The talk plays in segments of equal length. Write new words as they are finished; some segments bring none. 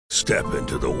Step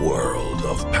into the world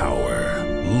of power,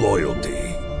 loyalty,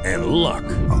 and luck.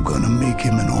 I'm gonna make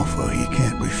him an offer he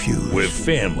can't refuse. With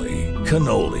family,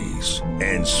 cannolis,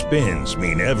 and spins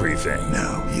mean everything.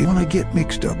 Now, you wanna get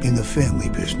mixed up in the family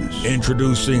business.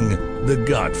 Introducing The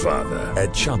Godfather at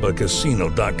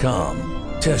ChumbaCasino.com.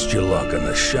 Test your luck in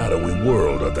the shadowy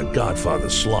world of The Godfather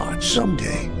slot.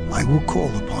 Someday, I will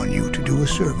call upon you to do a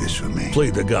service for me.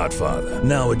 Play The Godfather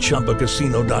now at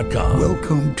ChumbaCasino.com.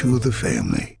 Welcome to the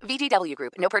family. VGW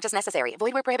Group. No purchase necessary.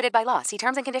 Void where prohibited by law. See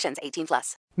terms and conditions.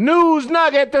 18+. News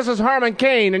Nugget, this is Herman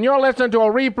Cain, and you're listening to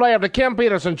a replay of The Kim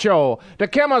Peterson Show. The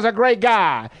Kim is a great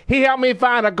guy. He helped me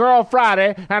find a girl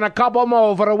Friday and a couple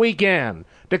more for the weekend.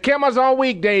 The Kim is on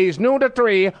weekdays, noon to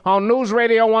 3 on News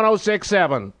Radio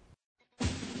 106.7.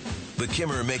 The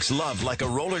Kimmer makes love like a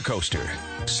roller coaster.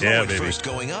 Slow at first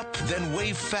going up, then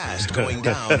wave fast going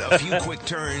down, a few quick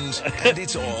turns, and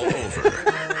it's all over.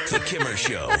 The Kimmer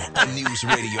Show on News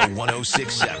Radio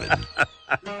 106.7.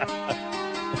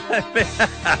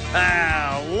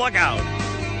 Look out.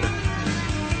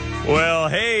 Well,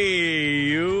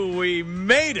 hey, we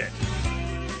made it.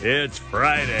 It's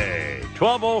Friday,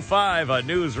 12:05 on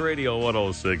News Radio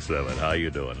 106.7. How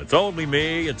you doing? It's only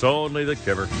me. It's only the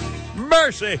Kimmer.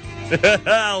 Mercy.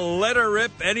 Let her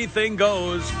rip. Anything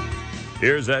goes.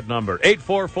 Here's that number,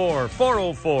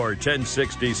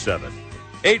 844-404-1067.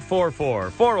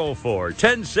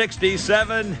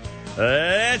 844-404-1067.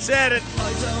 Let's at it.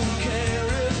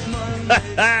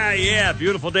 Yeah,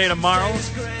 beautiful day tomorrow.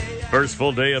 First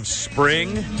full day of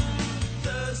spring.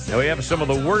 Now, we have some of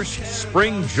the worst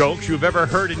spring jokes you've ever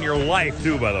heard in your life,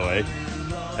 too, by the way.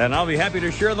 And I'll be happy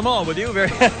to share them all with you very,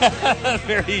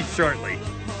 very shortly.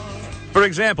 For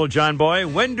example, John Boy,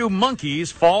 when do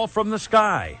monkeys fall from the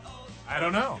sky? I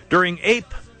don't know. During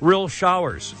April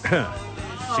showers.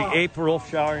 See, April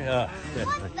shower?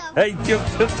 Hey,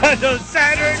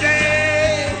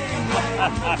 Saturday!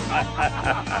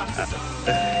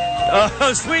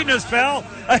 Sweetness spell.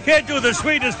 I can't do the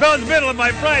sweetness spell in the middle of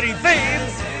my Friday theme.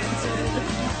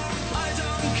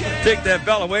 Take that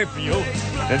bell away from you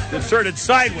and insert it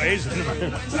sideways in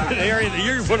an area that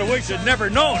you would have wished had never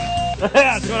known.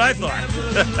 That's what I thought.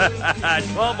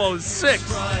 12:06.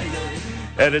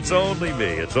 And it's only me.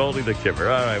 It's only the Kimmer.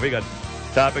 All right, we got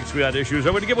topics, we got issues.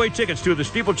 I'm going to give away tickets, too. The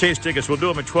steeplechase tickets, we'll do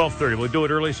them at 12:30. We'll do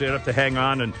it early so you don't have to hang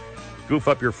on and goof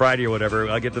up your Friday or whatever.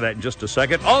 I'll get to that in just a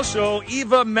second. Also,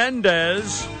 Eva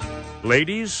Mendes.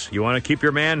 Ladies, you want to keep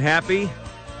your man happy?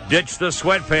 Ditch the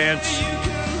sweatpants.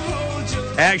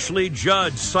 Ashley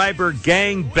Judd, cyber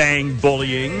gangbang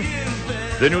bullying.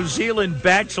 The New Zealand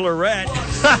Bachelorette.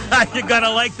 You're going to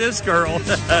like this girl.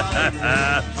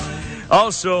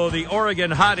 Also, the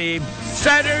Oregon hottie,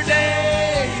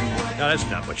 Saturday. No, that's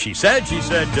not what she said. She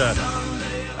said,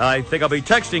 I think I'll be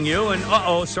texting you, and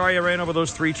sorry I ran over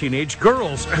those 3 teenage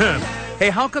girls. Hey,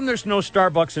 how come there's no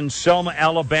Starbucks in Selma,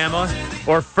 Alabama,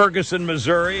 or Ferguson,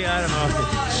 Missouri? I don't know.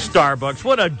 Starbucks.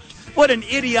 What an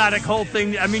idiotic whole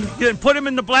thing. I mean, then put them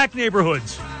in the black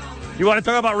neighborhoods. You want to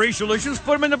talk about racial issues?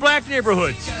 Put them in the black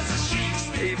neighborhoods.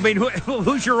 I mean,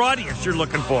 who's your audience you're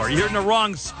looking for? You're in the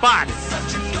wrong spot.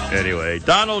 Anyway,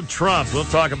 Donald Trump. We'll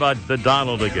talk about the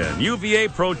Donald again. UVA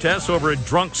protests over a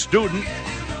drunk student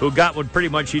who got what pretty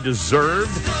much he deserved.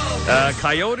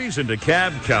 Coyotes in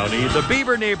DeKalb County. The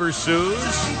Beaver neighbor sues.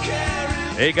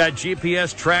 They got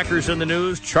GPS trackers in the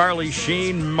news. Charlie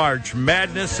Sheen, March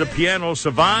Madness, a piano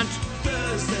savant.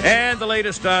 And the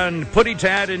latest on Putty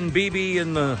Tat and BB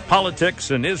and the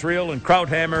politics and Israel and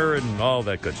Krauthammer and all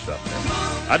that good stuff.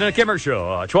 On the Kimmer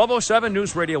Show, 12:07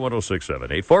 News Radio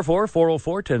 106.7.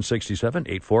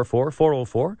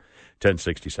 844-404-1067.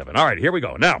 844-404-1067. All right, here we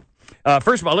go. Now,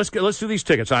 first of all, let's do these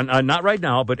tickets. On not right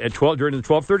now, but at 12 during the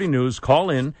 12:30 news. Call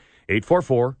in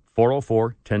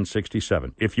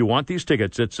 844-404-1067. If you want these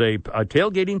tickets, it's a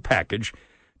tailgating package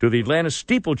to the Atlanta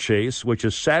Steeplechase, which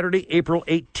is Saturday, April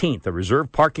 18th. A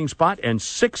reserved parking spot and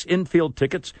 6 infield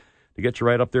tickets to get you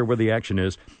right up there where the action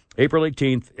is. April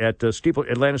 18th at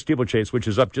Atlanta Steeplechase, which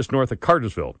is up just north of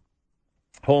Cartersville,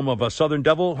 home of Southern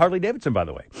Devil Harley Davidson, by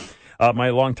the way. My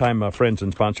longtime friends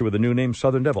and sponsor with the new name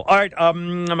Southern Devil. All right,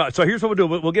 so here's what we'll do.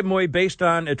 We'll give them away based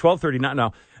on, at 12:30, not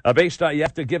now, based on, you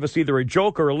have to give us either a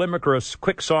joke or a limerick or a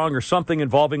quick song or something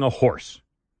involving a horse.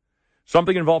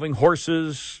 Something involving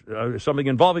horses, something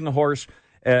involving a horse,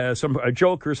 a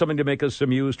joke or something to make us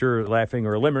amused or laughing,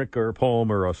 or a limerick or a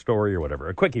poem or a story or whatever.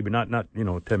 A quickie, but not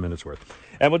 10 minutes worth.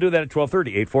 And we'll do that at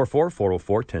 12:30,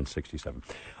 844-404-1067.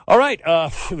 All right,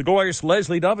 the glorious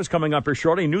Leslie Dove is coming up here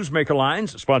shortly. Newsmaker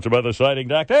Lines, sponsored by the Siding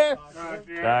Doctor.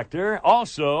 Doctor.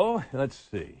 Also, let's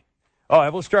see.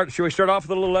 Oh, should we start off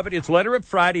with a little levity? It's Let Her Rip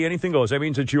Friday. Anything goes. That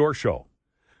means it's your show.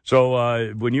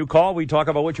 So when you call, we talk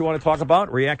about what you want to talk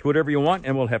about, react to whatever you want,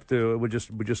 and we'll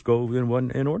just go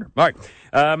in order. All right,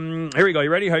 here we go. You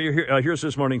ready? Here's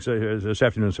this morning, this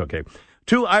afternoon. Okay.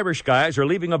 2 Irish guys are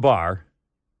leaving a bar.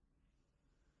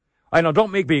 I know.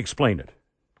 Don't make me explain it.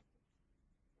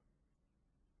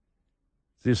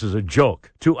 This is a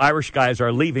joke. 2 Irish guys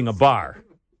are leaving a bar.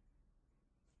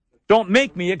 Don't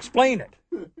make me explain it.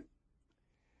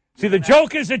 See, the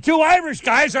joke is that 2 Irish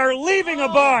guys are leaving a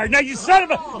bar. Now, you son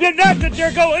of a... Not that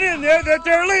they're going in there, that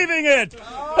they're leaving it.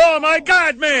 Oh, my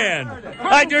God, man.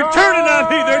 They're turning on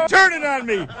me. They're turning on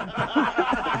me.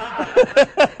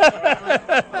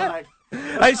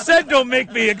 I said don't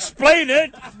make me explain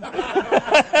it.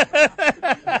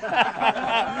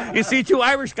 You see, 2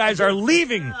 Irish guys are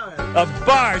leaving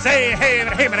bars. Hey,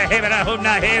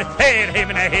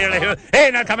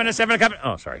 now coming to 7 o'clock.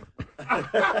 Oh, sorry.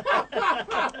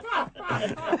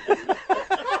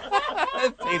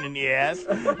 Pain in the ass.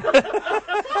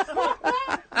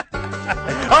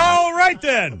 All right,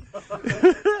 then.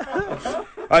 All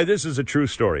right, this is a true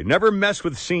story. Never mess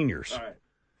with seniors. Right.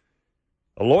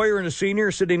 A lawyer and a senior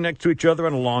sitting next to each other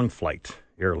on a long flight.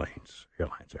 Airlines.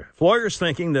 Lawyer's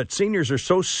thinking that seniors are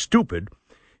so stupid,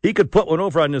 he could put one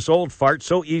over on this old fart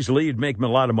so easily he'd make him a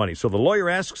lot of money. So the lawyer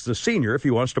asks the senior if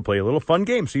he wants to play a little fun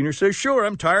game. Senior says, sure,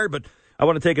 I'm tired, but I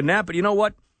want to take a nap. But you know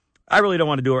what? I really don't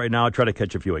want to do it right now. I'll try to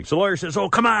catch a few winks. The lawyer says, oh,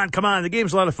 come on. The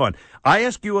game's a lot of fun. I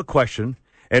ask you a question,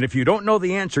 and if you don't know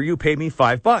the answer, you pay me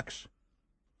 $5.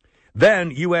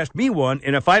 Then you ask me one,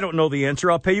 and if I don't know the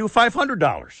answer, I'll pay you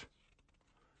 $500.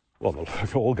 Well,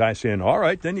 the old guy's saying, all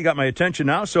right, then you got my attention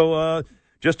now, so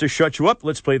just to shut you up,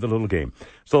 let's play the little game.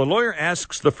 So the lawyer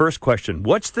asks the first question,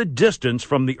 what's the distance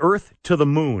from the Earth to the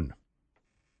moon?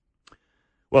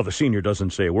 Well, the senior doesn't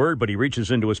say a word, but he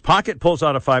reaches into his pocket, pulls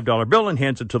out a $5 bill, and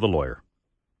hands it to the lawyer.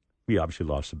 He obviously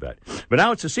lost the bet. But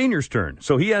now it's the senior's turn.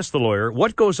 So he asks the lawyer,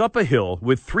 what goes up a hill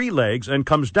with 3 legs and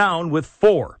comes down with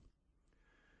 4?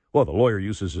 Well, the lawyer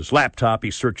uses his laptop.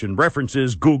 He's searching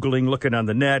references, Googling, looking on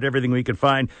the net, everything we can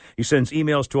find. He sends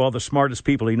emails to all the smartest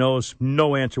people he knows.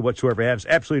 No answer whatsoever. Has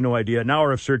absolutely no idea. An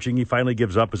hour of searching, he finally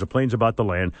gives up as the plane's about to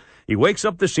land. He wakes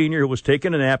up the senior who was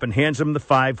taking a nap and hands him the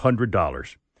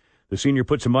 $500. The senior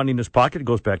puts some money in his pocket and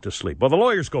goes back to sleep. Well, the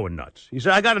lawyer's going nuts. He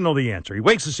said, I got to know the answer. He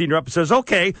wakes the senior up and says,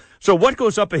 okay, so what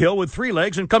goes up a hill with 3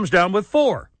 legs and comes down with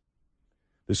 4?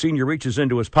 The senior reaches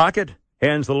into his pocket,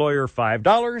 hands the lawyer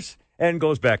 $5, and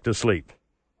goes back to sleep.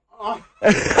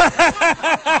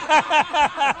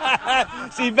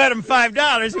 See, you bet him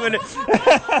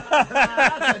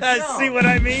 $5. See what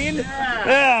I mean?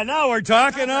 Yeah, now we're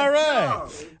talking. All right.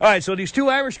 All right, so these 2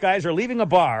 Irish guys are leaving a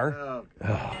bar.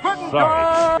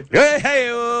 Sorry.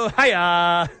 Hey,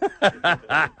 hiya.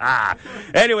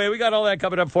 Anyway, we got all that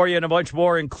coming up for you and a bunch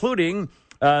more, including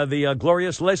the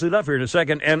glorious Leslie Duff here in a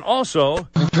second. And also...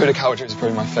 Prudiculture is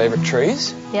probably my favorite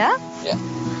trees. Yeah? Yeah.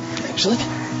 Actually.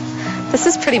 This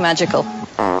is pretty magical.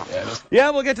 Yeah,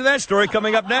 we'll get to that story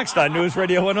coming up next on News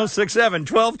Radio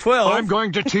 106.7, 1212. I'm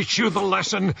going to teach you the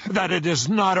lesson that it is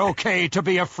not okay to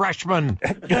be a freshman.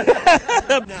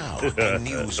 Now, the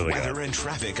news, weather, and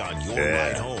traffic on your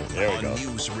ride home on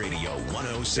News Radio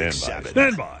 106.7.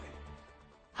 Stand by.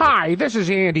 Hi, this is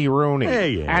Andy Rooney.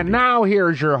 Hey, Andy. And now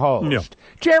here's your host. Yeah.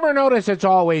 Did you ever notice it's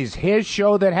always his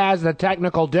show that has the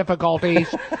technical difficulties?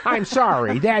 I'm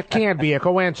sorry, that can't be a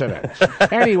coincidence.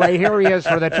 Anyway, here he is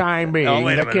for the time being,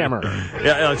 the Kimmer.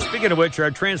 Yeah, speaking of which,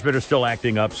 our transmitter's still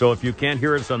acting up, so if you can't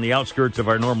hear us on the outskirts of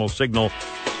our normal signal,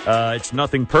 it's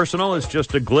nothing personal, it's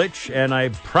just a glitch, and I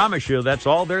promise you that's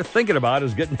all they're thinking about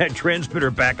is getting that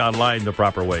transmitter back online the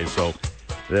proper way, so...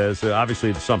 There's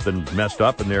obviously something messed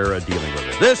up, and they're dealing with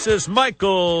it. This is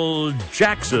Michael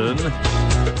Jackson.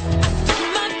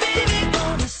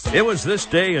 It was this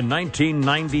day in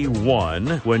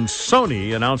 1991 when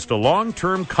Sony announced a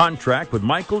long-term contract with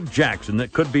Michael Jackson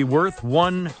that could be worth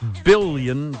 $1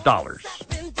 billion.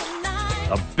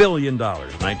 $1 billion,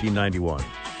 1991.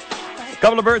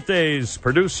 Couple of birthdays.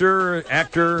 Producer,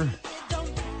 actor,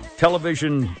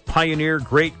 television pioneer,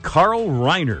 great Carl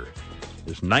Reiner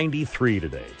is 93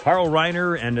 today. Carl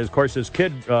Reiner, and of course his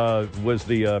kid was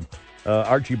the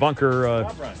Archie Bunker,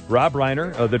 Rob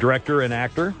Reiner, the director and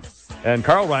actor. And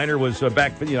Carl Reiner was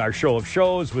back in our show of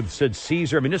shows with Sid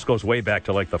Caesar. I mean, this goes way back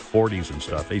to like the 40s and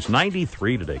stuff. He's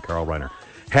 93 today, Carl Reiner.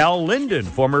 Hal Linden,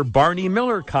 former Barney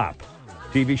Miller cop.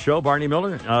 TV show, Barney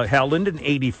Miller. Hal Linden,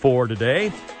 84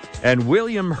 today. And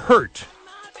William Hurt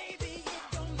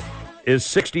is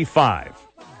 65.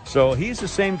 So he's the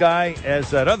same guy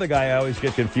as that other guy I always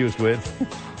get confused with.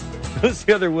 Who's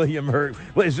the other William Hurt?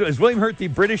 Is William Hurt the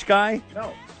British guy?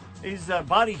 No. He's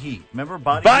Body Heat. Remember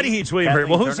Body Heat? Body Heat's William Hurt.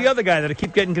 Well, who's the other guy that I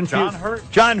keep getting confused? John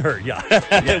Hurt? John Hurt, yeah.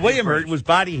 Yeah, William Hurt was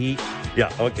Body Heat.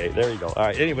 Yeah, okay, there you go. All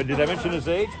right, anyway, did I mention his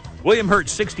age? William Hurt,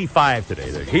 65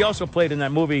 today. He also played in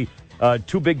that movie,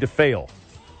 Too Big to Fail.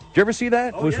 Did you ever see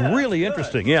that? It was really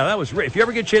interesting. Yeah, that was great. If you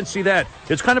ever get a chance to see that,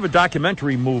 it's kind of a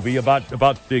documentary movie about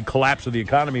the collapse of the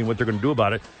economy and what they're going to do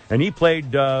about it. And he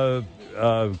played the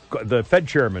Fed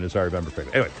chairman, as I remember.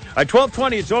 Anyway, at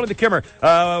 12:20, it's only the Kimmer.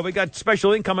 We got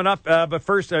special ink coming up, but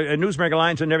first, Newsmaker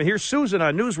Lines. And here's Susan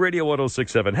on News Radio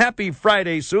 106.7. Happy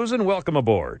Friday, Susan. Welcome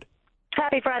aboard.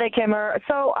 Happy Friday, Kimmer.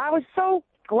 So I was so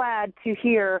glad to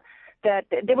hear that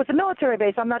there was a military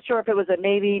base. I'm not sure if it was a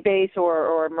Navy base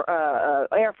or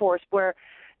Air Force, where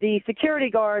the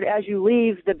security guard, as you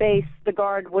leave the base, the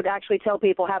guard would actually tell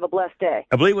people, have a blessed day.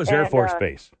 I believe it was Air Force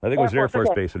Base. I think it was Air Force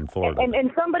Base in Florida.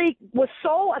 And somebody was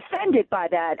so offended by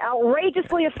that,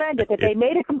 outrageously offended, that they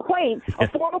made a complaint, a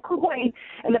formal complaint,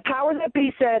 and the powers that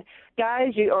be said,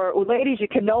 guys or ladies, you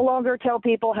can no longer tell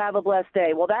people, have a blessed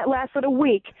day. Well, that lasted a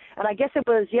week, and I guess it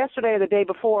was yesterday or the day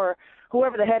before,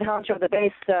 whoever the head honcho of the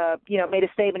base, made a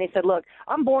statement. He said, look,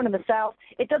 I'm born in the South.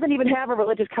 It doesn't even have a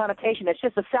religious connotation. It's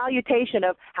just a salutation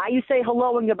of how you say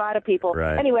hello and goodbye to people.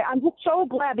 Right. Anyway, I'm just so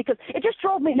glad because it just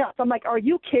drove me nuts. I'm like, are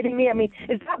you kidding me? I mean,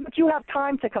 is that what you have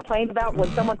time to complain about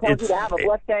when someone tells you to have a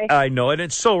blessed day? I know, and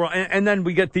it's so wrong. And then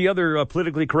we get the other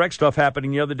politically correct stuff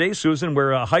happening the other day, Susan,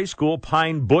 where a high school,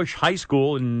 Pine Bush High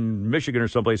School in Michigan or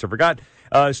someplace, I forgot,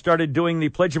 started doing the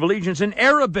Pledge of Allegiance in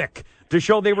Arabic to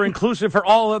show they were inclusive for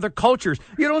all other cultures.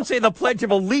 You don't say the Pledge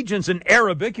of Allegiance in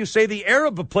Arabic. You say the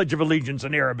Arab Pledge of Allegiance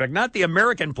in Arabic, not the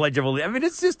American Pledge of Allegiance. I mean,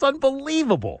 it's just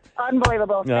unbelievable.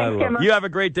 Unbelievable. Thanks, Kimmer. You have a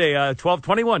great day.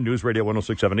 1221 News Radio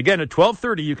 106.7. Again, at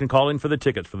 12:30, you can call in for the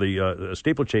tickets, for the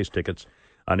Steeplechase tickets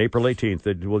on April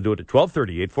 18th. We'll do it at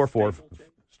 12:30, 844.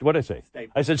 What did I say?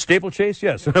 Staple. I said Steeplechase?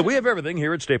 Yes. We have everything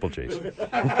here at Steeplechase.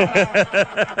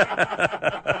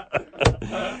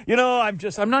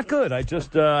 I'm not good.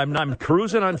 I'm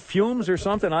cruising on fumes or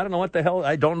something. I don't know what the hell.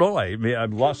 I don't know.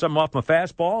 I've lost something off my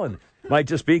fastball, and it might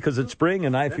just be because it's spring,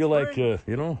 and I feel like, the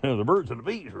birds and the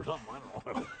bees or something.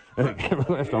 I don't know.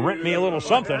 You have to rent me a little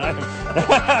something.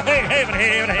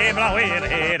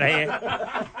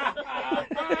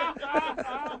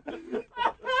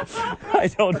 I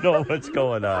don't know what's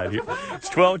going on here. It's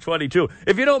 12:22.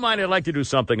 If you don't mind, I'd like to do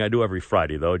something I do every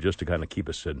Friday, though, just to kind of keep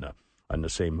us on the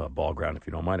same ball ground. If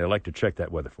you don't mind, I'd like to check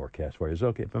that weather forecast for you. Is it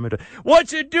okay if I'm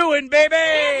What's it doing,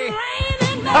 baby?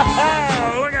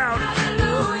 Look out.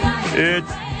 It's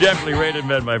definitely raining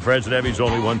men, my friends, and that means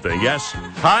only one thing. Yes,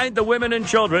 hide the women and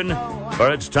children,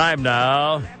 for it's time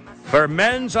now for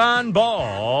Men's on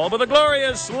Ball with the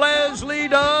glorious Leslie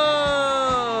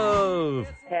Dove.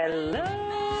 Hello.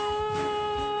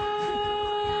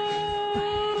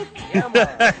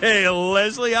 Hey,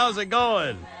 Leslie, how's it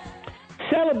going?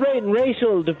 Celebrating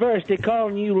racial diversity,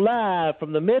 calling you live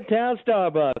from the Midtown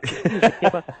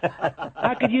Starbucks.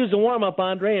 I could use a warm-up,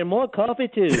 Andre, and more coffee,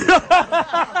 too.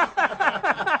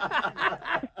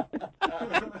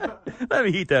 Let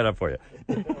me heat that up for you.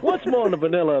 What's more than a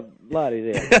vanilla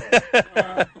latte there?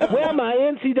 Well, my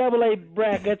NCAA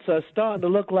brackets are starting to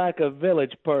look like a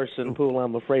village person pool,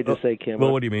 I'm afraid to say, Kim.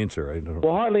 Well, what do you mean, sir? I don't know.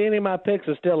 Well, hardly any of my picks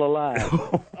are still alive.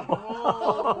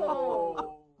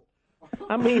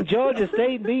 I mean, Georgia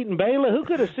State beating Baylor. Who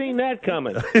could have seen that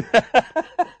coming?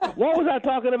 What was I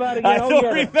talking about again? I don't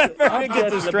remember. I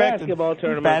get distracted. The basketball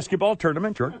tournament. Basketball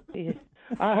tournament, sure.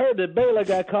 I heard that Baylor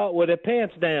got caught with their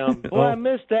pants down. Boy, I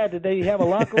missed that. Did they have a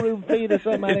locker room feed or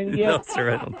something I didn't get? No,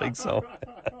 sir, I don't think so.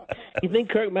 You think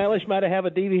Kirk Malish might have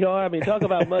a DVR? I mean, talk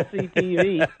about must-see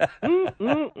TV.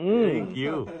 Thank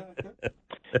you.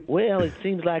 Well, it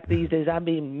seems like these days I've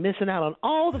been missing out on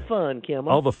all the fun, Kim.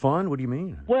 All the fun? What do you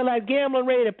mean? Well, that gambling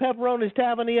raid at Pepperoni's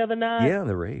Tavern the other night. Yeah,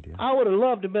 the raid. Yeah. I would have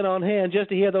loved to have been on hand just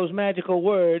to hear those magical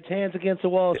words, hands against the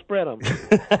wall, spread them.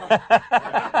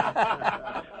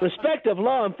 Respective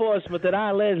law enforcement that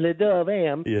I, Leslie Dove,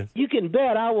 am, yes. You can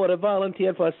bet I would have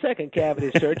volunteered for a second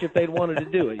cavity search if they'd wanted to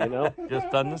do it, you know?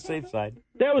 Just on the safe side.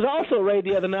 There was also a raid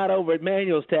the other night over at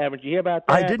Manuel's Tavern. Did you hear about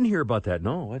that? I didn't hear about that,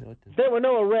 no. What? There were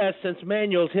no arrests since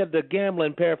Manuel's hid the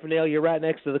gambling paraphernalia right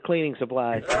next to the cleaning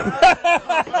supplies.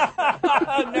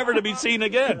 Never to be seen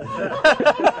again.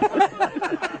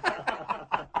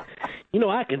 You know,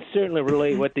 I can certainly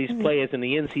relate what these players in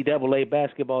the NCAA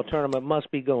basketball tournament must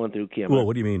be going through, Kim. Well,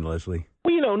 what do you mean, Leslie?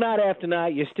 Well, you know, night after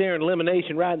night, you're staring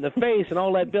elimination right in the face and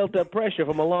all that built-up pressure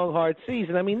from a long, hard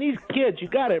season. I mean, these kids, you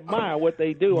got to admire what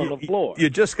they do on the floor. You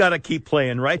just got to keep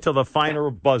playing right till the final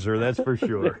buzzer, that's for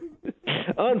sure.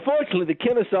 Unfortunately, the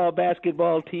Kennesaw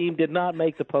basketball team did not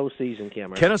make the postseason,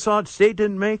 Cameron. Kennesaw State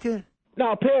didn't make it?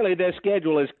 No, apparently their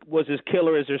schedule was as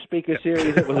killer as their speaker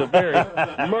series. It was a very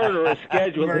murderous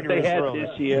schedule that they had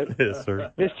this year. Yes,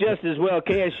 sir. It's just as well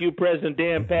KSU President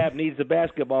Dan Papp needs the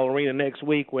basketball arena next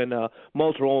week when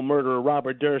multiple murderer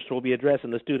Robert Durst will be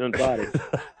addressing the student body.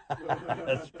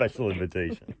 A special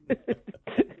invitation.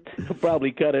 He'll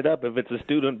probably cut it up if it's a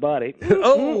student body.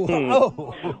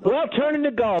 Oh. Well, turning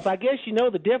to golf, I guess you know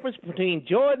the difference between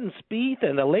Jordan Spieth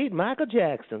and the late Michael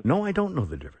Jackson. No, I don't know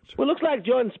the difference. Well, it looks like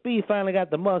Jordan Spieth finally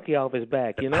got the monkey off his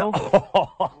back, you know?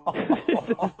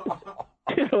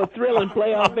 You know, a thrilling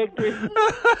playoff victory.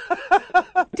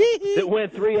 It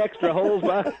went 3 extra holes.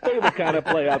 My favorite kind of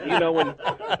playoff. You know, when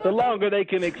the longer they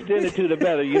can extend it to, the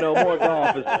better. You know, more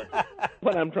golf is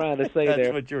what I'm trying to say there.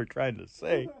 That's what you were trying to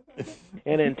say.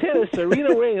 And in tennis,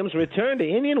 Serena Williams returned to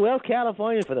Indian Wells,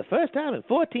 California for the first time in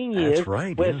 14 years. That's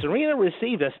right. Where Serena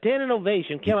received a standing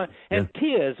ovation, and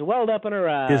tears welled up in her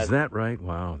eyes. Is that right?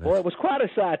 Wow. Boy, it was quite a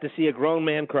sight to see a grown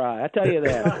man cry. I tell you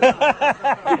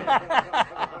that.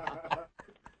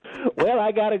 Well,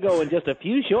 I got to go in just a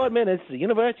few short minutes. The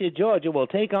University of Georgia will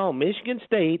take on Michigan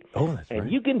State. Oh, that's and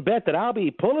right. you can bet that I'll be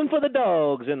pulling for the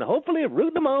dogs and hopefully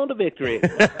rooting them on to victory.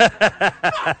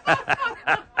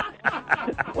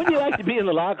 Wouldn't you like to be in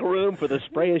the locker room for the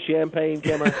spray of champagne,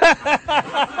 Kimmer?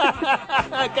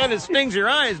 That kind of stings your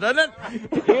eyes, doesn't it?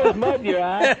 Here's mud in your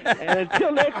eye. And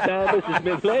until next time, this has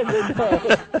been Leslie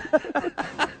Dove.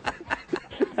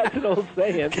 That's an old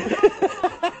saying.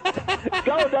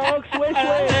 Go, dog, swish,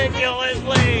 swish. Thank you,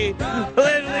 Leslie.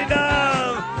 Leslie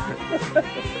Dove.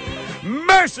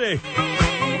 Mercy.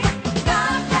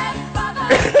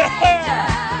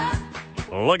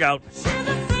 Look out.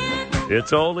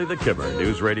 It's only the Kimmer,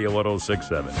 News Radio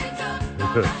 106.7.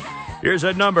 Here's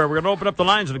that number. We're going to open up the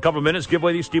lines in a couple of minutes, give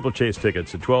away these steeplechase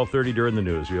tickets at 12:30 during the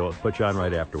news. We'll put you on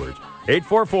right afterwards.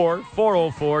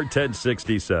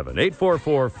 844-404-1067.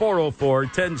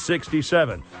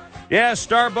 844-404-1067. Yeah,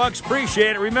 Starbucks,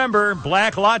 appreciate it. Remember,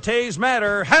 black lattes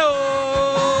matter. Ho-ha!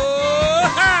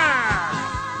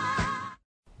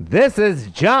 This is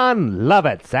John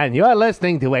Lovitz, and you're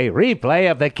listening to a replay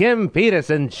of The Kim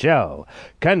Peterson Show.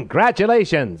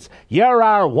 Congratulations! You're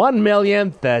our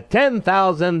 1,000,000th,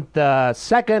 10,000th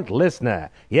second listener.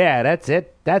 Yeah, that's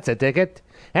it. That's a ticket.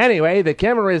 Anyway, The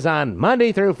Kimmer is on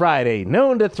Monday through Friday,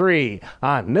 noon to 3,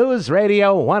 on News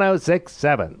Radio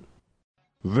 106.7.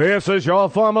 This is your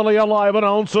formerly alive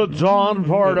announcer, Don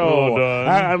Pardo.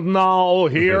 And now,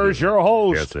 here's your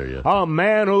host, Yes, sir, yes. a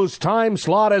man whose time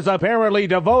slot is apparently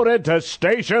devoted to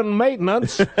station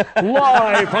maintenance.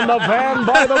 Live from the van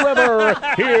by the river,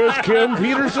 here's Kim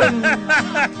Peterson.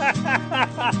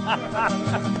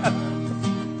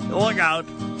 Look out.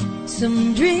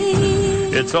 Some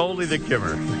dreams. It's only the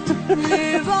Kimmer.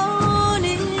 Live on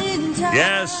in time.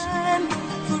 Yes.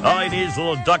 All he needs is a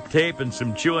little duct tape and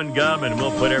some chewing gum, and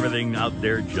we'll put everything out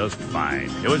there just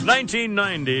fine. It was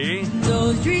 1990.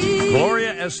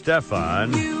 Gloria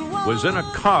Estefan was in a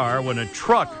car when a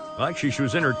truck, actually she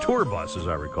was in her tour bus, as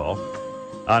I recall,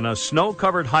 on a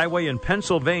snow-covered highway in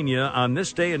Pennsylvania on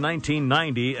this day in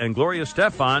 1990, and Gloria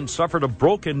Estefan suffered a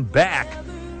broken back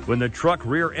when the truck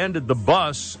rear-ended the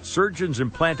bus. Surgeons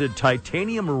implanted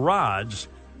titanium rods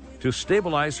to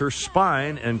stabilize her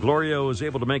spine, and Gloria was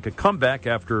able to make a comeback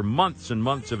after months and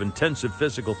months of intensive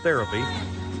physical therapy,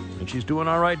 and she's doing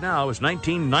all right now. It was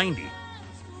 1990.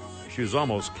 She was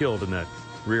almost killed in that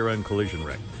rear-end collision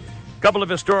wreck. Couple of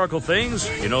historical things.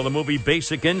 You know the movie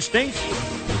Basic Instinct?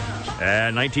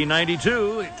 And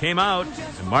 1992, it came out.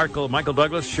 Michael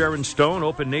Douglas, Sharon Stone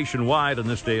opened nationwide on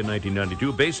this day in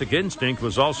 1992. Basic Instinct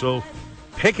was also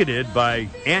picketed by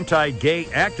anti-gay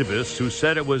activists who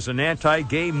said it was an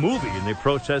anti-gay movie, and they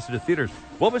protested at theaters.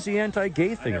 What was the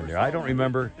anti-gay thing in there? I don't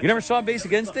remember. You never saw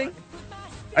Basic Instinct?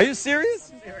 Are you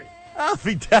serious? I'll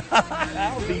be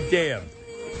damned.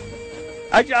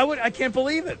 I can't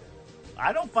believe it.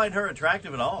 I don't find her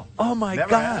attractive at all. Oh, my Never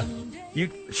God.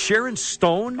 have. Sharon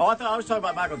Stone? Oh, I thought I was talking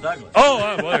about Michael Douglas.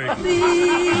 Oh, well, there you go.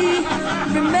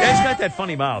 Yeah, he's got that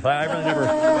funny mouth. I really never...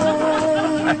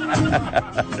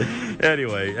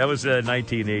 Anyway, that was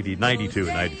 92.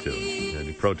 And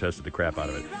he protested the crap out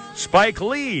of it. Spike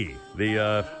Lee,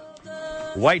 the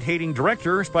white-hating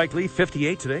director, Spike Lee,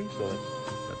 58 today. So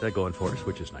got that going for us,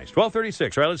 which is nice.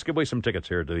 12:36. All right, let's give away some tickets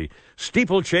here to the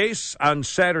Steeplechase on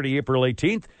Saturday, April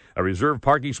 18th. A reserved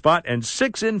parking spot and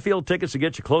 6 infield tickets to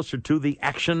get you closer to the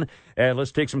action. And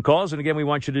let's take some calls. And again, we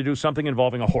want you to do something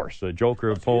involving a horse, a joke or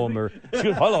a poem or...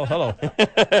 Hello.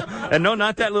 And no,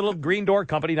 not that little green door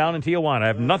company down in Tijuana. I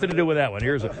have nothing to do with that one.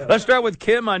 Let's start with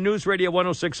Kim on News Radio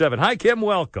 106.7. Hi, Kim.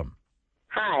 Welcome.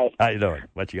 Hi. How you doing?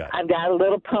 What you got? I've got a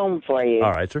little poem for you.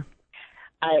 All right, sir.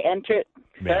 I entered...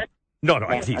 Sir? No,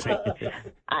 I just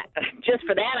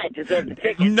for that, I deserve the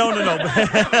ticket. No.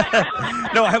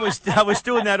 No, I was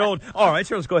doing that old. All right,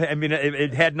 so let's go ahead. I mean,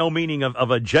 it had no meaning of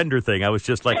a gender thing. I was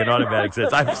just like an automatic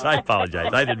sense. I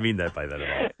apologize. I didn't mean that by that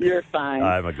at all. You're fine.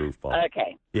 I'm a goofball.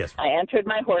 Okay. Yes. I entered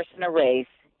my horse in a race.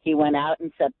 He went out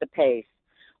and set the pace.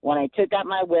 When I took out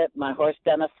my whip, my horse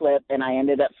done a flip, and I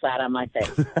ended up flat on my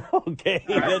face. Okay,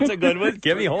 that's a good one.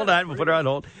 Kimmy, hold on. We'll put her on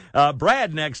hold.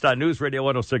 Brad next on News Radio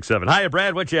 106.7. Hiya,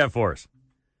 Brad. What you have for us?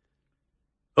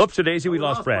 Oops, Daisy, we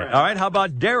lost Brad. All right, how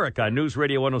about Derek on News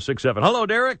Radio 106.7? Hello,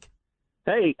 Derek.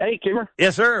 Hey, Kimmer.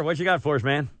 Yes, sir. What you got for us,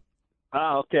 man?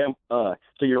 Okay. So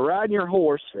you're riding your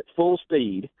horse at full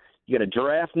speed. You got a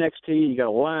giraffe next to you. You got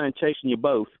a lion chasing you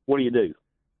both. What do you do?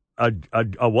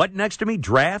 A what next to me?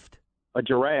 Draft? A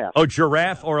giraffe. Oh,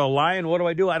 giraffe or a lion? What do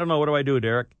I do? I don't know. What do I do,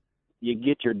 Derek? You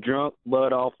get your drunk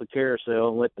butt off the carousel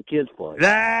and let the kids play.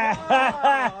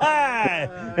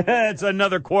 That's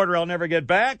another quarter I'll never get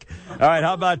back. All right,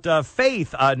 how about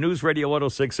Faith on News Radio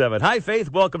 106.7? Hi,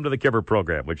 Faith. Welcome to the Kimmer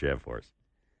program. What you have for us?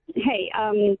 Hey,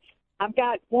 I've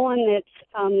got one that's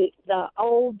the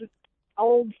old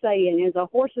saying is a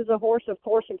horse, of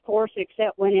course,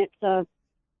 except when it's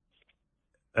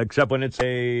Except when it's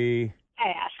a...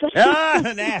 ass.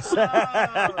 An ass.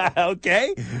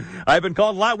 Okay. I've been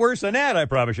called a lot worse than that, I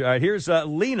promise you. All right, here's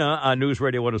Lena on News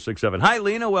Radio 106.7. Hi,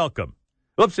 Lena. Welcome.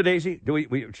 Oops, Daisy. Do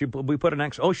we put an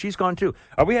X? Oh, she's gone too.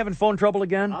 Are we having phone trouble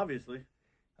again? Obviously.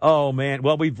 Oh man.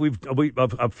 Well, we've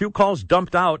a few calls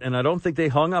dumped out, and I don't think they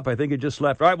hung up. I think it just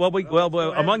left. All right. Well,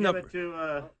 among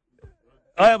the.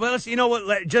 Well, let's. You know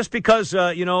what? Just because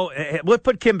we'll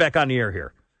put Kim back on the air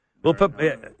here. We'll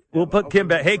put Kim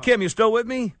back. Hey, Kim, you still with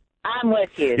me? I'm with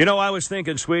you. You know, I was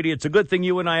thinking, sweetie, it's a good thing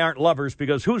you and I aren't lovers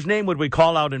because whose name would we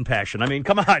call out in passion? I mean,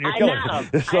 come on, you're killing me.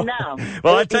 I know.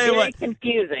 Well, I tell you what,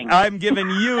 confusing. I'm giving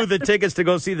you the tickets to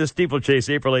go see the steeplechase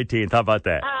April 18th. How about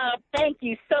that? Thank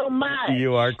you so much.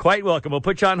 You are quite welcome. We'll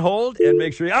put you on hold and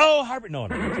make sure. Harvard. No.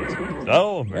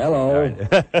 Oh, hello.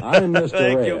 I'm Mr.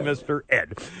 Thank Ed. you, Mr.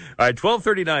 Ed. All right,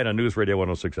 12:39 on News Radio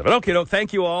 106.7. Okay,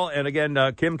 thank you all. And again,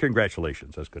 Kim,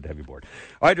 congratulations. That's good to have you aboard.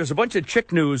 All right, there's a bunch of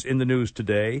chick news in the news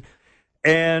today.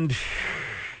 And,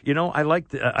 I like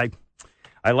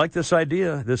this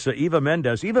idea, this Eva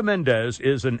Mendes. Eva Mendes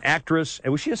is an actress.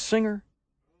 And was she a singer?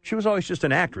 She was always just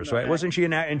an actress, right? Wasn't she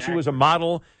and she was a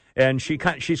model, and she's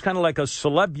kind of like a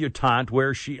celebutante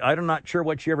where I'm not sure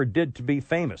what she ever did to be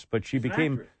famous, but she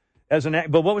became as an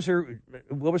but what was her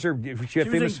she was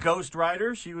in Ghost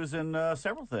Rider. She was in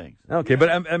several things. Okay,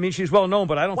 but I mean she's well known,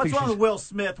 but I don't think she's... What's wrong with Will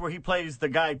Smith where he plays the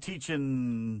guy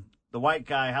teaching the white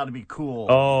guy how to be cool?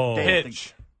 Oh,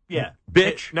 Hitch. Yeah.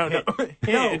 Bitch. No.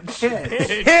 Hitch.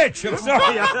 Hitch. I'm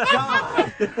sorry.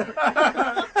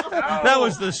 That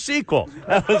was the sequel.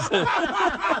 That was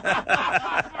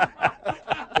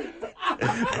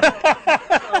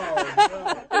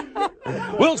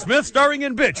Will Smith starring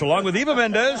in Bitch along with Eva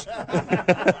Mendes.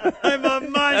 I'm a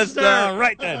monster.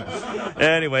 Right then.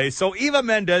 Anyway, so Eva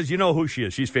Mendes, you know who she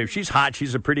is. She's famous. She's hot.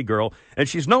 She's a pretty girl. And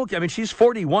she's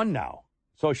 41 now.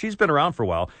 So she's been around for a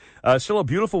while. Still a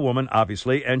beautiful woman,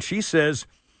 obviously. And she says,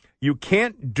 you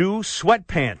can't do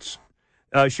sweatpants.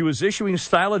 She was issuing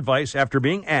style advice after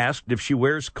being asked if she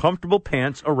wears comfortable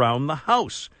pants around the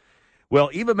house. Well,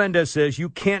 Eva Mendes says you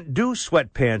can't do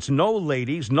sweatpants. No,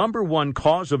 ladies, #1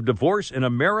 cause of divorce in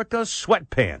America,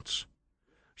 sweatpants.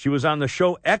 She was on the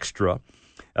show Extra.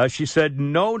 She said,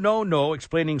 no,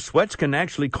 explaining sweats can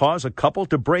actually cause a couple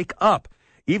to break up.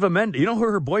 Eva Mendes, you know who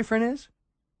her boyfriend is?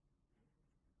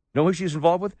 Know who she's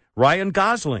involved with? Ryan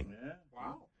Gosling. Yeah.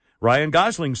 Wow. Ryan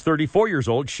Gosling's 34 years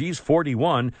old. She's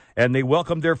 41. And they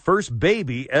welcomed their first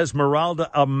baby, Esmeralda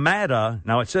Amada.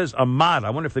 Now, it says Amada.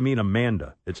 I wonder if they mean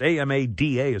Amanda. It's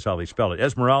Amada is how they spell it.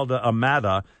 Esmeralda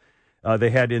Amada. They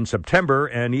had in September.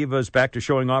 And Eva's back to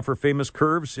showing off her famous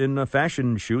curves in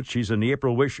fashion shoots. She's in the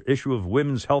April issue of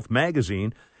Women's Health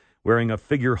magazine, wearing a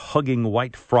figure-hugging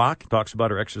white frock. Talks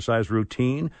about her exercise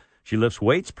routine. She lifts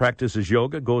weights, practices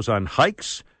yoga, goes on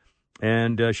hikes.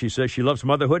 And she says she loves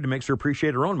motherhood and makes her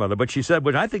appreciate her own mother. But she said,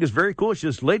 what I think is very cool, she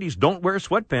says, ladies, don't wear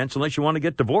sweatpants unless you want to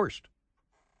get divorced.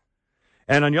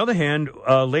 And on the other hand,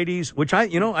 ladies, which I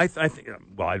think,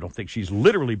 well, I don't think she's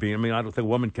literally being, I don't think a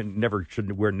woman should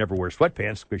never wear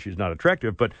sweatpants because she's not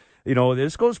attractive. But,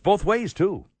 this goes both ways,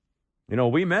 too.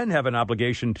 We men have an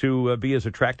obligation to be as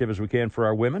attractive as we can for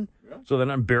our women, so they're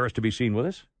not embarrassed to be seen with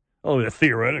us. Oh,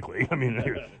 theoretically. I mean,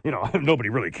 nobody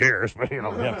really cares, but, we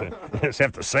just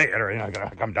have to say it, or, I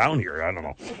got to come down here. I don't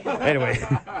know.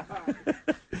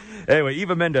 Anyway,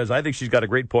 Eva Mendes, I think she's got a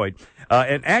great point.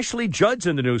 And Ashley Judd's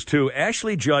in the news, too.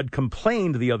 Ashley Judd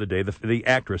complained the other day, the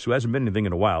actress, who hasn't been anything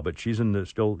in a while, but she's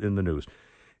still in the news.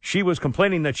 She was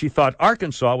complaining that she thought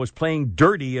Arkansas was playing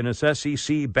dirty in its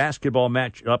SEC basketball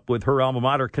matchup with her alma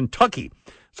mater, Kentucky.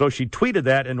 So she tweeted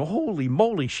that, and holy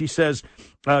moly, she says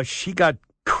she got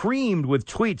creamed with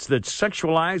tweets that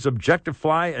sexualize,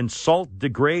 objectify, insult,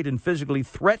 degrade, and physically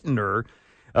threaten her.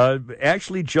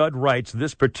 Ashley Judd writes,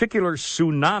 this particular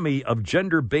tsunami of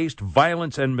gender-based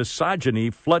violence and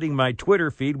misogyny flooding my Twitter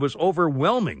feed was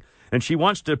overwhelming, and she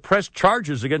wants to press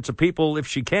charges against the people if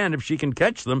she can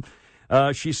catch them.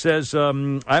 She says,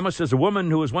 I must, as a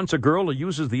woman who was once a girl who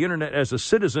uses the internet as a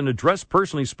citizen, address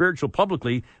personally, spiritual,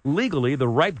 publicly, legally, the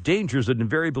ripe dangers that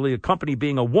invariably accompany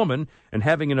being a woman and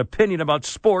having an opinion about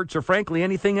sports or, frankly,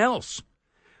 anything else.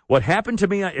 What happened to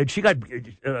me, she got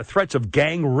threats of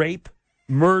gang rape,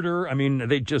 murder. I mean,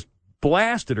 they just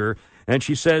blasted her. And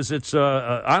she says it's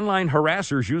online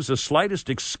harassers use the slightest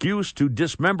excuse to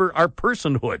dismember our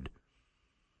personhood.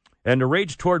 And the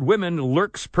rage toward women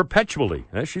lurks perpetually.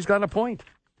 She's got a point.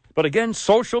 But again,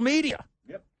 social media.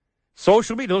 Yep.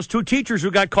 Social media. Those two teachers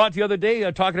who got caught the other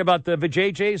day talking about the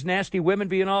vajayjays, nasty women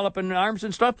being all up in arms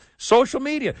and stuff. Social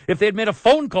media. If they'd made a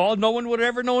phone call, no one would have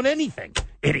ever known anything.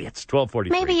 Idiots. 12:43.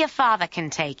 Maybe your father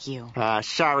can take you.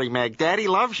 Sorry, Meg. Daddy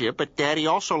loves you, but Daddy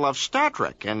also loves Star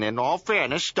Trek. And in all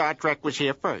fairness, Star Trek was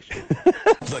here first.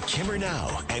 The Kimmer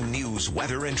Now and news,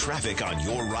 weather, and traffic on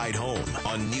your ride home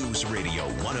on News Radio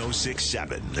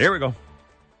 106.7. There we go.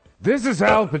 This is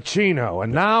Al Pacino,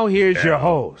 and now here's your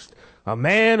host. A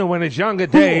man who in his younger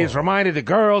days reminded the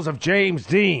girls of James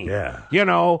Dean. Yeah. You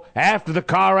know, after the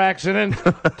car accident,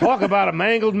 talk about a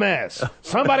mangled mess.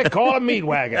 Somebody call a meat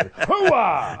wagon.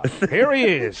 Hoo-ah! Here he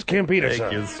is, Kim Peterson.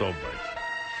 Thank you so much.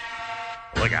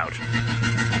 Look out.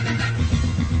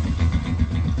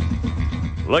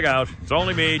 Look out. It's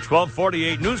only me,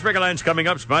 1248. Newsbreaker Line's coming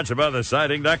up, sponsored by the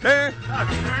Siding Doctor.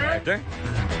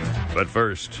 But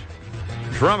first,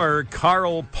 drummer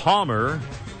Carl Palmer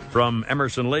from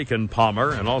Emerson, Lake and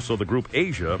Palmer, and also the group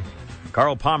Asia.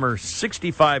 Carl Palmer,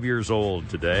 65 years old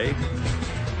today.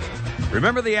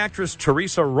 Remember the actress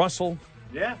Teresa Russell?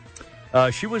 Yeah.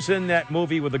 She was in that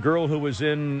movie with the girl who was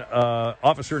in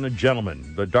Officer and a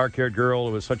Gentleman, the dark-haired girl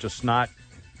who was such a snot,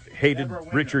 hated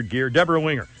Richard Gere, Deborah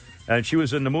Winger. And she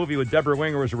was in the movie with Deborah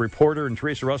Winger as a reporter, and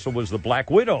Teresa Russell was the Black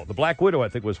Widow. The Black Widow, I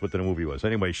think, was what the movie was.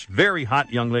 Anyway, very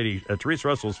hot young lady. Teresa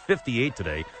Russell's 58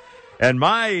 today. And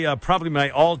my probably my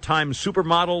all-time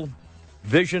supermodel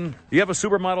vision. Do you have a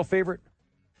supermodel favorite?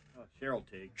 Cheryl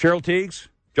Teague. Cheryl Teagues?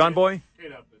 John Boy?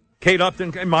 Kate Upton. Kate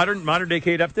Upton, modern day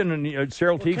Kate Upton, and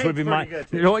Cheryl Teagues would be mine.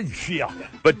 You know, yeah.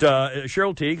 But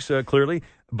Cheryl Teagues, clearly.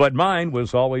 But mine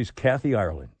was always Kathy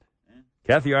Ireland.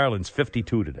 Kathy Ireland's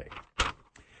 52 today.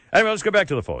 Anyway, let's go back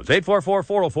to the phones.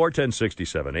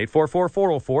 844-404-1067.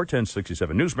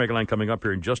 844-404-1067. Newsmaker Line coming up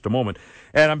here in just a moment.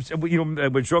 And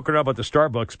we're joking about the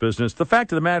Starbucks business. The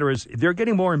fact of the matter is they're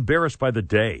getting more embarrassed by the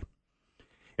day.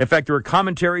 In fact, there are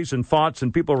commentaries and thoughts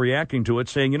and people reacting to it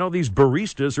saying, these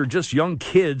baristas are just young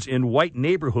kids in white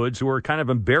neighborhoods who are kind of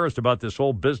embarrassed about this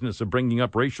whole business of bringing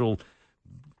up racial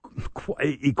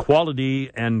equality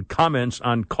and comments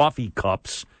on coffee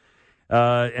cups.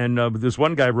 And this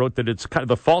one guy wrote that it's kind of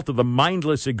the fault of the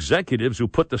mindless executives who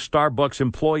put the Starbucks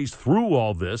employees through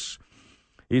all this.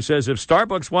 He says, if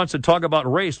Starbucks wants to talk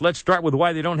about race, let's start with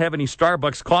why they don't have any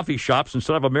Starbucks coffee shops in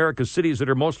some of America's cities that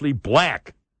are mostly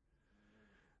black.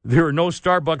 There are no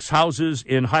Starbucks houses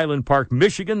in Highland Park,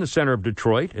 Michigan, the center of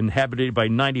Detroit, inhabited by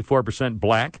 94%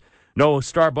 black. No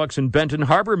Starbucks in Benton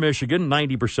Harbor, Michigan,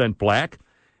 90% black.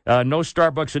 No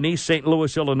Starbucks in East St.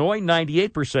 Louis, Illinois,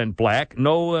 98% black.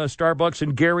 No Starbucks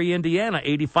in Gary, Indiana,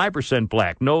 85%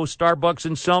 black. No Starbucks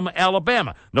in Selma,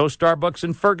 Alabama. No Starbucks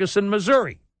in Ferguson,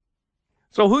 Missouri.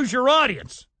 So who's your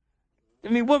audience? I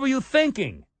mean, what were you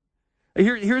thinking?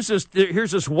 Here's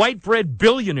this white bread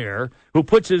billionaire who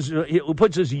puts his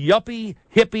yuppie,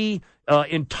 hippie,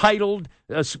 entitled,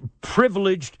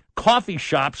 privileged coffee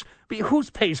shops. I mean, who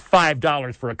pays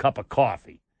 $5 for a cup of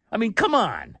coffee? I mean, come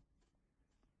on.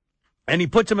 And he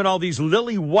puts them in all these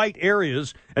lily white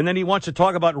areas, and then he wants to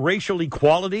talk about racial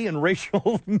equality and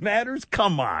racial matters?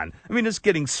 Come on. I mean, it's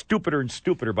getting stupider and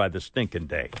stupider by the stinking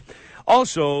day.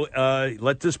 Also,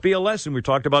 let this be a lesson. We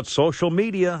talked about social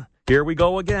media. Here we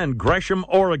go again. Gresham,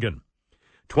 Oregon.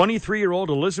 23-year-old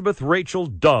Elizabeth Rachel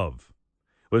Dove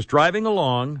was driving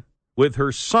along with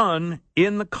her son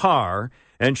in the car,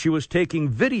 and she was taking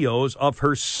videos of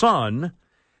her son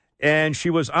And she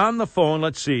was on the phone.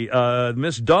 Let's see.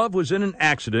 Miss Dove was in an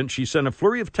accident. She sent a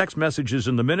flurry of text messages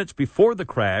in the minutes before the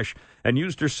crash and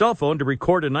used her cell phone to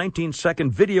record a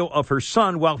 19-second video of her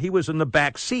son while he was in the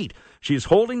back seat. She's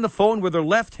holding the phone with her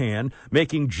left hand,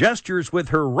 making gestures with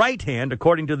her right hand,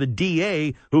 according to the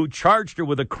DA, who charged her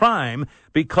with a crime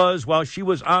because while she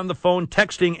was on the phone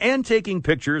texting and taking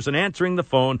pictures and answering the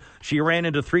phone, she ran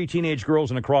into 3 teenage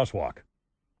girls in a crosswalk.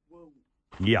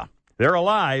 Yeah, they're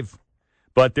alive.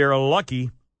 But they're lucky,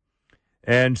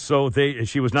 and so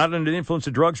she was not under the influence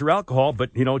of drugs or alcohol,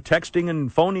 but, texting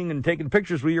and phoning and taking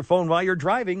pictures with your phone while you're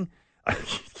driving.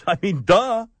 I mean,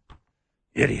 duh.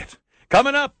 Idiot.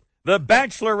 Coming up, the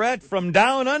Bachelorette from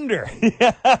Down Under.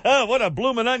 What a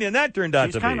bloomin' onion that turned out to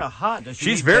be. She's kind of hot. Does she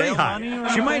She's need very bail hot. money or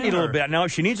She might anything, need a little or- bit. Now,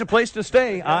 she needs a place to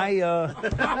stay. I'm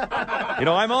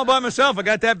all by myself. I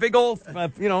got that big old,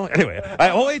 anyway.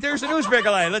 Wait, there's a newspaper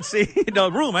line. Let's see.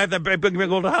 Room. I have that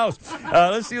big old house.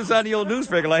 Let's see what's on the old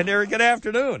newspaper line there. Good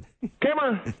afternoon.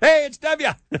 Kimmer. Hey, it's W.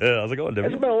 How's it going,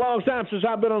 W? It's been a long time since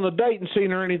I've been on a dating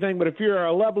scene or anything, but if you're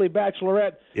a lovely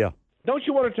bachelorette, yeah. Don't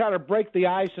you want to try to break the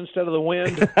ice instead of the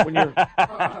wind when you're...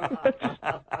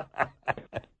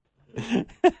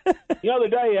 The other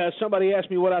day, somebody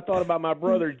asked me what I thought about my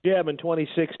brother Jeb in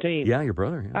 2016. Yeah, your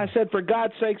brother. Yeah. I said, for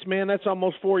God's sakes, man, that's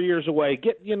almost 4 years away.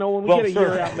 When we get a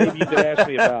year out, maybe you could ask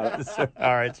me about it.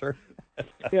 All right, sir.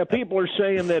 Yeah, people are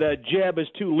saying that Jeb is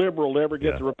too liberal to ever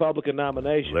get the Republican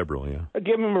nomination. Liberal, yeah. I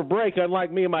give him a break.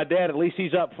 Unlike me and my dad, at least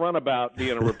he's up front about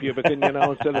being a Republican,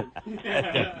 instead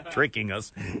of tricking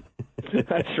us.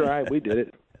 That's right, we did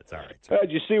it. That's all right.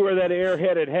 Did you see where that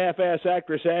airheaded half-ass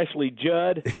actress Ashley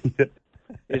Judd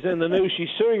is in the news? She's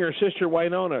suing her sister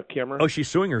Winona, Kimmer. Oh, she's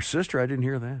suing her sister? I didn't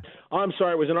hear that. Oh, I'm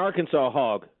sorry, it was an Arkansas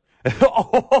hog.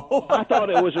 I thought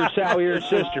it was her sour-eared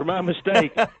sister. My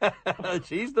mistake.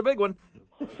 She's the big one.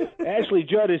 Ashley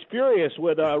Judd is furious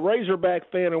with a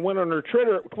Razorback fan and went on her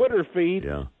Twitter feed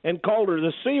and called her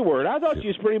the C word. I thought she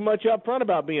was pretty much upfront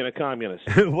about being a communist.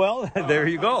 Well, there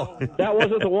you go. That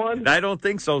wasn't the one? I don't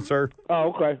think so, sir.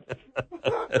 Oh, okay.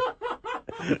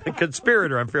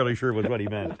 Conspirator, I'm fairly sure was what he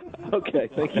meant. Okay,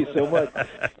 thank you so much.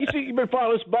 You see, you've been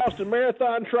following this Boston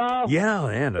Marathon trial? Yeah,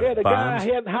 and the guy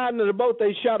hiding in the boat,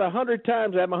 they shot 100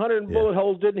 times at him, 100 bullet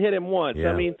holes, didn't hit him once. Yeah.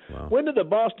 I mean, when did the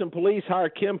Boston police hire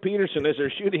Kim Peterson as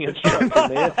their shooting instructor,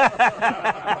 man?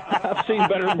 I've seen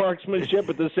better marksmanship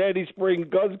at the Sandy Spring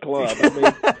Guns Club. I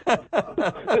mean,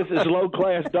 this is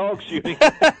low-class dog shooting.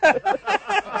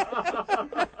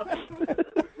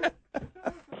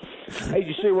 Hey, did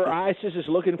you see where ISIS is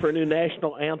looking for a new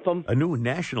national anthem? A new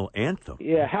national anthem?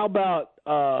 Yeah, how about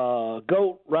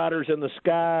Goat Riders in the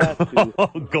Sky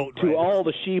to All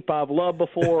the Sheep I've Loved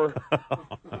Before?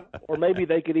 Or maybe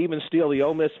they could even steal the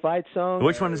Ole Miss Fight song.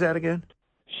 Which one is that again?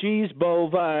 She's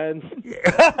bovine.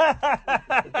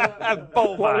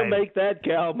 Bovine. Want to make that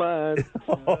cow mine.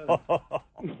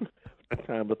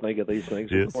 Time to think of these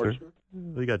things, yes, of course. Sir.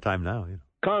 We got time now. Yeah.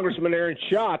 Congressman Aaron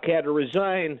Schock had to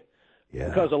resign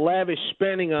because of lavish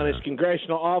spending on his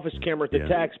congressional office camera at the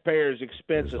taxpayers'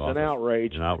 expense. It's an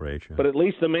outrage. An outrage. Yeah. But at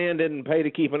least the man didn't pay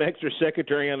to keep an extra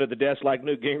secretary under the desk like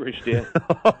Newt Gingrich did.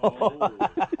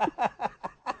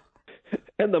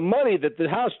 And the money that the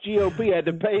House GOP had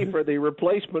to pay for the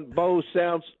replacement Bose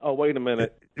sounds... Oh, wait a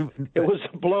minute. It was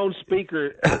a blown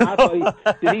speaker. I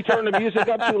thought did he turn the music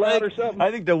up too loud or something?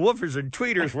 I think the woofers and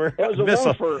tweeters were it was a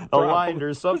woofer aligned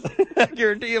or something. I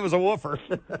guarantee it was a woofer.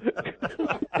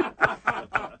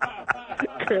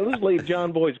 Okay, let's leave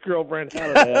John Boy's girlfriend out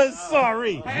of that.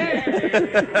 Sorry.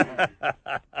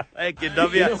 Thank you,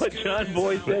 W. You know what John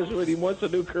Boy says when he wants a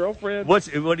new girlfriend? What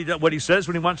he says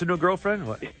when he wants a new girlfriend?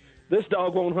 What? This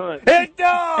dog won't hunt. Hey,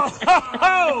 dog!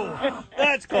 Oh,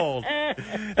 that's cold.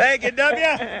 Thank you, W.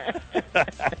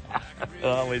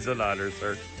 Always an honor,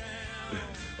 sir.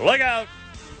 Look out.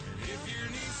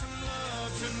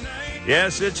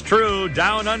 Yes, it's true.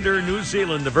 Down under New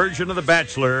Zealand, the version of The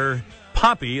Bachelor.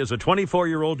 Poppy is a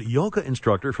 24-year-old yoga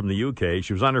instructor from the UK.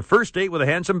 She was on her first date with a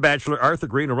handsome bachelor, Arthur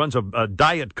Green, who runs a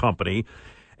diet company.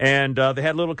 And they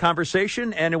had a little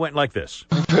conversation, and it went like this.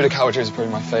 Purdycawa trees are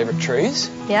probably my favourite trees.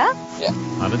 Yeah? Yeah.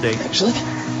 On a date. Actually.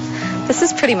 This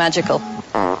is pretty magical.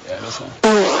 Yeah, this one.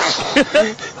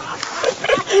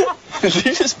 Did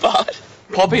you just fart?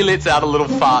 Poppy lets out a little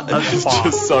fart. It's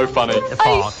just so funny.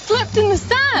 I slipped in the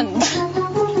sand.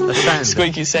 The sand.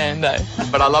 Squeaky sand, eh?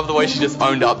 But I love the way she just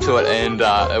owned up to it, and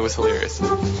it was hilarious.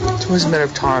 It's always a matter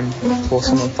of time before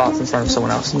someone farts in front of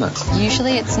someone else, isn't it?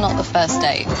 Usually it's not the first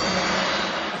date.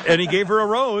 And he gave her a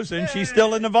rose, and she's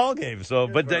still in the ball game. So,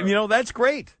 but that's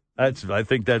great. I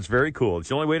think that's very cool. It's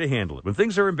the only way to handle it. When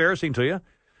things are embarrassing to you,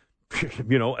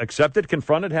 accept it,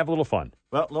 confront it, have a little fun.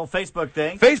 Well, little Facebook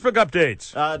thing. Facebook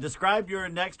updates. Describe your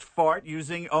next fart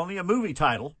using only a movie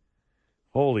title.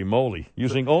 Holy moly.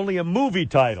 Using only a movie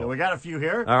title. So we got a few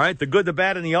here. All right. The Good, the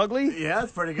Bad, and the Ugly? Yeah,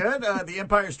 that's pretty good. The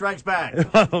Empire Strikes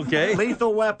Back. Okay.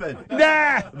 Lethal Weapon.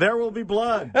 Nah! There Will Be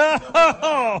Blood.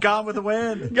 Oh! Gone with the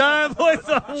Wind. Gone with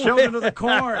the Wind. Children of the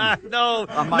Corn. No.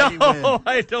 A Mighty Wind.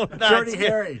 I don't know. Dirty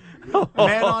Harry.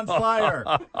 Man on Fire.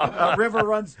 A River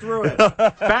Runs Through It.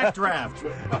 Backdraft.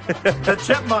 The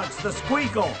Chipmunks. The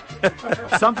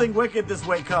Squeakle. Something Wicked This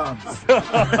Way Comes.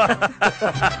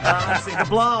 Let's see. The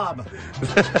Blob.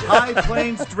 High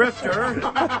Plains Drifter.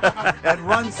 And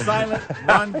Run Silent,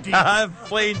 Run Deep. High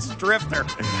Plains Drifter.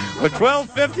 With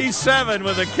 12:57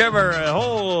 with a Kimmer.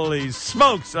 Holy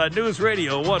smokes on News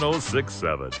Radio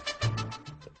 106.7.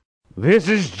 This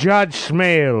is Judge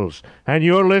Smales, and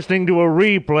you're listening to a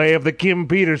replay of the Kim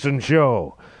Peterson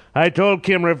Show. I told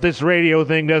Kimmer if this radio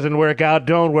thing doesn't work out,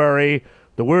 don't worry.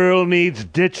 The world needs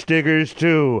ditch diggers,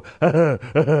 too. Don't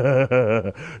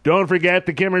forget,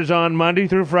 the Kimmer's on Monday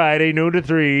through Friday, noon to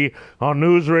 3, on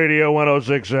News Radio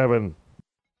 106.7.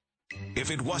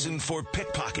 If it wasn't for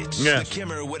pickpockets, Yes. the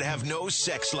Kimmer would have no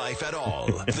sex life at all.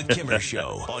 The Kimmer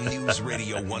Show on News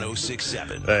Radio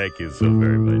 106.7. Thank you so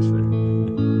very much, sir.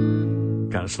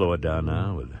 Kind of slow it down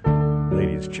now with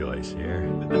Ladies' Choice here.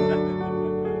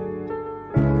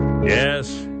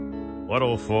 Yes,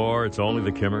 104, it's only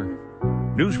the Kimmer.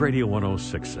 News Radio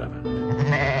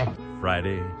 106.7.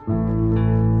 Friday,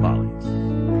 Follies.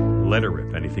 Let her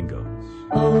rip, anything goes.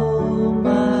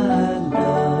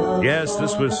 Yes,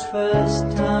 this was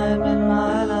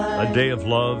a day of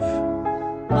love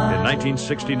in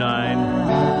 1969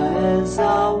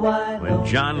 when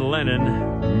John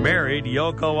Lennon married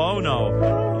Yoko Ono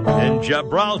in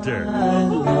Gibraltar.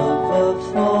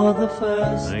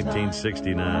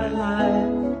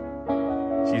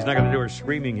 1969. She's not going to do her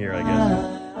screaming here, I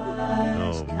guess.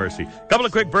 Oh, mercy. Couple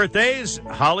of quick birthdays.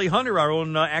 Holly Hunter, our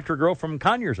own actor girl from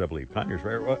Conyers, I believe. Conyers,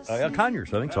 right?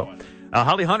 Conyers, I think so.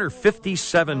 Holly Hunter,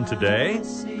 57 today.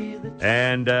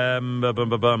 And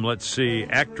let's see.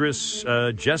 Actress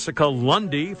Jessica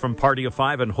Lundy from Party of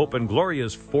Five and Hope and Gloria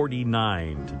is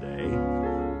 49 today.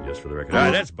 Just for the record. All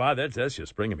right, that's Bob. That's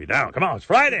just bringing me down. Come on, it's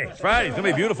Friday. It's Friday. It's going to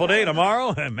be a beautiful day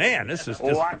tomorrow. Man, this is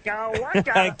just... Waka.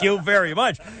 Thank you very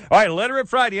much. All right, Let Her Rip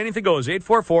Friday. Anything goes.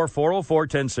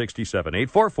 844-404-1067.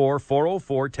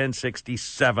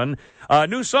 844-404-1067.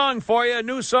 New song for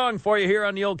you here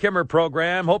on the Old Kimmer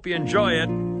program. Hope you enjoy it.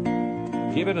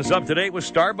 Keeping us up to date with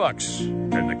Starbucks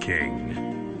and the King.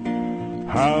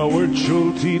 Howard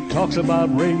Schulte talks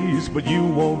about race, but you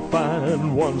won't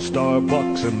find one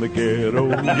Starbucks in the ghetto.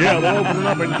 Yeah, they're opening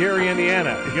up in Gary,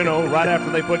 Indiana. You know, right after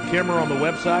they put Kimmer on the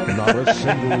website. Not a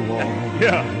single one.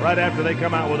 Yeah, right after they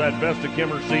come out with that Best of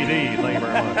Kimmer CD. Thank you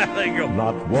very much. There you go.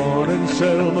 Not one in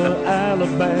Selma,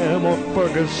 Alabama, or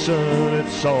Ferguson.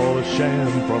 It's all a sham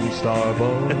from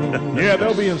Starbucks. Yeah,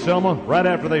 they'll be in Selma right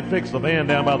after they fix the van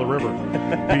down by the river.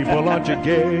 People, aren't you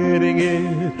getting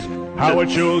it?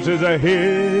 Howard Schultz is a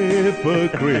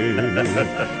hypocrite.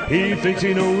 He thinks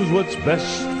he knows what's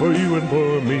best for you and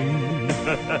for me.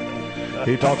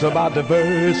 He talks about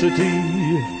diversity.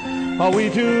 Are we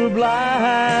too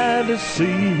blind to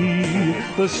see?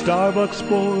 The Starbucks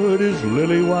sport is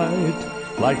lily white,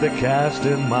 like the cast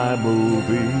in my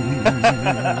movies.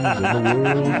 And the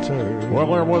world turns. Well,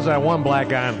 there was that one black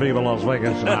guy in Viva Las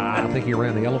Vegas. I think he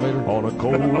ran the elevator. On a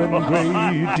cold and gray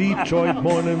Detroit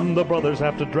morning, the brothers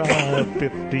have to drive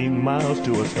 15 miles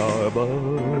to a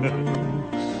Starbucks.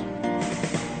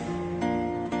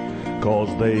 'Cause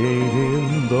they ain't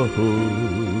in the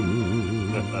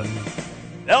hood.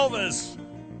 Elvis.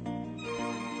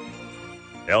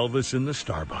 Elvis in the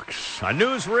Starbucks. On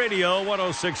News Radio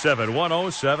 106.7.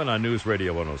 107 on News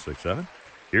Radio 106.7.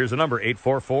 Here's the number,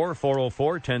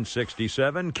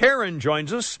 844-404-1067. Karen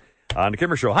joins us on the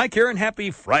Kimmer Show. Hi, Karen. Happy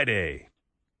Friday.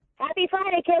 Happy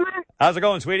Friday, Kimmer. How's it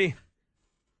going, sweetie?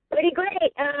 Pretty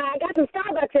great. I got some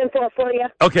Starbucks info for you.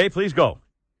 Okay, please go.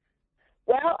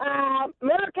 Well,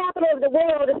 murder capital of the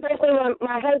world, especially when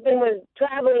my husband was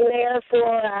traveling there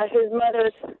for his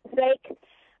mother's sake.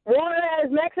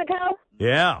 Juarez, Mexico?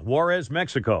 Yeah, Juarez,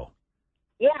 Mexico.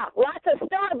 Yeah, lots of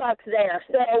Starbucks there.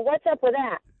 So what's up with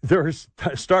that? There's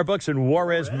Starbucks in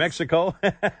Juarez, Mexico.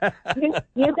 You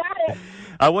got it.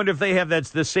 I wonder if they have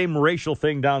the same racial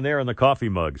thing down there in the coffee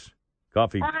mugs,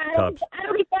 coffee cups. I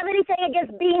don't have anything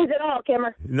against beans at all,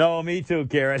 Kimmer. No, me too,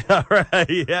 Karen. All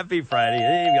right, happy Friday.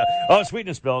 There you go. Oh,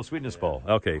 Sweetness Bell.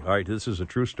 Okay, all right, this is a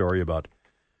true story about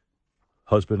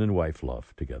husband and wife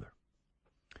love together.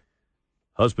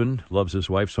 Husband loves his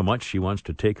wife so much he wants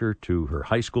to take her to her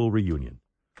high school reunion.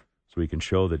 so he can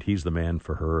show that he's the man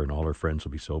for her, and all her friends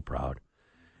will be so proud.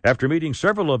 After meeting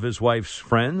several of his wife's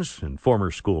friends and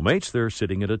former schoolmates, they're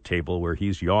sitting at a table where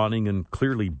he's yawning and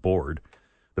clearly bored.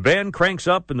 The band cranks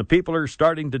up, and the people are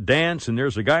starting to dance, and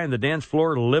there's a guy on the dance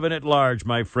floor living at large,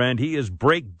 my friend. He is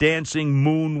break-dancing,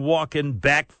 moonwalking,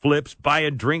 backflips,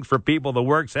 buying drinks for people that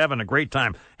works, having a great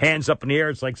time. Hands up in the air.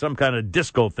 It's like some kind of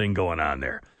disco thing going on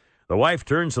there. The wife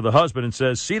turns to the husband and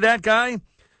says, "See that guy?"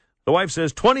 The wife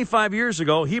says, 25 years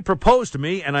ago, he proposed to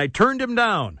me, and I turned him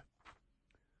down.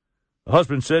 The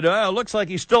husband said, looks like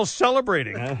he's still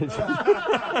celebrating. Thank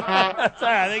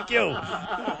you.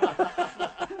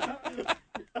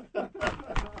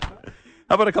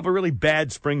 How about a couple of really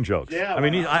bad spring jokes? Yeah, I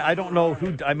mean, I don't know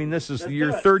who, this is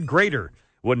your third grader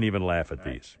wouldn't even laugh at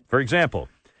these. For example,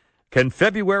 can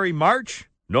February March?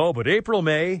 No, but April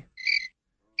May.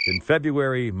 Can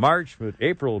February March, but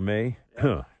April May?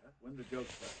 Huh. When the joke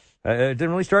start? It didn't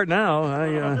really start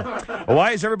now.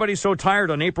 Why is everybody so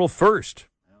tired on April 1st?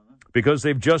 Because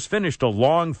they've just finished a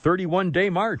long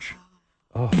 31-day march.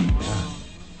 Oh,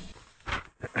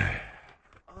 yeah.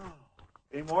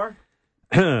 Any more?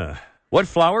 What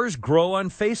flowers grow on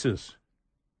faces?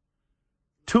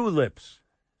 Tulips.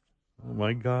 Oh,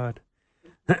 my God.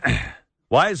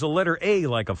 Why is the letter A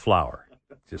like a flower?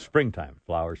 It's just springtime.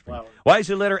 Flowers. Spring. Why is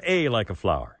the letter A like a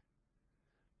flower?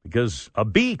 Because a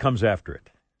bee comes after it.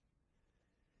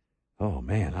 Oh,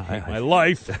 man. I hate my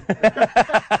life.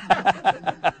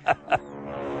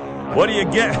 What do you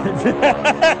get?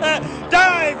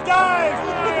 Dive!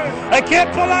 I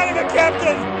can't pull out of it,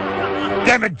 Captain!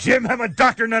 Damn it, Jim, I'm a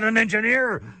doctor, not an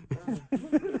engineer.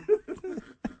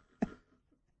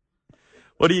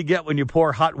 What do you get when you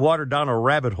pour hot water down a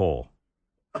rabbit hole?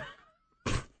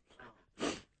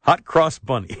 Hot cross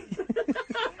bunny.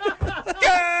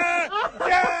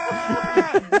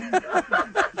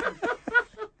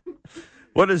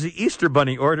 What does the Easter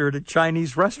bunny order at a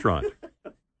Chinese restaurant?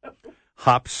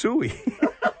 Hop suey.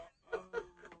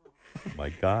 My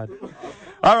God.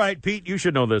 All right, Pete, you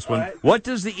should know this one. Right. What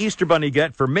does the Easter bunny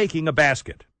get for making a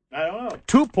basket? I don't know.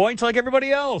 2 points like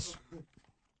everybody else.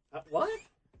 What?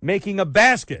 Making a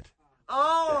basket.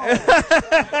 Oh.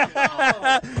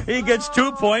 He gets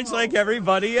 2 points like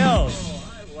everybody else.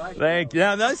 Thank you.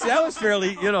 Now, that was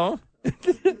fairly,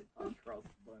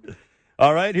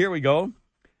 All right, here we go.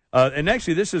 And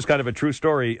actually, this is kind of a true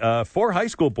story. 4 high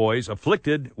school boys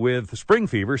afflicted with spring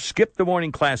fever skipped the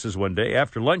morning classes one day.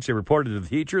 After lunch, they reported to the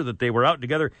teacher that they were out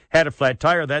together, had a flat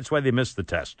tire. That's why they missed the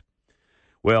test.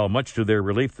 Well, much to their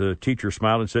relief, the teacher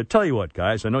smiled and said, "Tell you what,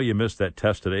 guys, I know you missed that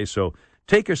test today, so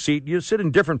take a seat. You sit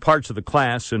in different parts of the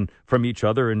class and from each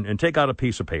other and take out a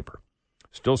piece of paper."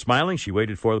 Still smiling, she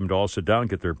waited for them to all sit down,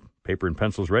 get their paper and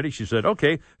pencils ready. She said,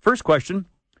 "Okay, first question,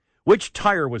 which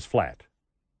tire was flat?"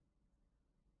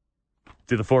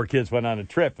 The 4 kids went on a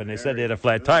trip, and they said they had a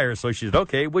flat tire, so she said,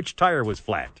 "Okay, which tire was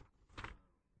flat?"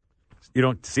 You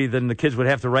don't see, then the kids would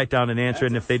have to write down an answer,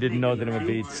 and if they didn't know, then it would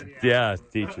be,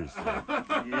 teachers.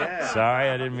 Yeah. Sorry,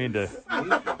 I didn't mean to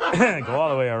go all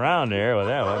the way around there with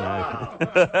that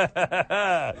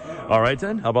one. All right,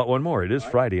 then. How about one more? It is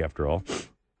Friday, after all.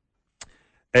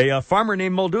 A farmer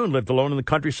named Muldoon lived alone in the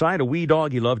countryside. A wee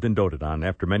dog he loved and doted on.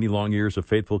 After many long years of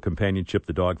faithful companionship,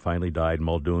 the dog finally died.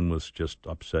 Muldoon was just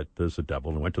upset as the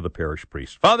devil and went to the parish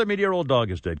priest. "Father, my dear old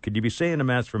dog is dead. Could you be saying a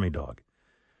mass for me dog?"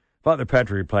 Father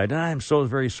Patrick replied, "I'm so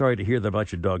very sorry to hear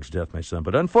about your dog's death, my son,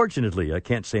 but unfortunately I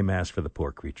can't say mass for the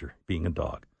poor creature, being a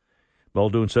dog."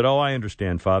 Muldoon said, "Oh, I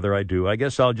understand, Father, I do. I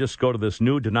guess I'll just go to this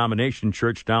new denomination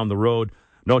church down the road.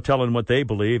 No telling what they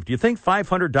believe. Do you think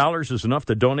 $500 is enough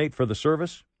to donate for the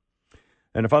service?"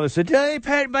 And the father said, "Hey,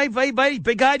 Pat, my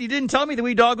big God, you didn't tell me the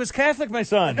wee dog was Catholic, my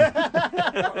son."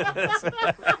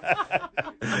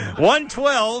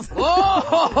 112.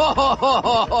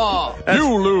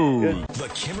 You lose. The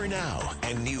Kimmer Now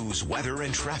and news, weather,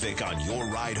 and traffic on your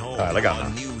ride home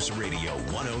on News Radio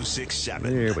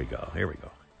 106.7. Here we go.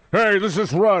 Hey, this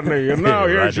is Rodney, and now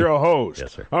here's Rodney. your host.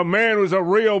 Yes, sir. A man who's a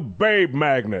real babe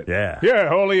magnet. Yeah. Yeah,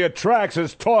 all he attracts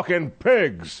is talking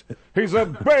pigs. He's a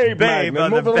babe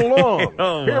magnet. Move it along.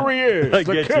 Oh, here he is, I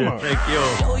the get Kimmer. you. Thank you.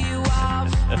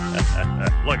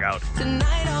 Look out.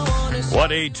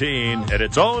 118, and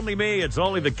it's only me. It's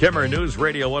only the Kimmer News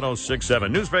Radio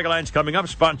 106.7. News Break Line's coming up,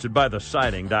 sponsored by the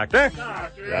Siding Doctor.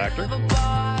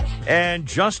 And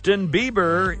Justin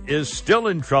Bieber is still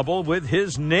in trouble with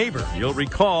his neighbor. You'll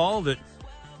recall that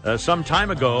some time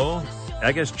ago,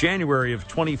 I guess January of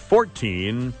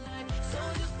 2014,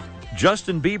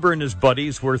 Justin Bieber and his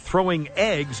buddies were throwing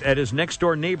eggs at his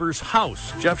next-door neighbor's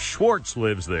house. Jeff Schwartz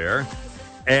lives there.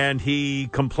 And he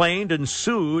complained and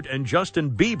sued, and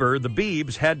Justin Bieber, the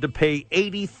Biebs, had to pay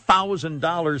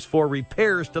 $80,000 for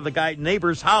repairs to the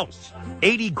neighbor's house.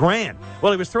 $80,000.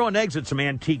 Well, he was throwing eggs at some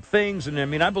antique things, and I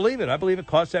mean, I believe it. I believe it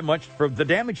cost that much for the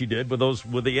damage he did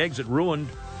with the eggs that ruined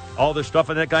all this stuff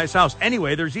in that guy's house.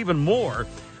 Anyway, there's even more.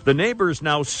 The neighbor's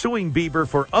now suing Bieber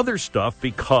for other stuff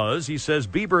because he says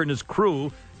Bieber and his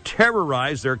crew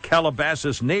terrorized their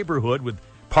Calabasas neighborhood with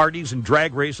parties and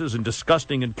drag races and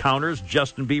disgusting encounters.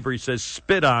 Justin Bieber, he says,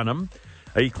 spit on him.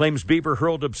 He claims Bieber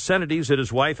hurled obscenities at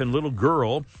his wife and little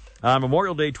girl. On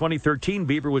Memorial Day 2013,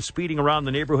 Bieber was speeding around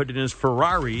the neighborhood in his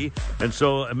Ferrari, and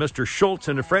so Mr. Schultz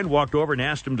and a friend walked over and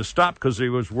asked him to stop because he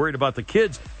was worried about the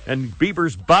kids, and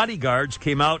Bieber's bodyguards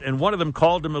came out, and one of them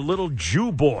called him a little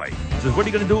Jew boy. He says, what are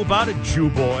you going to do about it, Jew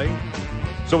boy?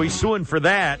 So he's suing for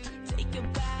that.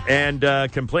 And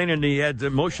complaining he had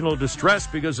emotional distress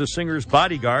because the singer's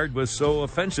bodyguard was so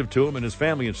offensive to him and his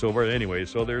family and so forth. Anyway,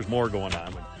 so there's more going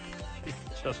on with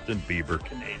Justin Bieber.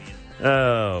 Canadian.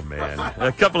 Oh, man.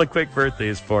 A couple of quick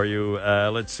birthdays for you.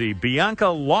 Let's see. Bianca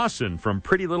Lawson from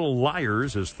Pretty Little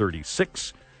Liars is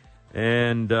 36.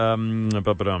 And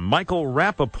Michael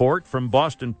Rappaport from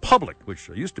Boston Public, which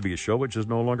used to be a show which is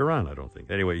no longer on, I don't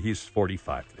think. Anyway, he's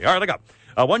 45 today. All right, look up.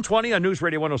 120 on News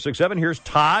Radio 106.7. Here's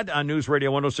Todd on News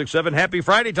Radio 106.7. Happy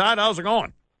Friday, Todd. How's it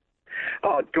going?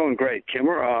 Oh, it's going great,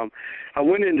 Kimmer. I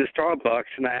went into Starbucks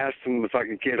and I asked them if I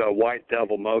could get a White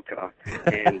Devil mocha,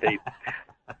 and they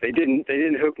didn't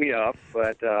hook me up,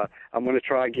 but I'm going to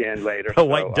try again later. A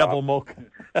White Devil mocha.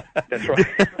 That's right.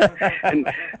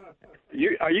 And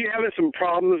are you having some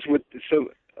problems with some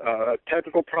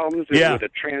technical problems with a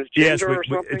transgender or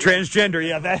something? Transgender,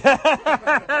 yeah.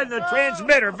 The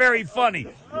transmitter, very funny.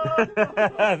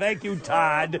 Thank you,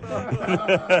 Todd.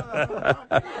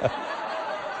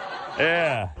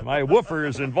 Yeah, my woofer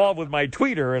is involved with my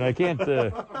tweeter, and I can't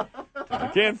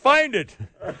find it.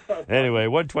 Anyway,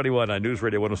 121 on News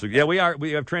Radio 106. Yeah, we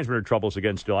have transmitter troubles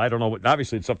again still. I don't know.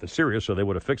 Obviously, it's something serious, so they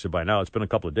would have fixed it by now. It's been a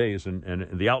couple of days, and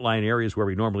the outlying areas where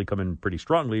we normally come in pretty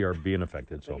strongly are being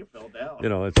affected. So, you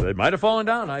know, it might have fallen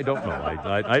down. I don't know.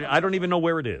 I don't even know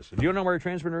where it is. Do you know where a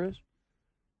transmitter is?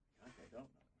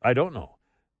 I don't know.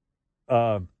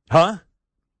 Huh?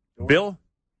 Bill?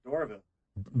 Dorville.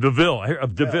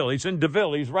 DeVille. He's in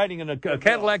DeVille. He's riding in a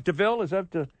Cadillac DeVille. Is that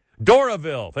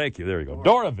Doraville? Thank you. There you go.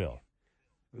 Doraville.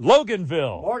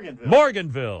 Loganville.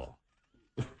 Morganville.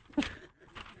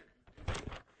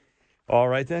 All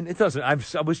right, then. It doesn't. I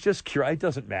was just curious. It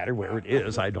doesn't matter where it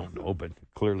is. I don't know, but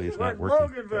clearly it's not working.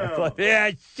 Loganville.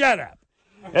 Yeah, shut up.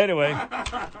 Anyway.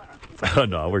 Oh,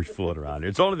 no, we're fooling around here.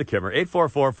 It's only the Kimmer.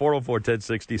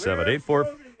 844-404-1067.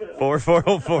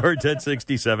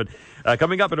 844-404-1067.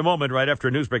 Coming up in a moment, right after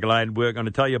a newsbreak line, we're going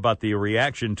to tell you about the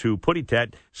reaction to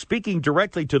Putintat speaking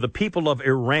directly to the people of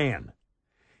Iran.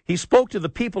 He spoke to the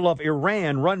people of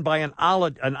Iran, run by an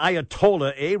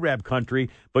Ayatollah, Arab country,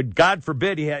 but God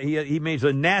forbid he made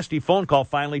a nasty phone call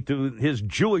finally to his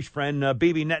Jewish friend,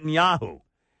 Bibi Netanyahu.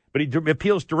 But he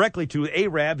appeals directly to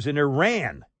Arabs in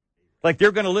Iran. Like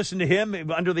they're going to listen to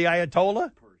him under the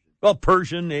Ayatollah? Well,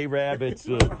 Persian, Arab, it's...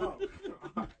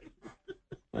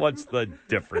 What's the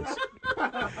difference?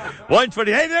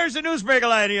 120. Hey, there's a newsbreaker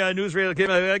line here. News Radio.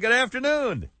 Good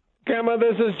afternoon. Camera,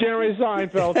 this is Jerry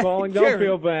Seinfeld calling. Don't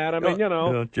feel bad. I mean,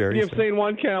 Jerry you've seen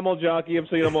one camel jockey. You've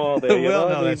seen them all there. Well,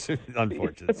 no, that's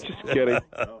unfortunate. Just kidding.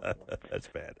 That's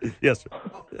bad. Yes, sir.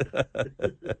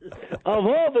 Of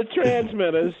all the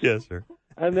transmitters. Yes, sir.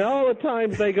 And all the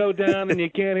times they go down and you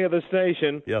can't hear the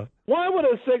station. Yeah. Why would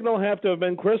a signal have to have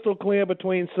been crystal clear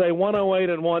between, say, 108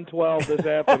 and 112 this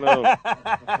afternoon?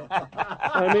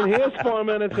 I mean, here's 4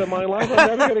 minutes of my life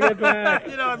I'm never going to get back.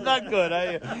 I'm not good.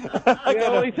 The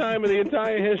only time in the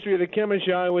entire history of the Kimmer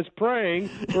Show I was praying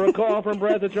for a call from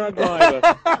Brett the truck driver.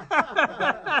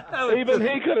 Even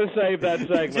he could have saved that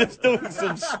segment. Just doing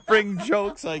some spring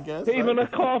jokes, I guess. Even a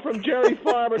call from Jerry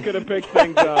Farber could have picked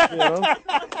things up,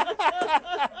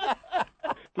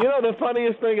 You know the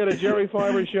funniest thing at a Jerry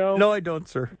Farber show? No, I don't,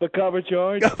 sir. The cover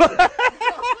charge.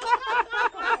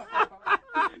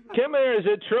 Kimmer, is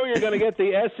it true you're going to get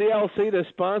the SCLC to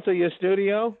sponsor your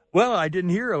studio? Well, I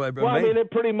didn't hear. Well, I mean,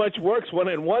 it pretty much works when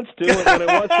it wants to, and when it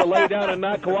wants to lay down and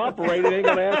not cooperate, it ain't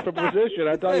going to ask for position,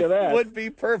 I tell you that. It would be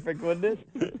perfect, wouldn't it?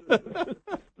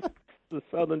 The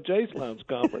Southern Chase Lounge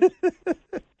Conference.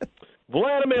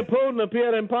 Vladimir Putin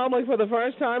appeared in public for the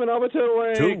first time in over 2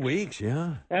 weeks. 2 weeks,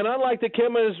 yeah. And unlike the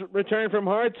Kimmer's return from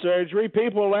heart surgery,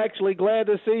 people were actually glad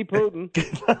to see Putin.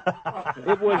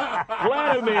 It was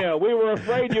Vladimir. We were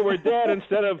afraid you were dead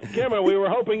instead of Kimmer. We were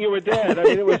hoping you were dead. I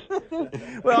mean, it was.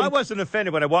 Well, I wasn't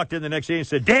offended when I walked in the next day and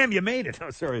said, "Damn, you made it."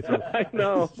 Oh, sorry. I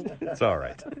know. It's all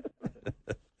right.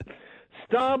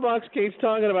 Starbucks keeps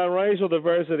talking about racial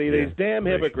diversity, these damn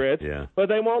hypocrites, but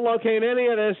they won't locate any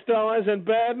of their stores in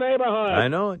bad neighborhoods. I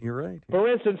know it. You're right.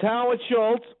 For instance, Howard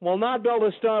Schultz will not build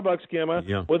a Starbucks, Kimmer,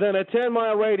 within a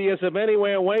 10-mile radius of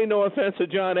anywhere, way no offense to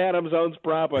John Adams owns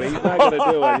property. He's not going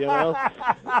to do it, you know?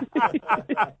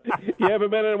 You ever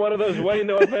been in one of those way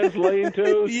no offense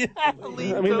lean-tos? Yeah, I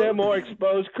mean, they're more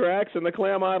exposed cracks in the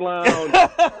Claremont Lounge.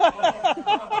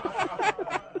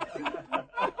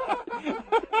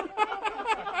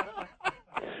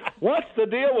 What's the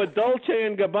deal with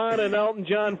Dolce & Gabbana and Elton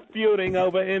John feuding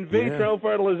over in vitro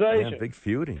fertilization? Yeah, big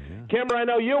feuding, Kimber, I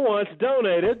know you once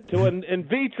donated to an in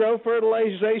vitro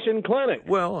fertilization clinic.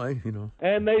 Well,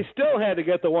 And they still had to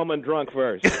get the woman drunk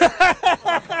first.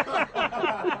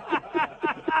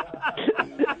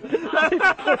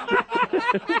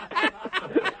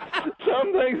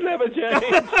 Some things never change.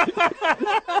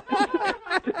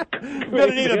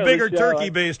 Gonna need a bigger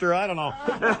turkey baster. I don't know.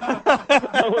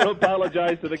 I want to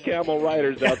apologize to the camel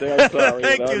riders out there. I'm sorry.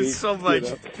 Thank you so much,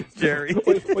 Jerry.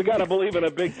 We got to believe in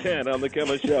a big tent on the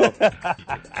Kimmel Show.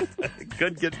 It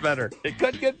could get better. It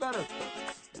could get better.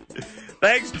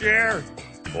 Thanks, Jer.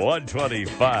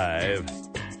 125.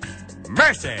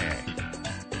 Mercy.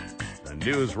 The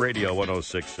News Radio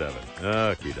 106.7.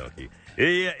 Okie dokie.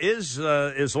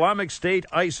 Islamic State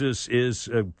ISIS is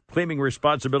claiming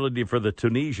responsibility for the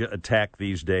Tunisia attack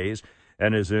these days,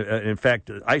 and in fact,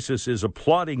 ISIS is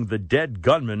applauding the dead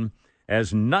gunmen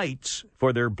as knights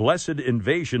for their blessed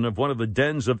invasion of one of the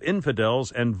dens of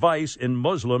infidels and vice in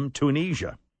Muslim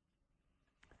Tunisia.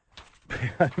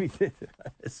 I mean,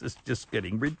 this is just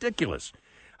getting ridiculous.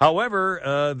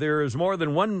 However, there is more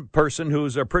than one person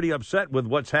who's pretty upset with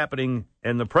what's happening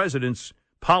and the president's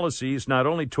policies, not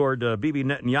only toward Bibi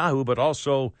Netanyahu, but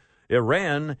also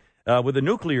Iran with the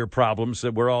nuclear problems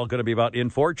that we're all going to be about in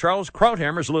for. Charles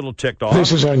Krauthammer's a little ticked off.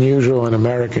 This is unusual in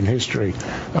American history.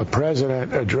 A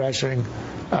president addressing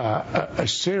a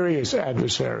serious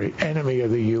adversary, enemy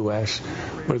of the U.S.,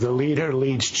 where the leader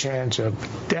leads chants of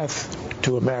death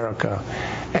to America.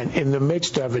 And in the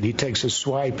midst of it, he takes a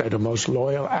swipe at a most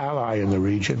loyal ally in the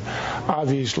region.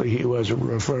 Obviously, he was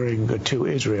referring to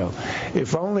Israel.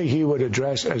 If only he would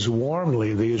address as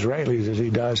warmly the Israelis as he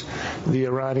does the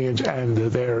Iranians and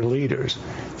their leaders.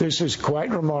 This is quite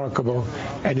remarkable.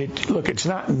 And it's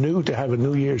not new to have a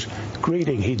New Year's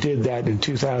greeting. He did that in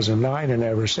 2009 and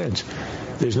ever since.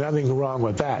 There's nothing wrong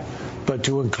with that. But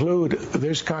to include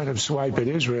this kind of swipe at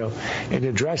Israel in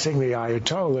addressing the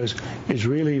Ayatollahs is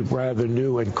really rather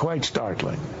new and quite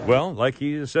startling. Well, like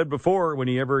he said before,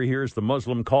 whenever he hears the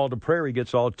Muslim call to prayer, he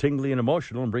gets all tingly and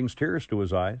emotional and brings tears to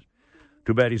his eyes.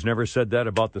 Too bad he's never said that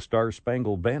about the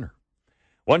Star-Spangled Banner.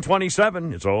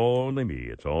 127, it's only me.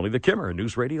 It's only the Kimmer,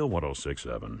 News Radio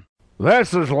 106.7.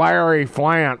 This is Larry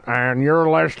Flint, and you're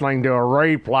listening to a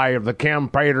replay of the Kim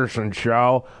Peterson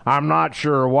Show. I'm not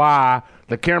sure why.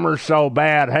 The Kimmer's so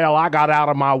bad, hell, I got out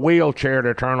of my wheelchair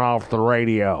to turn off the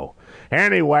radio.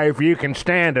 Anyway, if you can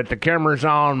stand it, the Kimmer's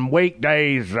on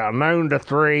weekdays, noon to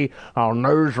 3 on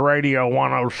News Radio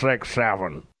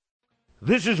 106.7.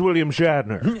 This is William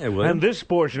Shatner, William. and this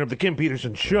portion of the Kim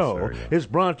Peterson Show is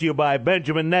brought to you by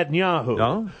Benjamin Netanyahu.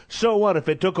 Oh? So what if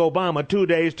it took Obama 2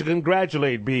 days to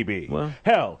congratulate Bibi? Well.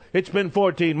 Hell, it's been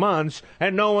 14 months,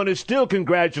 and no one has still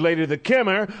congratulated the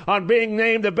Kimmer on being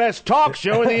named the best talk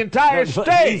show in the entire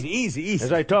state. Easy.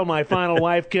 As I told my final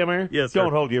wife, Kimmer, Yes, don't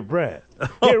sir. hold your breath.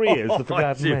 Here he is, the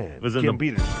forgotten man, Was in Kim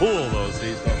the Peterson. pool, though,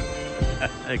 see?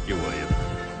 Thank you, William.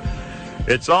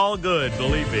 It's all good,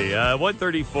 believe me.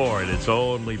 134, and it's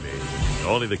only me.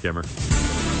 Only the Kimmer.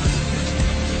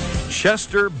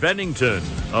 Chester Bennington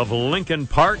of Lincoln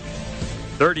Park,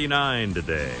 39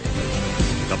 today.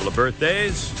 A couple of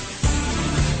birthdays.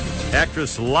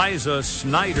 Actress Liza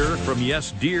Snyder from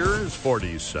Yes Dear is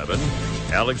 47.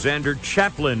 Alexander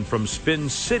Chaplin from Spin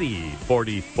City,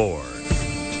 44.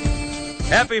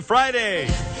 Happy Friday!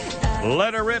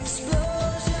 Let her rip.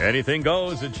 Anything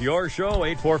goes. It's your show.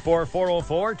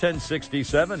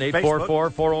 844-404-1067.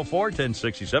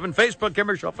 844-404-1067. Facebook,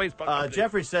 Kimmer Show, Facebook.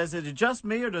 Jeffrey says, is it just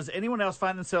me or does anyone else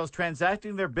find themselves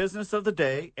transacting their business of the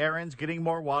day, errands, getting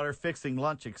more water, fixing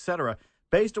lunch, etc.,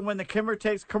 based on when the Kimmer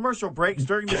takes commercial breaks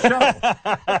during the show?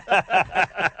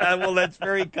 Well, that's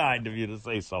very kind of you to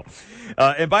say so.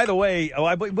 And by the way,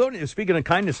 speaking of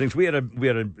kindness things, we had a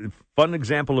fun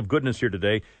example of goodness here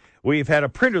today. We've had a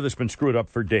printer that's been screwed up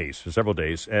for several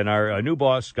days, and our new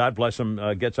boss, God bless him,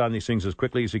 gets on these things as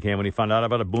quickly as he can when he found out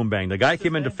about a boom bang. The guy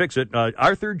came in to fix it,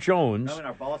 Arthur Jones.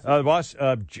 No, our boss.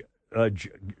 Let's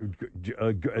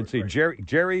see,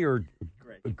 Jerry or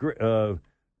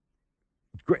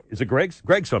is it Greg?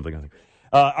 Greg something, I think.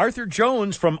 Arthur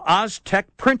Jones from Oztech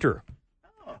Printer.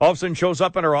 all of a sudden shows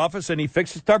up in our office and he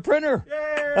fixes our printer.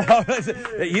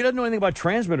 He doesn't know anything about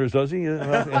transmitters, does he?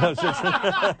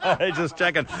 Just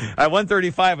checking. At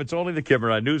 1:35, it's only the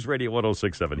Kimmer on News Radio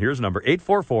 106.7. Here's the number,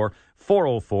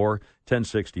 844-404-1067.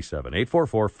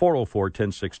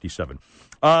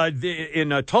 844-404-1067.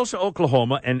 In Tulsa,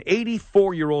 Oklahoma, an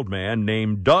 84-year-old man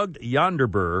named Doug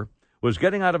Yonderber was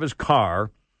getting out of his car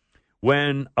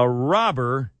when a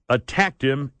robber attacked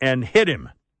him and hit him.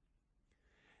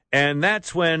 And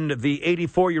that's when the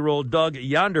 84-year-old Doug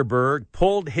Yonderberg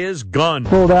pulled his gun.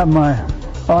 Pulled out my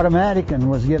automatic and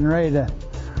was getting ready to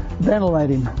ventilate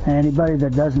him. Anybody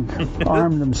that doesn't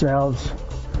arm themselves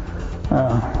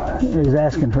is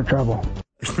asking for trouble.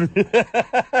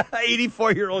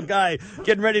 84-year-old guy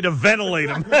getting ready to ventilate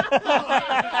him.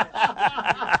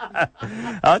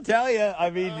 I'll tell you. I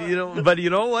mean, but you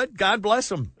know what? God bless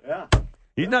him. Yeah.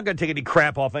 He's not going to take any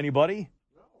crap off anybody.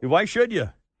 Why should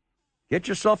you? Get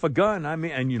yourself a gun. I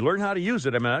mean, and you learn how to use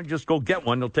it. I mean, just go get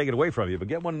one. They'll take it away from you. But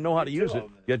get one and know how to use it.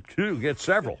 Get two. Get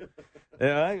several.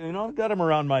 I've got them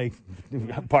around my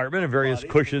apartment and various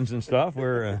cushions and stuff.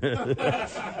 Where,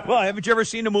 well, haven't you ever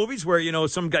seen the movies where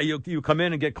some guy you come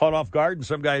in and get caught off guard, and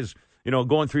some guys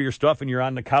going through your stuff, and you're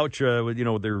on the couch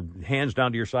with their hands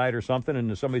down to your side or something,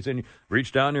 and somebody's in,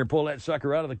 reach down there and pull that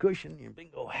sucker out of the cushion, and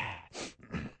bingo.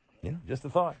 Just a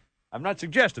thought. I'm not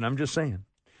suggesting. I'm just saying.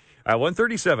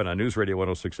 1:37 on News Radio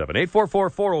 106.7.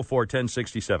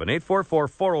 844-404-1067.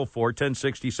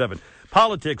 844-404-1067.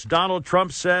 Politics. Donald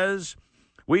Trump says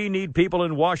we need people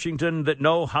in Washington that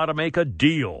know how to make a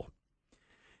deal.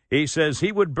 He says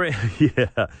he would bring...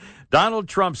 Donald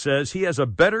Trump says he has a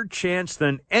better chance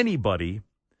than anybody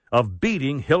of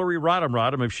beating Hillary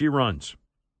Rodham if she runs.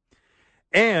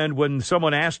 And when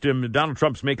someone asked him, Donald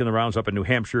Trump's making the rounds up in New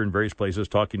Hampshire and various places,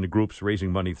 talking to groups, raising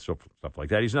money, stuff like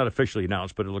that. He's not officially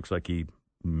announced, but it looks like he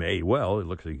may well. It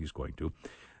looks like he's going to.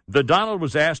 The Donald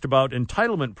was asked about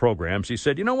entitlement programs. He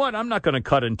said, you know what? I'm not going to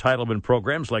cut entitlement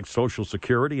programs like Social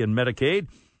Security and Medicaid.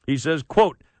 He says,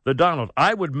 quote, the Donald,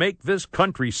 I would make this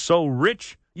country so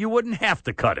rich you wouldn't have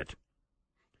to cut it.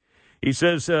 He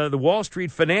says the Wall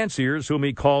Street financiers, whom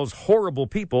he calls horrible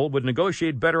people, would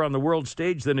negotiate better on the world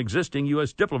stage than existing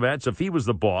U.S. diplomats if he was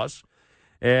the boss.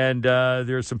 And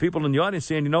there's some people in the audience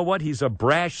saying, you know what, he's a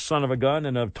brash son of a gun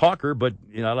and a talker, but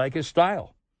I like his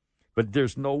style. But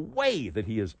there's no way that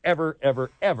he is ever, ever,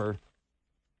 ever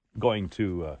going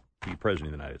to be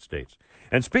president of the United States.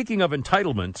 And speaking of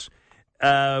entitlements,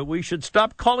 we should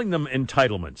stop calling them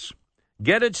entitlements.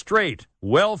 Get it straight.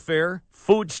 Welfare,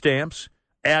 food stamps,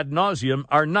 ad nauseum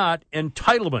are not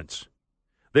entitlements.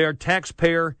 They are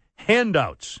taxpayer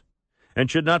handouts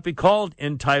and should not be called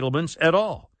entitlements at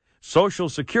all. Social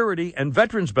Security and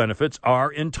veterans benefits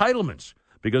are entitlements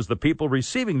because the people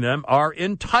receiving them are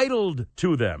entitled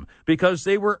to them because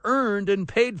they were earned and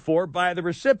paid for by the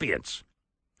recipients.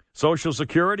 Social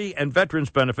Security and veterans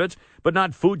benefits, but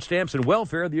not food stamps and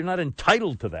welfare. You're not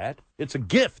entitled to that. It's a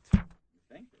gift.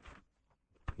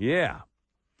 Yeah.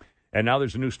 And now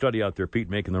there's a new study out there, Pete,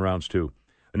 making the rounds, too.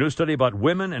 A new study about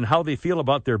women and how they feel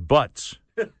about their butts.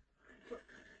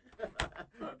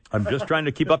 I'm just trying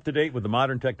to keep up to date with the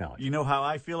modern technology. You know how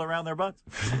I feel around their butts?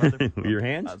 Your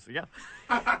hands? Yeah.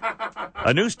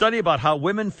 A new study about how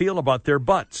women feel about their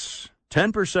butts.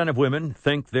 10% of women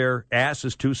think their ass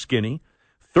is too skinny.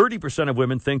 30% of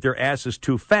women think their ass is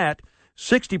too fat.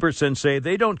 60% say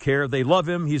they don't care. They love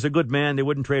him. He's a good man. They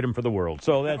wouldn't trade him for the world.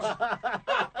 So that's...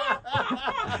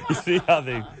 You see how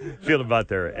they feel about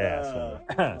their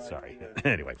ass. Sorry.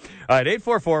 Anyway. All right,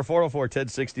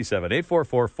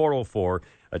 844-404-1067.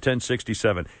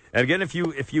 844-404-1067. And again,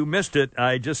 if you missed it,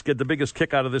 I just get the biggest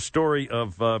kick out of this story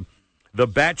of the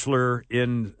Bachelor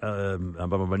in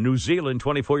New Zealand,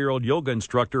 24-year-old yoga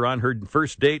instructor on her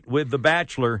first date with the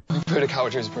Bachelor.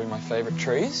 Purdycawa trees are probably my favorite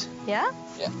trees. Yeah?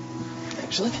 Yeah,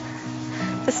 actually.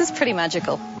 This is pretty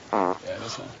magical. Yeah, it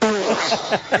is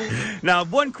nice. Now,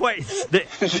 one question. Did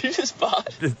you just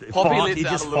fart? Poppy let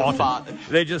out a little fart.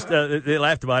 They just they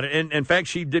laughed about it. And in fact,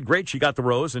 she did great. She got the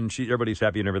rose, and everybody's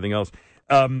happy and everything else,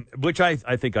 which I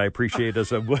think I appreciate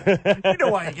as a... You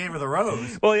know why he gave her the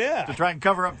rose. Well, yeah. To try and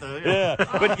cover up the... Yeah.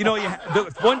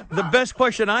 But, the best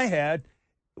question I had,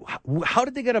 how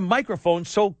did they get a microphone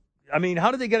so... I mean, how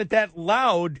did they get it that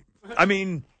loud? I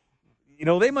mean...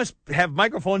 they must have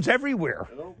microphones everywhere.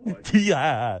 Oh, boy.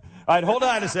 Yeah. All right, hold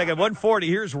on a second. 1:40.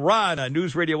 Here's Ron on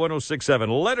News Radio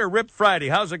 106.7. Let her rip Friday.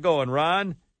 How's it going,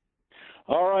 Ron?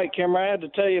 All right, Kimmer. I had to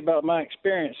tell you about my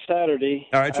experience Saturday.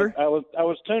 All right, sir. I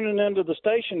was tuning into the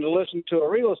station to listen to a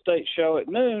real estate show at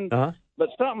noon, but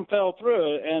something fell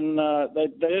through, and they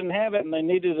didn't have it, and they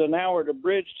needed an hour to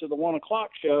bridge to the 1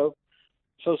 o'clock show.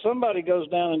 So somebody goes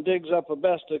down and digs up a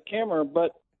best of Kimmer,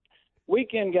 but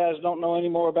weekend guys don't know any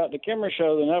more about the Kimmer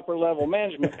Show than upper level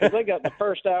management because they got the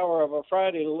first hour of a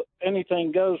Friday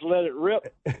anything goes, let it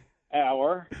rip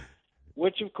hour,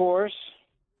 which of course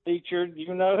featured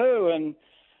you know who, and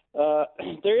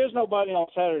there is nobody on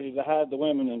Saturday to hide the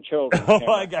women and children.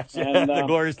 Oh, I got you. And, the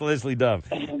glorious Leslie Dove.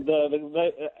 And,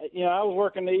 I was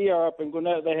working the ER up in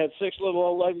Gwinnett. They had 6 little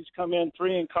old ladies come in,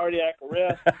 3 in cardiac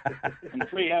arrest, and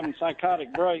 3 having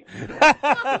psychotic breaks.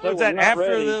 Was that after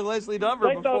ready. the Leslie Dove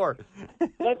or before?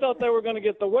 They thought they were going to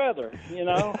get the weather, you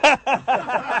know.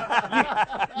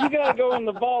 you got to go in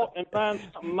the vault and find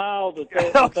something mild that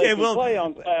they can play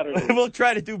on Saturday. We'll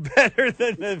try to do better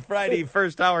than the Friday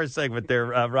first hour segment there,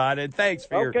 Ron. And thanks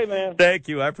for Okay, man. Thank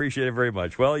you. I appreciate it very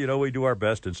much. Well, we do our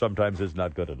best, and sometimes it's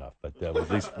not good enough. But at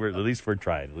least we're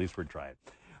trying. All right,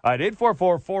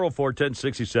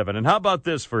 844-404-1067. And how about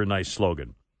this for a nice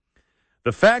slogan?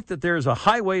 The fact that there's a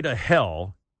highway to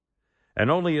hell and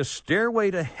only a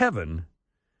stairway to heaven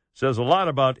says a lot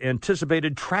about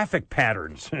anticipated traffic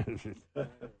patterns. The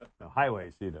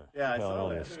highway, see the I saw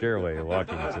only that. a stairway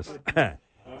walking. It's just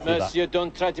Monsieur,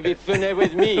 don't try to be funny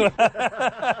with me.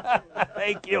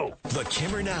 Thank you. The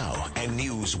Kimmer Now and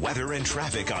news, weather, and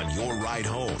traffic on your ride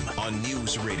home on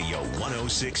News Radio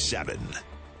 106.7.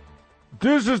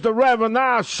 This is the Reverend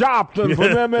Al Sharpton from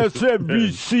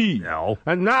MSNBC. No.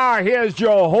 And now here's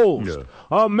your host,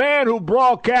 a man who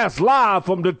broadcasts live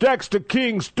from the Dexter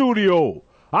King studio.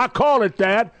 I call it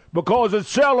that because it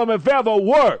seldom, if ever,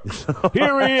 works.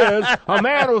 Here he is, a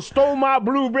man who stole my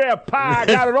blueberry pie,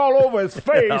 got it all over his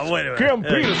face, Oh, wait a minute. Kim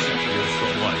Hey, Peterson. you're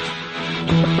so much.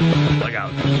 Look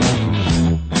out.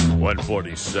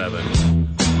 147.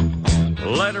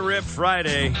 Let it rip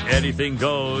Friday. Anything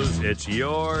goes. It's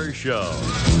your show.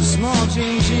 Small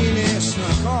Genie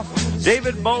snuck off.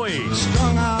 David Bowie,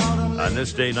 on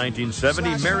this day,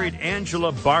 1970, married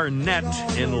Angela Barnett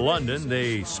in London.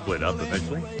 They split up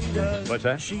eventually. What's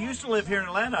that? She used to live here in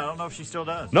Atlanta. I don't know if she still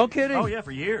does. No kidding. Oh, yeah,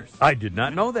 for years. I did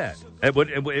not know that.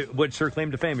 What's her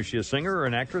claim to fame? Is she a singer or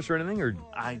an actress or anything? Or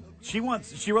She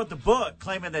wrote the book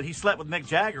claiming that he slept with Mick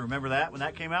Jagger. Remember that when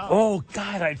that came out? Oh,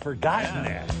 God, I'd forgotten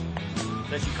that.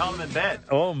 That she called him in bed.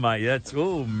 Oh, my,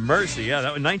 mercy. Yeah,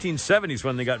 that was 1970s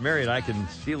when they got married. I can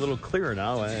see a little clearer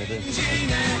now.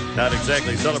 Not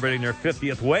exactly celebrating their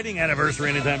 50th wedding anniversary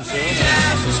anytime soon.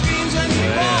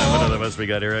 Yeah, what other else we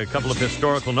got here? A couple of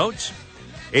historical notes.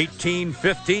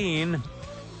 1815,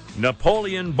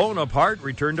 Napoleon Bonaparte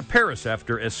returned to Paris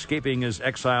after escaping his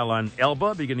exile on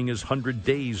Elba, beginning his 100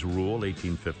 Days Rule,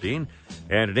 1815.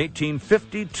 And in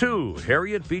 1852,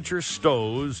 Harriet Beecher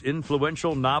Stowe's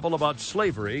influential novel about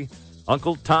slavery,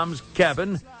 Uncle Tom's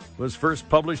Cabin, was first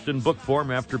published in book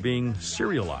form after being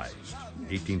serialized,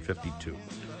 1852.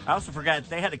 I also forgot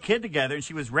they had a kid together, and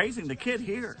she was raising the kid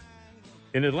here.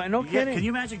 In Atlanta? No Yeah, kidding. can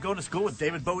you imagine going to school with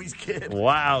David Bowie's kid?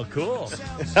 Wow, cool.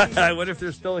 I wonder if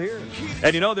they're still here.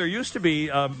 And, there used to be,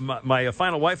 my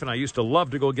final wife and I used to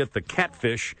love to go get the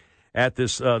catfish at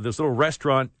this little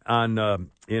restaurant on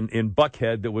in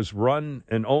Buckhead that was run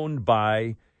and owned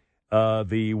by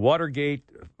the Watergate,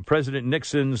 President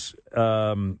Nixon's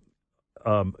Haldeman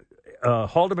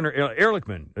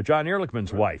Ehrlichman, John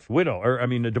Ehrlichman's wife,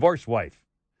 a divorced wife.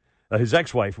 His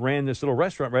ex-wife ran this little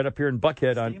restaurant right up here in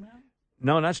Buckhead on...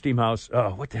 No, not Steamhouse.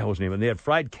 Oh, what the hell was the name? And they had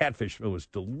fried catfish. It was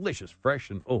delicious, fresh,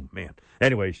 and oh man.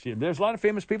 Anyway, there's a lot of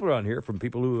famous people around here from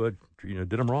people who did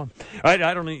them wrong. I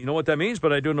don't know what that means,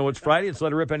 but I do know it's Friday. It's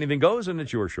Let It Rip, Anything Goes, and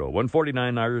it's your show.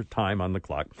 1:49 our time on the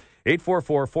clock.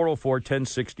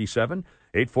 844-404-1067.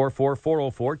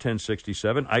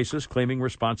 844-404-1067. ISIS claiming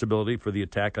responsibility for the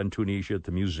attack on Tunisia at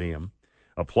the museum,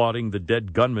 applauding the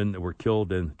dead gunmen that were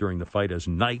killed during the fight as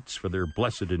knights for their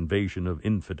blessed invasion of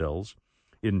infidels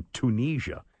in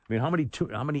Tunisia. I mean, how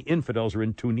many infidels are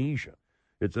in Tunisia?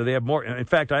 They have more. In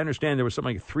fact, I understand there was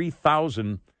something like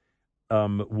 3,000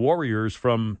 warriors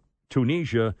from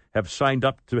Tunisia have signed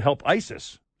up to help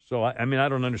ISIS. So I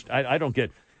don't understand. I don't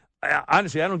get.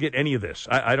 Honestly, I don't get any of this.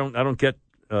 I don't get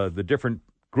the different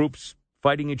groups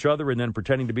fighting each other and then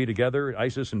pretending to be together.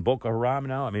 ISIS and Boko Haram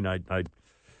now. I mean,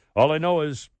 all I know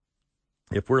is,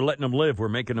 if we're letting them live, we're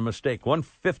making a mistake.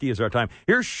 1:50 is our time.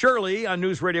 Here's Shirley on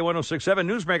News Radio 106.7.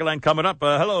 Newsmaker line coming up.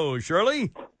 Hello,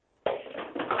 Shirley.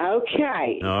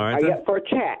 Okay. All right. Are you up for a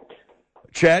chat?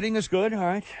 Chatting is good. All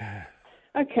right.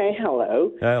 Okay.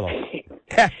 Hello. Hello.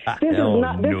 This is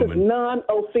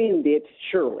non-offended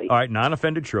Shirley. All right.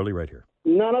 Non-offended Shirley right here.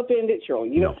 Non-offended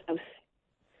Shirley.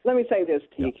 Let me say this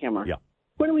to you, Kimmer. Yeah.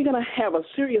 When are we going to have a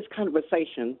serious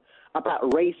conversation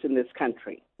about race in this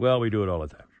country? Well, we do it all the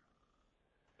time.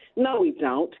 No, we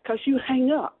don't, because you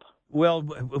hang up. Well,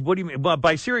 what do you mean? Well,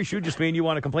 by serious, you just mean you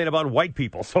want to complain about white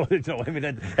people. So, I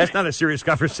mean, that's not a serious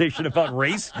conversation about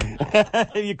race.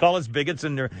 You call us bigots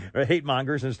and hate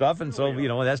mongers and stuff, and so,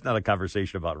 that's not a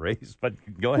conversation about race. But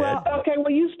go ahead. Well, okay,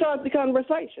 you start the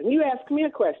conversation. You ask me a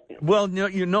question. Well,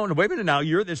 wait a minute now.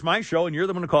 It's my show, and you're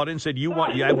the one who called in and said,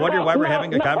 I wonder why we're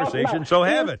having a conversation, so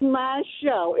have it. It's my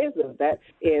show, isn't that?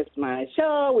 It's my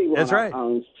show. We want our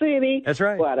own city. That's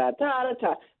right.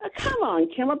 Come on,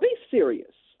 Kimmer, be serious.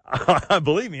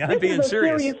 Believe me, I'm being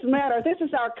serious. This is a serious matter. This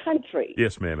is our country.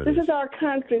 Yes, ma'am, This is our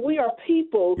country. We are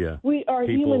people. Yeah. We are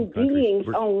human beings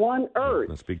on one earth.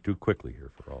 Let's speak too quickly here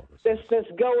for all of us. This is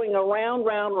going around,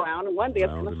 and one day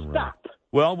it's going to stop.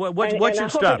 Well, what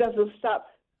should stop? It doesn't stop.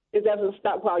 It doesn't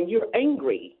stop while you're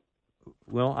angry.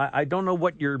 Well, I don't know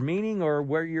what you're meaning or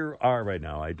where you are right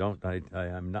now.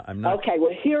 I'm not. Okay,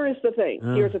 well, here is the thing.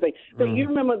 So you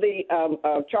remember the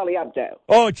Charlie Hebdo?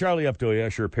 Oh, Charlie Hebdo, yeah,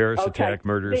 sure. Paris attack,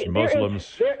 murders,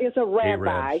 Muslims. There is a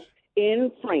rabbi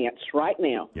in France right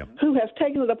now who has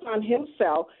taken it upon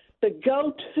himself to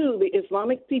go to the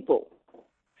Islamic people.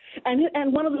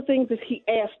 And one of the things that he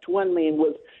asked one man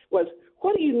was, what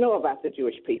do you know about the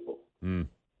Jewish people?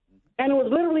 And it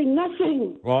was literally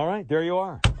nothing. Well, all right, there you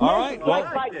are. All right,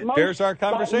 well, there's our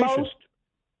conversation.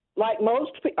 Like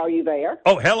most people. Are you there?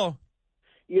 Oh, hello.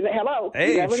 Hello.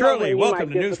 Hey, Shirley,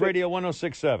 welcome to News Radio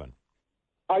 106.7.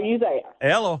 Are you there?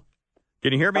 Hello.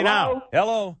 Can you hear me now?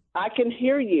 Hello. I can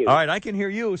hear you. All right, I can hear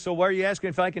you, so why are you asking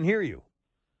if I can hear you?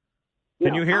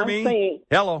 Can you hear me? Saying,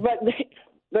 hello. But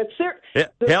the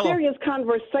serious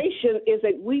conversation is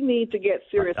that we need to get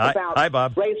serious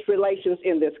about race relations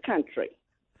in this country.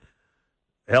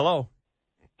 Hello.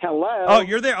 Oh,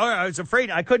 you're there. Oh, I was afraid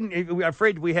I couldn't.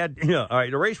 Afraid we had. All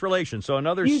right, race relations. So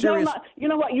another serious. You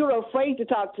know what? You're afraid to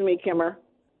talk to me, Kimmer.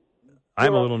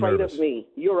 I'm a little nervous.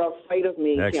 You're afraid of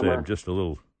me. Actually, Kimmer. I'm just a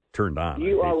little turned on.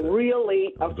 You are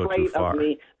really afraid of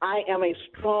me. I am a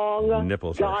strong,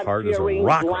 God-fearing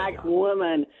black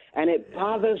woman, and it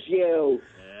bothers you.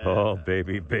 Oh,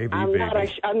 baby.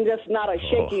 I'm just not a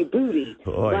shaky booty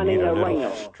running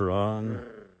around. Strong.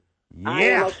 Yeah. I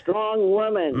am a strong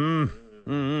woman.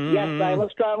 Yes, I'm a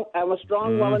strong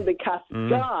woman because of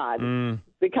God. And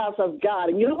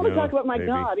you don't want to talk about my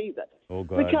God either. Oh,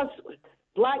 God. Because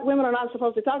black women are not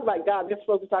supposed to talk about God. They're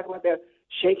supposed to talk about their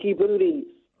shaky booties.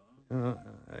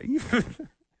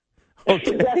 Okay. Quote of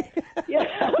the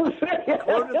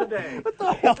day. What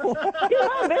the hell?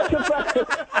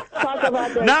 Talk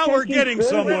about now we're getting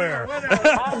somewhere.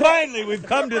 Finally, we've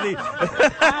come to the.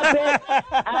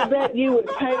 I bet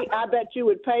you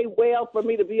would pay well for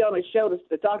me to be on a show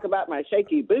to talk about my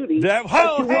shaky booty. But you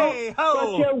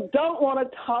don't want to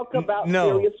talk about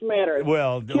serious matters.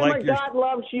 Well, Kimmer, God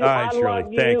loves you. All right, I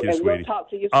love you. Thank you, and sweetie. we'll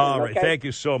talk to you soon. All right, thank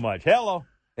you so much. Hello.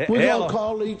 We don't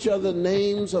call each other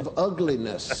names of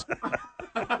ugliness.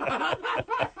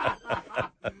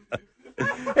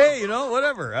 Hey,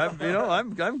 whatever.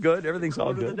 I'm good. Everything's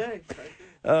all good.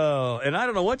 And I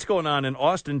don't know what's going on in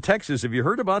Austin, Texas. Have you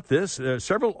heard about this?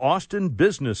 Several Austin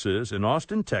businesses in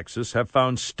Austin, Texas, have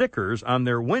found stickers on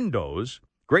their windows,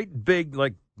 great big,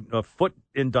 like a foot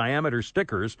in diameter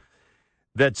stickers,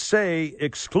 that say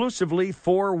exclusively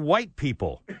for white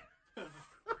people.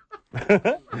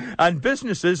 On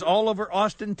businesses all over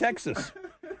Austin, Texas.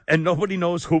 And nobody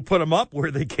knows who put them up,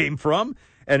 where they came from,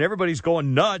 and everybody's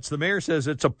going nuts. The mayor says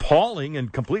it's appalling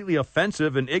and completely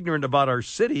offensive and ignorant about our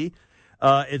city.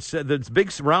 It's the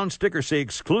big round stickers say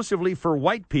exclusively for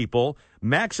white people,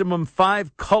 maximum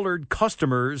 5 colored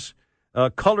customers,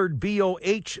 colored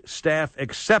BOH staff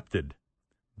accepted.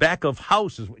 Back of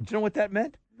house. Do you know what that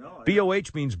meant? No.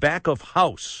 BOH means back of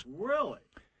house. Really?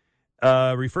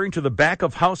 Referring to the back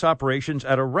of house operations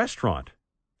at a restaurant.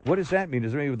 What does that mean?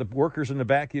 Is there maybe the workers in the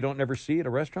back you don't never see at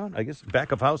a restaurant? I guess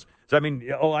back of house. So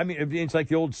it's like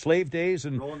the old slave days,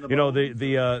 and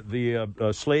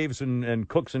the slaves and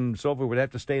cooks and so forth would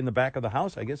have to stay in the back of the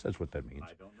house. I guess that's what that means.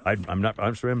 I don't know. I'm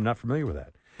not familiar with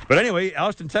that. But anyway,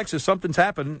 Austin, Texas, something's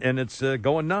happened, and it's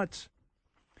going nuts.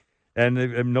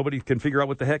 And nobody can figure out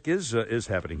what the heck is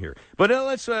happening here. But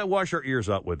let's wash our ears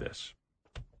out with this.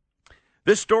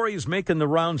 This story is making the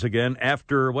rounds again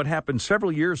after what happened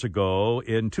several years ago.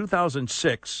 In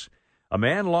 2006, a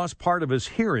man lost part of his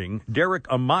hearing.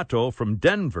 Derek Amato from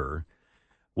Denver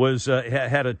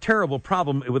had a terrible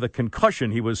problem with a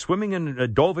concussion. He was swimming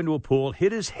and dove into a pool,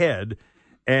 hit his head,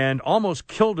 and almost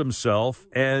killed himself.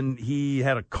 And he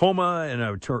had a coma and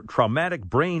a traumatic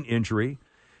brain injury.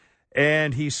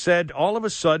 And he said all of a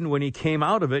sudden when he came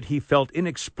out of it, he felt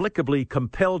inexplicably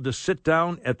compelled to sit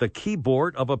down at the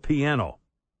keyboard of a piano.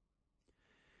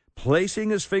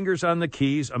 Placing his fingers on the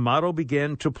keys, Amato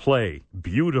began to play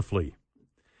beautifully.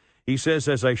 He says,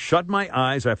 as I shut my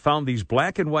eyes, I found these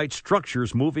black and white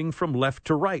structures moving from left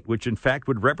to right, which in fact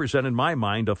would represent in my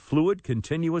mind a fluid,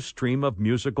 continuous stream of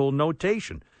musical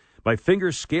notation. My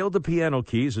fingers scaled the piano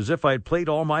keys as if I had played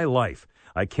all my life.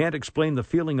 I can't explain the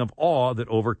feeling of awe that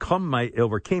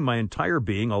overcame my entire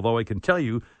being, although I can tell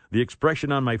you the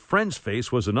expression on my friend's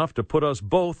face was enough to put us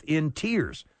both in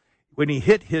tears. When he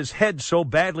hit his head so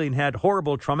badly and had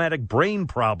horrible traumatic brain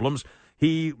problems,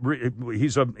 he's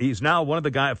now one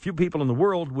of a few people in the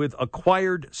world with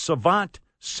acquired savant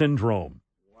syndrome,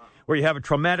 where you have a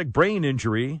traumatic brain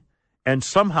injury and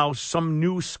somehow some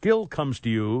new skill comes to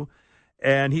you.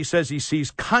 And he says he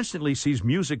constantly sees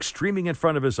music streaming in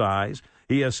front of his eyes.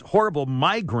 He has horrible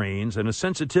migraines and a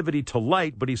sensitivity to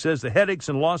light, but he says the headaches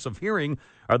and loss of hearing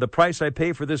are the price I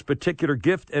pay for this particular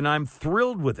gift, and I'm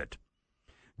thrilled with it.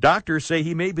 Doctors say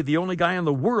he may be the only guy in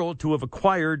the world to have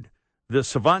acquired the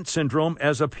savant syndrome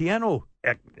as a pianist,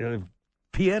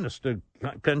 a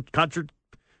concert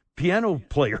piano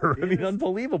player. I mean,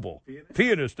 unbelievable.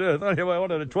 Pianist. I thought I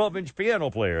wanted a 12-inch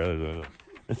piano player.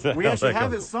 We actually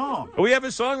have his song. We have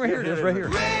his song right here. It is right here.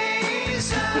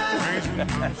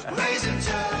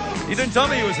 You didn't tell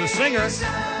me he was a singer.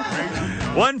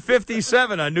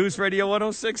 157 on News Radio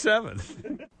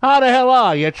 106.7. How the hell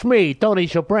are you? It's me, Tony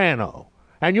Soprano.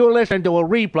 And you're listening to a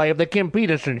replay of The Kim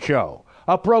Peterson Show,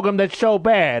 a program that's so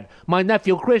bad, my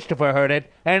nephew Christopher heard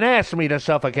it and asked me to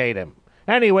suffocate him.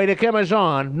 Anyway, The Kim is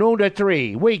on, noon to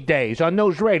 3, weekdays on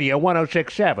News Radio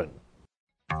 106.7.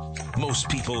 Most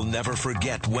people never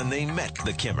forget when they met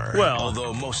the Kimmer,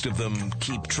 although most of them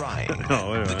keep trying.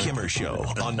 The Kimmer Show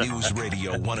on News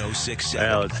Radio 106.7.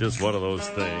 Well, it's just one of those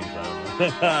things.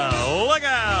 Look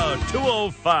out!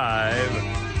 2:05.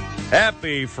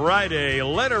 Happy Friday.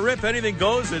 Let her rip. Anything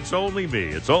goes. It's only me.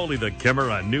 It's only the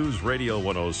Kimmer on News Radio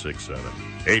 106.7.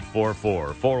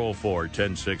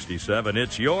 844-404-1067.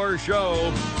 It's your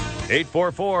show.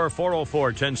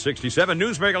 844-404-1067.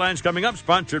 Newsmaker Line's coming up,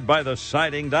 sponsored by the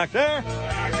Siding Doctor.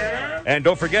 And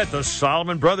don't forget the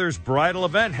Solomon Brothers Bridal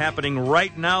Event happening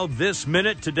right now, this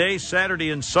minute, today,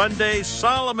 Saturday and Sunday.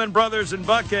 Solomon Brothers in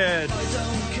Buckhead.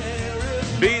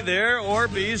 Be there or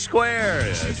be square.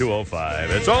 2:05.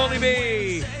 It's only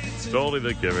me. It's only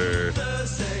the Kimmer.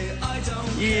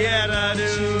 Yeah, I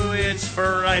do. It's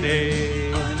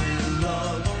Friday.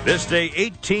 This day,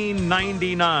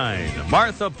 1899,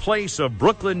 Martha Place of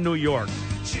Brooklyn, New York,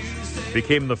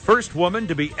 became the first woman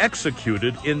to be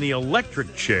executed in the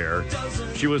electric chair.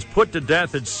 She was put to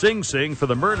death at Sing Sing for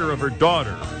the murder of her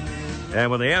daughter. And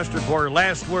when they asked her for her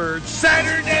last words,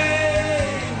 Saturday!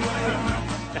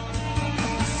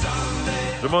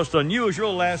 The most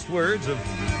unusual last words of...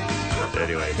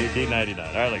 Anyway, 1899.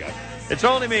 All right, look out. It's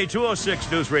only me,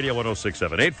 206 News Radio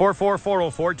 106.7.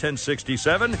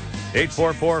 844-404-1067.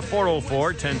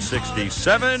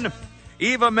 844-404-1067.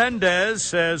 Eva Mendes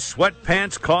says,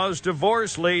 sweatpants cause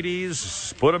divorce,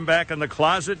 ladies. Put them back in the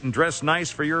closet and dress nice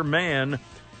for your man.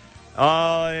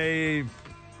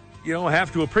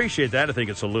 Have to appreciate that. I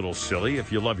think it's a little silly.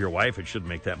 If you love your wife, it shouldn't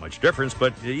make that much difference.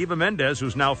 But Eva Mendes,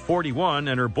 who's now 41,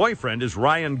 and her boyfriend is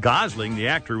Ryan Gosling, the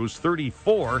actor who's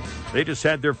 34. They just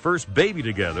had their first baby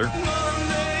together.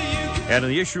 And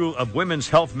in the issue of Women's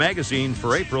Health magazine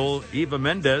for April, Eva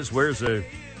Mendes wears a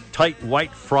tight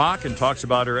white frock and talks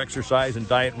about her exercise and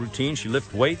diet routine. She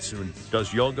lifts weights and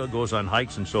does yoga, goes on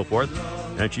hikes and so forth.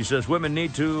 And she says women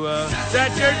need to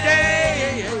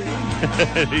Saturday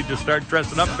need to start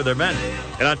dressing up for their men.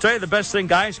 And I'll tell you the best thing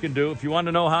guys can do if you want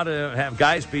to know how to have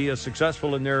guys be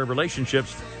successful in their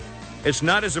relationships. It's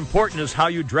not as important as how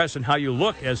you dress and how you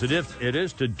look as it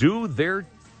is to do their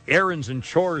errands and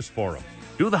chores for them.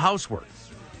 Do the housework.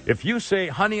 If you say,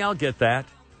 honey, I'll get that,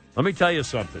 let me tell you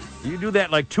something. You do that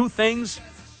like two things,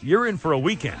 you're in for a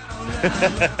weekend.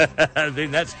 I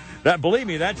mean, believe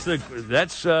me,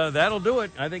 that'll do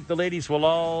it. I think the ladies will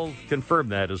all confirm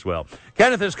that as well.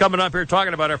 Kenneth is coming up here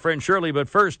talking about our friend Shirley, but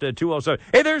first at 2:07.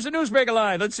 Hey, there's the Newsmaker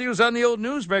Line. Let's see who's on the old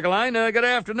Newsmaker Line. Good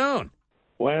afternoon.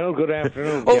 Well, good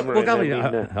afternoon,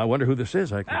 Kimmer. I wonder who this is.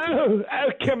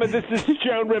 Kimmer, this is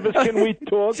Joan Rivers. Can we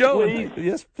talk, Joan, please?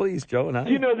 Yes, please, Joan.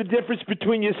 Do you know the difference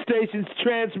between your station's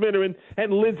transmitter and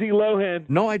Lindsay Lohan?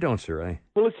 No, I don't, sir.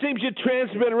 Well, it seems your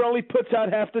transmitter only puts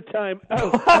out half the time.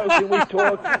 Can we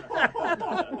talk?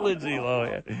 Lindsay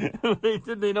Lohan.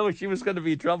 Didn't they know she was going to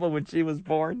be in trouble when she was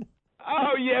born?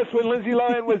 Oh, yes, when Lindsay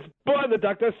Lohan was born, the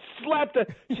doctor slapped her.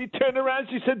 She turned around,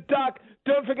 she said, Doc,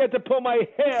 don't forget to pull my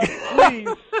hair, please.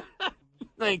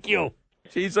 Thank you.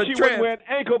 She's a She tramp. wouldn't wear an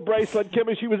ankle bracelet,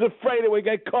 Kimmer. She was afraid it would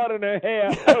get caught in her hair.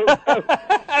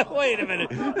 Wait a minute.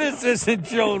 This isn't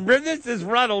Joan. This is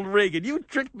Ronald Reagan. You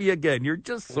tricked me again. You're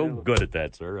just so good at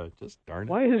that, sir. Just darn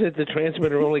it. Why is it the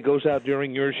transmitter only goes out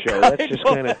during your show? That's just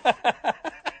kind of...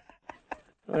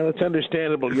 Well, it's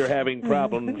understandable you're having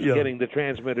problems getting the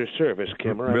transmitter service,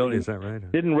 Kimmer. Really? Is that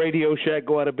right? Didn't Radio Shack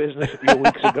go out of business a few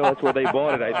weeks ago? That's where they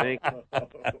bought it, I think.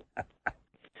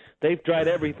 They've tried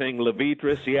everything,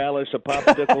 Levitra, Cialis, a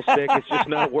popsicle stick. It's just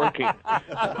not working.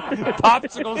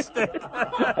 Popsicle stick.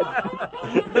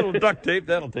 Little duct tape,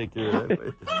 that'll take care of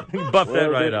it. Buff that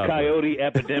right out. This coyote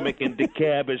epidemic in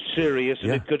DeKalb is serious,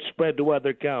 and it could spread to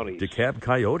other counties. DeKalb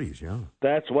coyotes, yeah.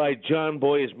 That's why John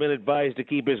Boy has been advised to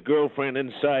keep his girlfriend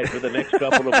inside for the next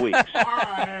couple of weeks.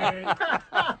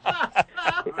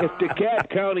 If DeKalb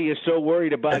County is so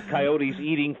worried about coyotes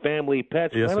eating family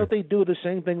pets, why don't they do the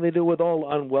same thing they do with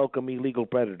all unwelcome illegal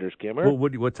predators, Kimmer? Well,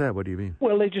 what's that? What do you mean?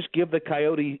 Well, they just give the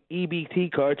coyote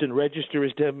EBT cards and register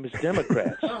as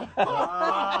Democrats.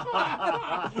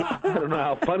 I don't know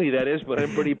how funny that is, but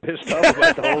I'm pretty pissed off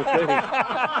about the whole thing.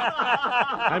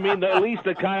 I mean, at least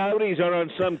the coyotes are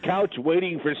on some couch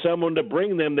waiting for someone to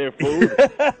bring them their food.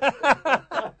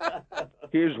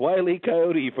 Here's Wile E.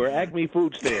 Coyote for Acme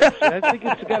Food Stamps. I think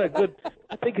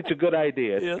it's a good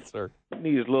idea. Yes, sir. It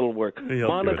needs a little work.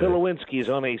 Monica Lewinsky is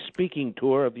on a speaking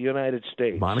tour of the United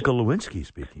States. Monica Lewinsky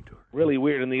speaking tour. Really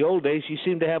weird. In the old days, she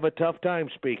seemed to have a tough time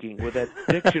speaking with that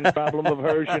diction problem of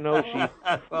hers. You know, she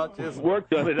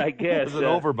worked on it, I guess. It was an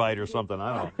overbite or something.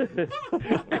 I don't know.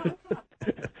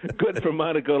 Good for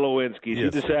Monica Lewinsky. She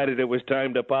decided it was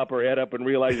time to pop her head up and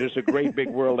realize there's a great big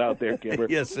world out there, Kimber.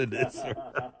 Yes, it is, sir.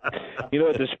 You know,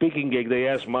 at the speaking gig, they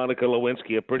asked Monica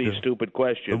Lewinsky a pretty stupid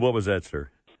question. What was that, sir?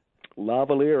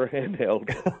 Lavalier or handheld?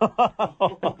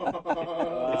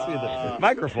 Let's see the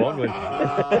microphone.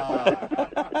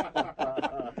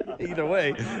 Either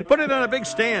way. Put it on a big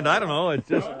stand. I don't know. It's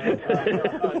just...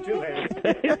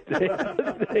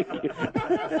 Thank you.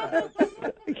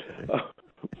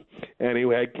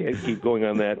 Anyway, I can't keep going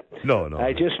on that. No.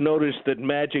 I just noticed that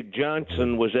Magic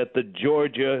Johnson was at the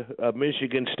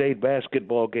Georgia-Michigan State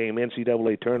basketball game,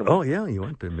 NCAA tournament. Oh, yeah, you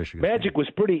went to Michigan. Magic was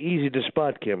pretty easy to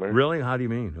spot, Kimmer. Really? How do you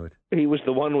mean? What? He was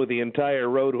the one with the entire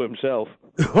row to himself.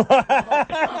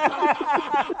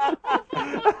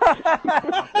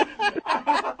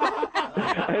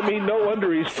 I mean, no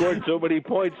wonder he scored so many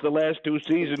points the last two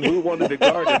seasons. Who wanted to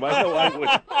guard him? I know I would.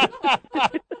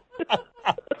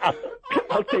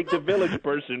 I'll take the village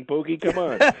person, Pookie. Come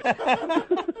on.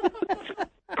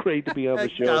 Great to be on the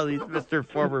show. Golly, Mr.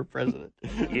 Former President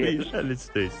of the United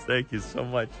States. Thank you so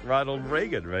much. Ronald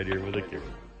Reagan right here with a camera.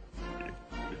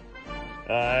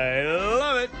 I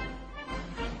love it.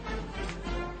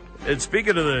 And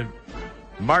speaking of the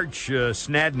March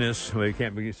snadness, well,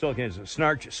 still can't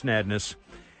snarch snadness.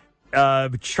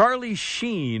 Charlie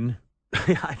Sheen,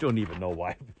 I don't even know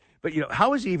why. But,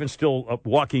 how is he even still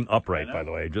walking upright, by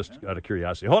the way, just out of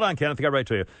curiosity? Hold on, Ken, I think I'll write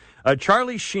to you.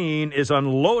 Charlie Sheen is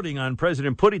unloading on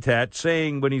President Puttitat,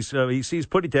 saying when he sees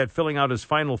Puttitat filling out his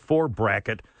Final Four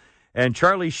bracket, and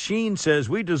Charlie Sheen says,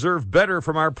 we deserve better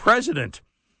from our president.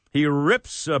 He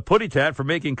rips Puttitat for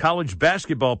making college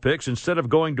basketball picks instead of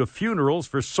going to funerals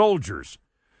for soldiers.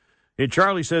 And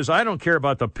Charlie says, I don't care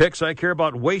about the picks. I care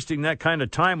about wasting that kind of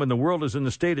time when the world is in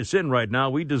the state it's in right now.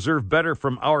 We deserve better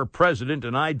from our president,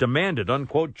 and I demand it,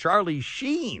 unquote, Charlie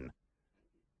Sheen.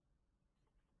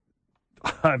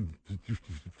 I'm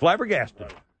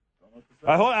flabbergasted.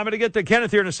 I'm going to get to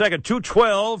Kenneth here in a second.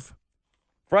 2:12,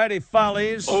 Friday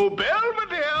Follies. Oh,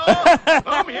 Belvedere,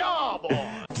 come here, boy.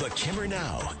 The Kimmer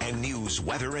Now and news,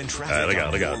 weather, and traffic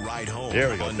on your ride home.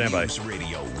 Here we go. Stand by. News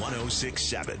Radio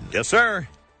 106.7. Yes, sir.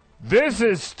 This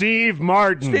is Steve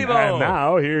Martin, Steve-o. and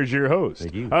now here's your host.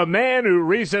 Thank you. A man who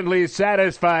recently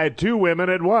satisfied two women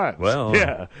at once. Well,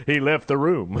 yeah, he left the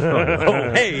room.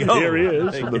 Hey, here he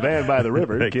is, the man by the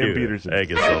river, Thank Kim you. Peterson. Thank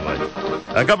you so much.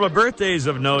 A couple of birthdays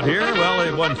of note here.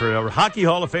 Well, one for Hockey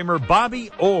Hall of Famer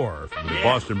Bobby Orr from the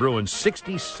Boston Bruins,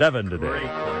 67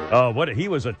 today. He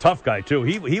was a tough guy too.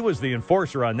 He was the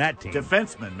enforcer on that team.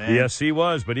 Defenseman, man. Yes, he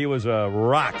was, but he was a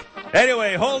rock.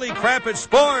 Anyway, holy crap, it's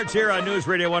sports here on News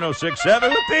Radio 106.7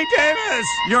 with Pete Davis.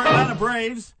 Your Atlanta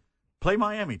Braves play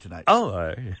Miami tonight.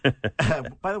 Oh,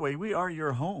 by the way, we are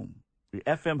your home. The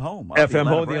FM home. FM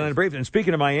home of the Atlanta Braves. And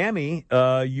speaking of Miami,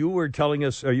 you were telling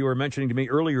us, you were mentioning to me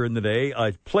earlier in the day,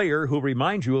 a player who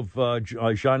reminds you of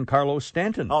Giancarlo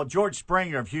Stanton. Oh, George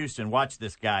Springer of Houston. Watch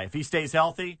this guy. If he stays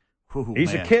healthy, Ooh,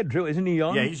 He's man. a kid, too. Isn't he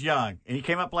young? Yeah, he's young. And he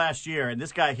came up last year, and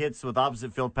this guy hits with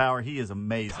opposite field power. He is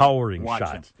amazing. Towering Watch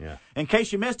shots. him. Yeah. In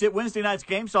case you missed it, Wednesday night's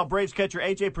game saw Braves catcher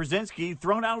A.J. Przinsky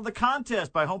thrown out of the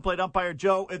contest by home plate umpire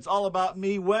Joe It's All About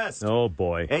Me West. Oh,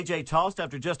 boy. A.J. tossed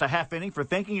after just a half inning for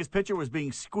thinking his pitcher was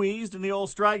being squeezed in the old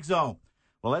strike zone.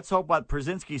 Well, let's hope what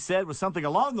Przinsky said was something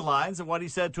along the lines of what he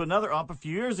said to another ump a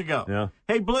few years ago. Yeah.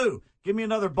 Hey, Blue, give me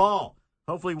another ball.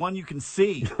 Hopefully one you can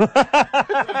see. You're out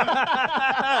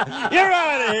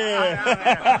of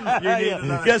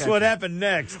here. Guess what happened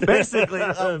next? Basically,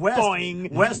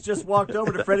 West just walked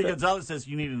over to Freddie Gonzalez and says,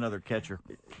 you need another catcher.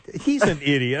 He's an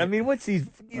idiot. I mean, what's he?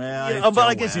 Well,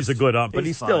 I guess he's a good ump, but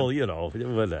he's still,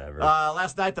 whatever.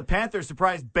 Last night, the Panthers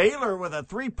surprised Baylor with a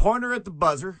three-pointer at the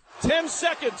buzzer. 10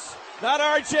 seconds. Not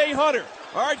R.J. Hunter.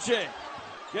 R.J.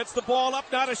 gets the ball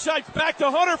up, not a shot. Back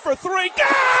to Hunter for three. Good!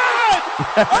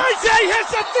 R.J.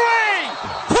 hits a three!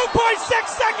 2.6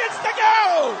 seconds to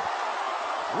go!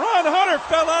 Ron Hunter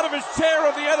fell out of his chair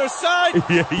on the other side.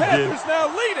 Yeah, he Panthers did. now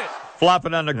lead it.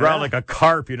 Flopping on the ground like a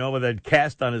carp, with a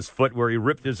cast on his foot where he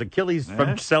ripped his Achilles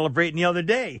from celebrating the other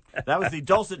day. That was the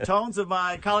dulcet tones of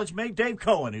my college mate, Dave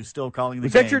Cohen, who's still calling the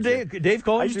Was that games. your Dave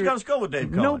Cohen? I used to go to school with Dave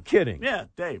Cohen. No kidding. Yeah,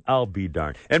 Dave. I'll be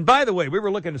darned. And by the way, we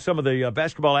were looking at some of the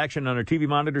basketball action on our TV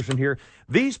monitors in here.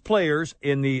 These players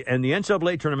in the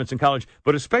NCAA tournaments in college,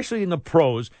 but especially in the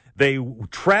pros, they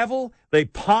travel, they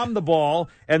palm the ball,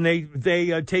 and they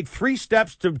take 3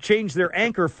 steps to change their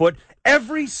anchor foot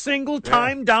every single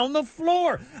time down the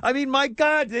floor. I mean, my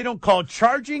God, they don't call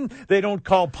charging, they don't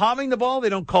call palming the ball, they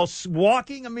don't call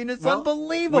walking. I mean, it's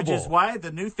unbelievable. Which is why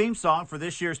the new theme song for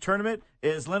this year's tournament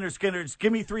is Leonard Skinner's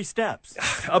Give Me 3 Steps.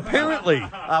 Apparently.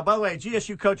 By the way,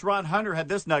 GSU coach Ron Hunter had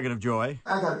this nugget of joy.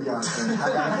 I got to be honest.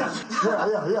 Yeah.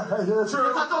 Hey,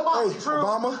 true. Hey,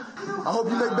 Obama, I hope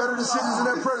you make better decisions in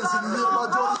that presidency than you did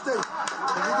about Georgia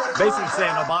State. Basically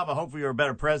saying, Obama, hopefully you're a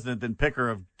better president than picker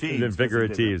of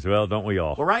teams. Well, don't we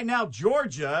all? Well, right now,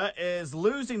 Georgia is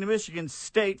losing to Michigan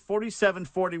State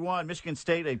 47-41. Michigan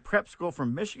State, a prep school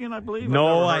from Michigan, I believe.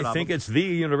 No, I think it's the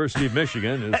University of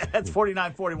Michigan. That's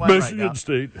 49-41 Michigan right now.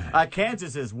 State.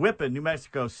 Kansas is whipping New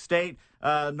Mexico State.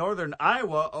 Northern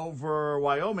Iowa over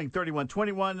Wyoming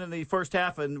 31-21 in the first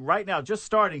half. And right now, just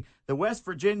starting, the West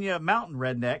Virginia Mountain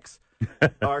Rednecks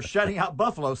are shutting out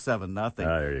Buffalo 7-0.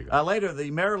 There you go. Later,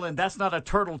 the Maryland That's Not a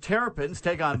Turtle Terrapins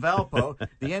take on Valpo.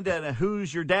 The Indiana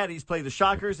Who's Your Daddies play the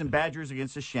Shockers, and Badgers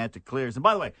against the Chanticleers. And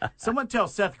by the way, someone tell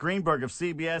Seth Greenberg of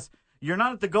CBS, you're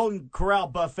not at the Golden Corral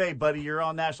buffet, buddy. You're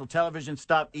on national television.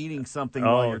 Stop eating something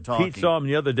while you're talking. Pete saw him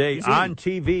the other day on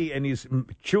TV, and he's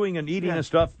chewing and eating and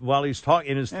stuff while he's talking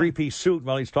in his 3-piece suit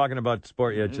while he's talking about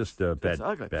sport. Yeah, it's just bad. It's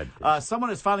ugly. Bad. Someone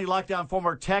has finally locked down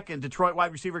former Tech and Detroit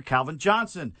wide receiver Calvin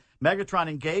Johnson. Megatron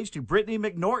engaged to Brittany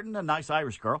McNorton, a nice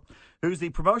Irish girl, who's the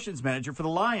promotions manager for the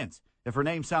Lions. If her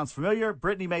name sounds familiar,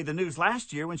 Brittany made the news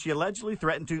last year when she allegedly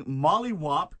threatened to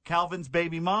mollywomp Calvin's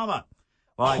baby mama.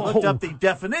 Well, I looked up the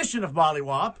definition of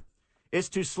mollywomp. It's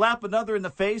to slap another in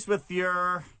the face with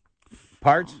your...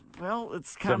 Parts? Well,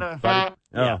 it's kind of...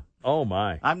 Yeah. Oh,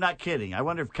 my. I'm not kidding. I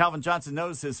wonder if Calvin Johnson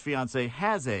knows his fiancée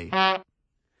has a...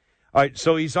 All right,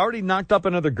 so he's already knocked up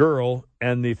another girl,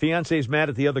 and the fiancé's mad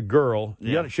at the other girl.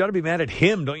 Yeah. She ought to be mad at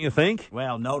him, don't you think?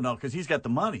 Well, no, because he's got the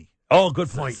money. Oh, good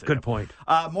point. Good point.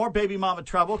 More baby mama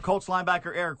trouble. Colts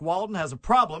linebacker Eric Walden has a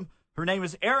problem. Her name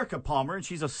is Erica Palmer, and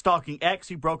she's a stalking ex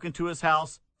who broke into his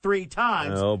house 3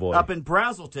 times up in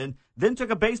Brazelton, then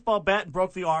took a baseball bat and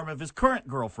broke the arm of his current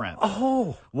girlfriend.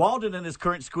 Oh. Walden and his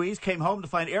current squeeze came home to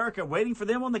find Erica waiting for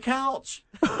them on the couch.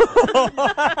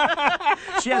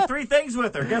 She had 3 things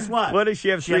with her. Guess what? What does she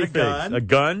have? She had 3 things. A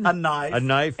gun, a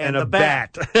knife, and a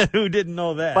bat. Who didn't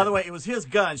know that? By the way, it was his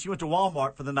gun. She went to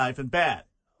Walmart for the knife and bat.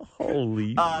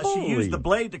 Holy. She used the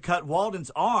blade to cut Walden's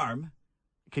arm.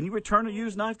 Can you return a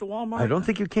used knife to Walmart? I don't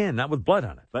think you can, not with blood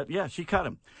on it. But, yeah, she cut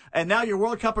him. And now your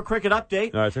World Cup of Cricket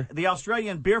update. All right, sir. The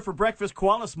Australian beer for breakfast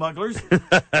koala smugglers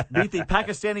beat the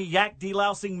Pakistani yak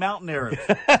delousing mountain Arabs.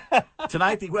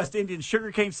 Tonight, the West Indian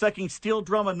sugarcane-sucking steel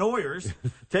drum annoyers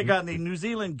take on the New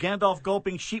Zealand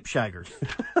Gandalf-gulping sheepshaggers.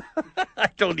 I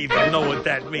don't even know what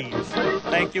that means.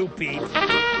 Thank you, Pete.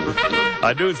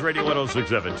 News Radio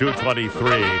 106.7,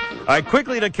 223. All right,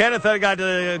 quickly to Kenneth. I got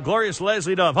glorious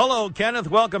Leslie Duff. Hello, Kenneth.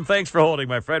 Welcome. Thanks for holding,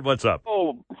 my friend. What's up?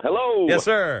 Oh, hello. Yes,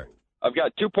 sir. I've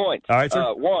got 2 points. All right,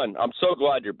 sir. One, I'm so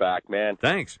glad you're back, man.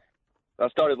 Thanks. I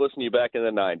started listening to you back in the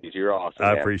 90s. You're awesome,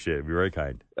 I man. appreciate it. You're very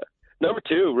kind. Number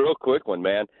 2, real quick one,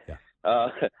 man. Yeah.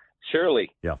 Shirley.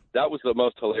 Yeah. That was the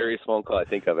most hilarious phone call I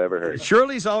think I've ever heard.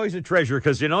 Shirley's always a treasure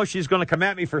because, she's going to come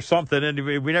at me for something, and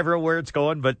we never know where it's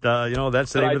going, but,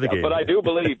 that's the name of the game. But I do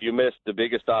believe you missed the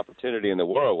biggest opportunity in the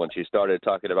world when she started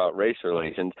talking about race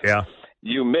relations. Yeah.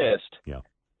 You missed. Yeah.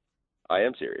 I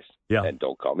am serious. Yeah. And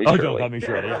don't call me Shirley. Don't call me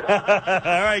Shirley. All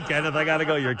right, Kenneth, I got to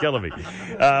go. You're killing me.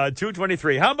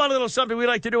 2:23. How about a little something we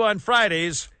like to do on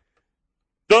Fridays?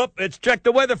 It's check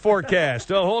the weather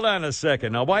forecast. Oh, hold on a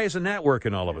second. Now, why isn't that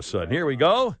working all of a sudden? Here we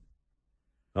go.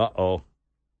 Uh-oh.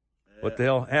 What the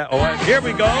hell? Oh, here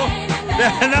we go.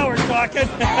 Now we're talking.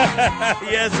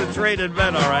 Yes, it's rated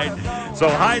men, all right. So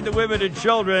hide the women and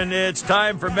children. It's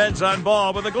time for Men's on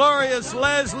Ball with the glorious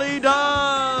Leslie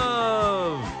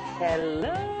Dove.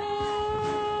 Hello.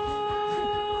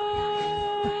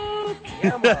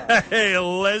 Hey,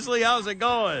 Leslie, how's it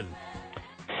going?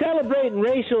 Celebrating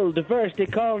racial diversity,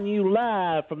 calling you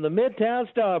live from the Midtown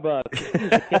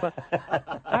Starbucks.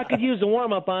 I could use a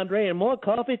warm-up, Andre, and more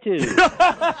coffee, too.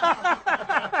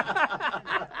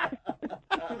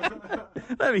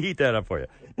 Let me heat that up for you.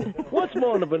 What's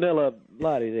more than a vanilla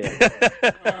latte there?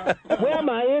 Well,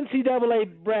 my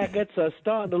NCAA brackets are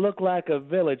starting to look like a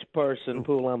village person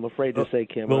pool, I'm afraid to say,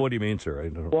 Kim. Well, what do you mean, sir? I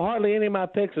don't know. Well, hardly any of my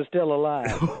picks are still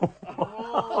alive.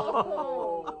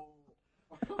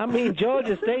 I mean,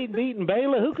 Georgia State beating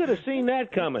Baylor. Who could have seen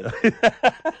that coming?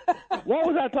 What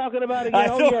was I talking about again? I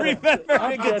don't remember.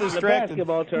 I get distracted. The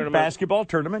basketball tournament. Basketball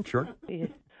tournament, sure.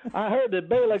 I heard that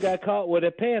Baylor got caught with their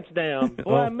pants down.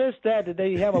 Boy, I missed that. Did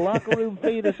they have a locker room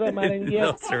feed or something I didn't get?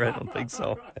 No, sir, I don't think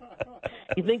so.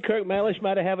 You think Kirk Mellish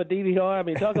might have a DVR? I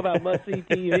mean, talk about must-see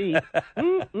TV.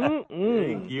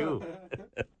 Thank you.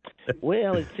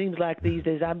 Well, it seems like these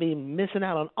days I've been missing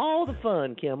out on all the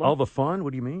fun, Kimmel. All the fun? What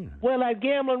do you mean? Well, that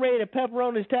gambling raid at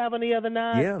Pepperoni's Tavern the other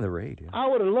night. Yeah, the raid. Yeah. I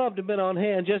would have loved to have been on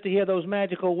hand just to hear those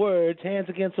magical words, hands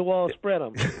against the wall, spread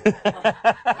them.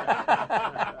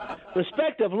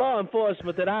 Respective law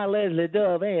enforcement that I, Leslie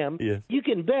Dove, am, yes. You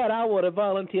can bet I would have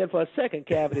volunteered for a second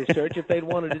cavity search if they'd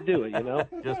wanted to do it,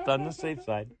 Just on the safe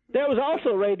side. There was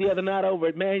also a raid the other night over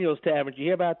at Manuel's Tavern. Did you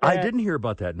hear about that? I didn't hear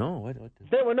about that, no. What?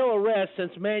 There were no arrests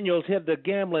since Manuel's hid the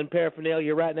gambling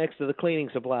paraphernalia right next to the cleaning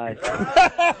supplies.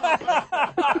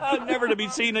 Never to be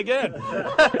seen again.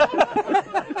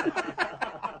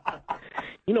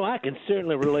 I can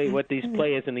certainly relate what these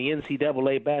players in the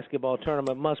NCAA basketball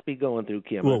tournament must be going through,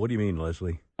 Kim. Well, what do you mean,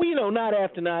 Leslie? Well, night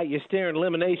after night, you're staring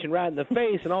elimination right in the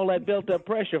face and all that built-up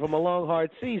pressure from a long,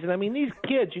 hard season. I mean, these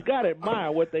kids, you got to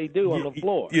admire what they do on the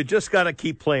floor. You just got to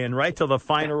keep playing right till the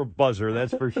final buzzer,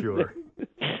 that's for sure.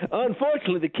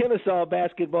 Unfortunately, the Kennesaw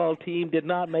basketball team did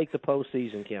not make the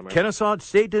postseason, Cameron. Kennesaw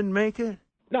State didn't make it?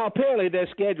 Now, apparently their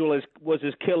schedule was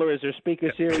as killer as their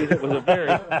speaker series. It was a very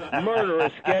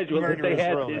murderous schedule that they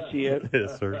had this year.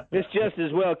 Yes, sir. It's just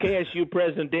as well. KSU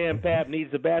President Dan Papp needs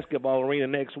the basketball arena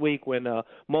next week when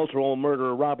multiple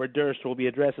murderer Robert Durst will be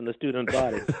addressing the student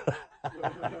body.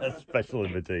 A special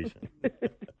invitation.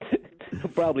 He'll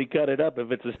probably cut it up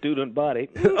if it's a student body.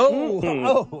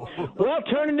 Oh. Well,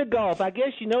 turning to golf, I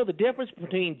guess you know the difference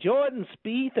between Jordan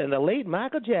Spieth and the late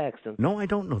Michael Jackson. No, I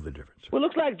don't know the difference. Well, it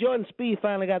looks like Jordan Spieth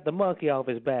finally got the monkey off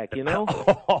his back,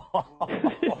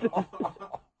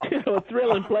 a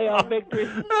thrilling playoff victory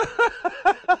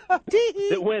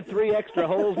that went 3 extra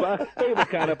holes. My favorite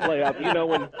kind of playoff.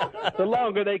 When the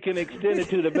longer they can extend it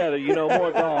to, the better.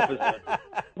 More golf is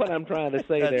what I'm trying to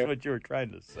say there. That's what you were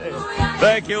trying to say.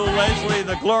 Thank you, Leslie,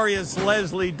 the glorious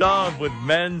Leslie Dove with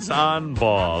Men's on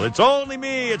Ball. It's only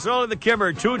me. It's only the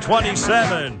Kimmer,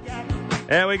 227.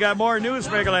 And we got more news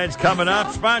Megalands coming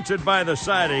up, sponsored by the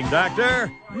Siding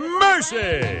Doctor,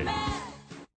 Mercy.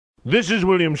 This is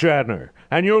William Shatner,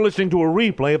 and you're listening to a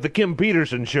replay of The Kim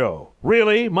Peterson Show.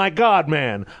 Really? My God,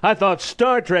 man. I thought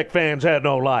Star Trek fans had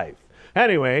no life.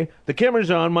 Anyway, The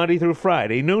Kimmer's on Monday through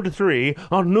Friday, noon to 3,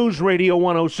 on News Radio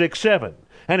 106.7.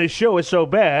 And his show is so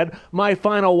bad, my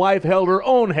final wife held her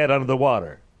own head under the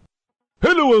water.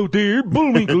 Hello out there,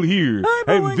 Bullwinkle here.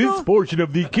 And this portion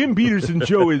of the Kim Peterson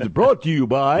Show is brought to you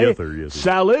by Yes, sir.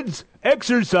 Salads,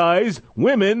 Exercise,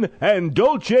 Women, and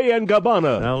Dolce &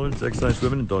 Gabbana. Salads, Exercise,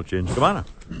 Women, and Dolce & Gabbana.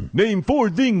 Name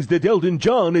 4 things that Elton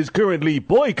John is currently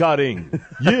boycotting.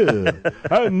 Yeah.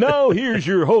 And now here's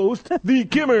your host, the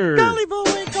Kimmer. Golly,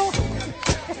 Bullwinkle.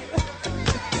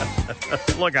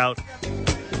 Look out.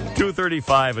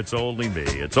 2:35, it's only me.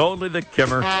 It's only the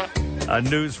Kimmer on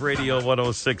News Radio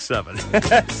 106.7.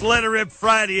 It's Let It Rip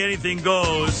Friday, anything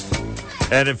goes.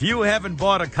 And if you haven't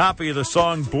bought a copy of the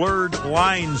song Blurred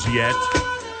Lines yet,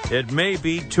 it may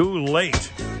be too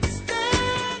late.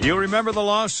 You remember the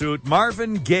lawsuit.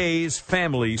 Marvin Gaye's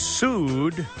family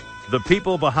sued the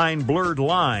people behind Blurred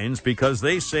Lines because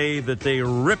they say that they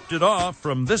ripped it off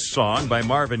from this song by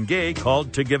Marvin Gaye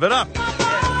called To Give It Up.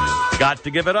 Got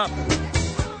to Give It Up.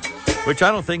 Which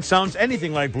I don't think sounds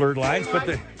anything like Blurred Lines, but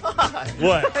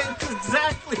what?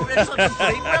 Exactly. It's a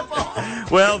complete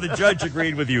ripoff. Well, the judge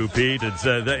agreed with you, Pete. It's,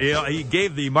 he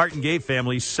gave the Martin Gaye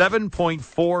family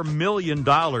 $7.4 million,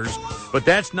 but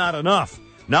that's not enough.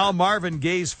 Now Marvin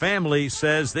Gaye's family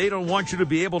says they don't want you to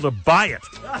be able to buy it.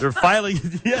 They're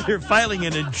filing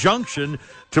an injunction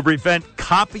to prevent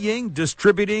copying,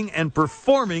 distributing, and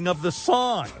performing of the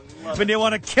song. I mean, they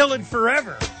want to kill it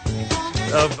forever.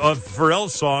 Of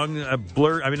Pharrell's song,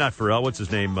 Blur. I mean, not Pharrell. What's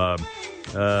his name? Robin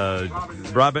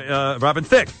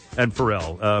Thicke and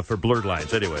Pharrell for Blurred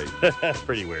Lines. Anyway,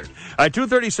 pretty weird.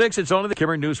 2:36. It's only the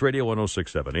Kimmer News Radio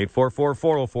 106.7.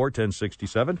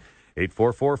 844-404-1067.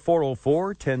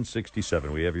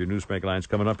 844-404-1067. We have your Newsmaker lines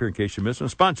coming up here in case you missed them.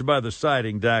 Sponsored by the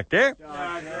Siding Doctor.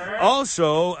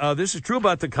 Also, this is true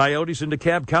about the Coyotes in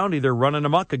DeKalb County. They're running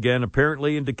amok again.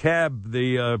 Apparently in DeKalb,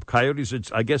 the Coyotes,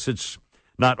 I guess it's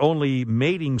not only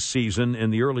mating season in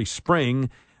the early spring,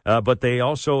 but they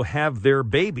also have their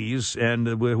babies and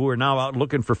who are now out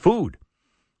looking for food.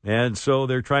 And so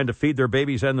they're trying to feed their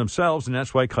babies and themselves, and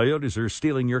that's why coyotes are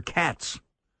stealing your cats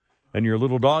and your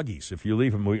little doggies if you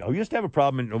leave them. We used to have a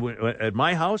problem at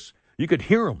my house. You could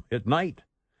hear them at night.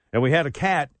 And we had a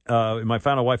cat, my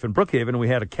final wife in Brookhaven, and we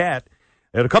had a cat,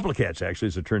 and a couple of cats, actually,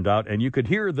 as it turned out, and you could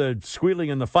hear the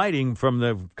squealing and the fighting from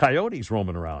the coyotes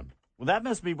roaming around. Well, that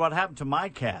must be what happened to my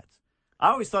cats. I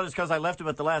always thought it's because I left them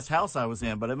at the last house I was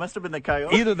in, but it must have been the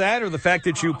coyote. Either that or the fact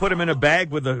that you put them in a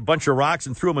bag with a bunch of rocks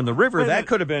and threw them in the river. That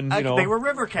could have been, they were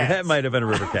river cats. That might have been a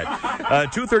river cat.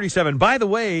 2:37. By the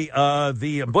way,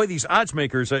 these odds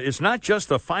makers, it's not just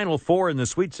the Final Four in the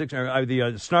Sweet 16, the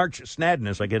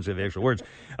Snadness, I can't say the actual words.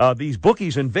 These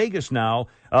bookies in Vegas now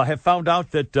have found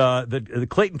out that the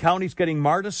Clayton County's getting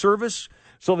MARTA service,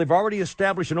 so they've already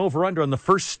established an over-under on the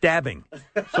first stabbing.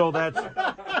 So that's...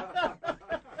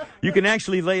 You can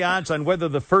actually lay odds on whether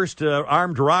the first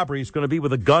armed robbery is going to be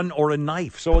with a gun or a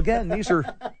knife. So, again, these are...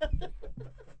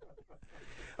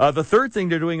 the third thing,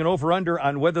 they're doing an over-under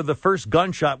on whether the first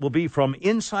gunshot will be from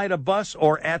inside a bus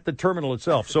or at the terminal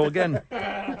itself. So, again,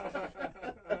 a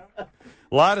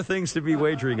lot of things to be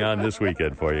wagering on this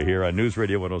weekend for you here on News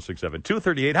Radio 106.7.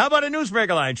 2:38. How about a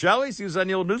Newsmaker line, shall we? Use on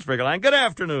the old Newsmaker line. Good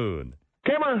afternoon.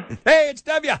 Kimmer. Hey, it's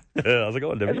W. How's it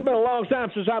going, W? It's been a long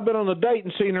time since I've been on the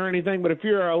dating scene or anything, but if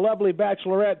you're a lovely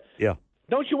bachelorette, yeah,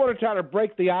 don't you want to try to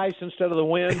break the ice instead of the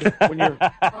wind when you're...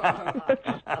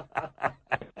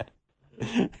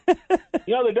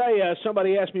 The other day,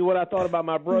 somebody asked me what I thought about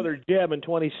my brother Jeb in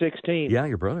 2016. Yeah,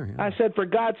 your brother. Yeah. I said, for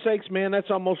God's sakes, man, that's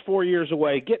almost 4 years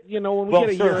away. When we get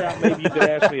a year out, maybe you could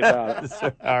ask me about it.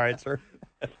 All right, sir.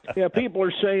 Yeah, people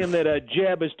are saying that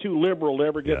Jeb is too liberal to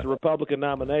ever get the Republican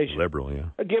nomination. Liberal, yeah.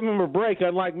 Give him a break.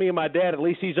 Unlike me and my dad, at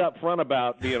least he's up front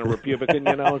about being a Republican,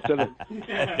 instead of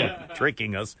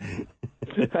tricking us.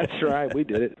 That's right. We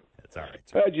did it. That's all right.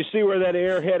 Did you see where that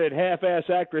airheaded half-ass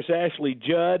actress Ashley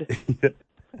Judd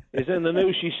is in the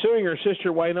news? She's suing her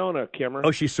sister Winona, Kimmer. Oh,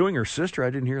 she's suing her sister?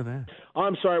 I didn't hear that. Oh,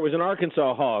 I'm sorry. It was an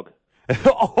Arkansas hog. I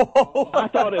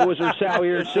thought it was her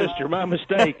sow-eared sister. My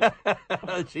mistake.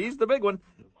 She's the big one.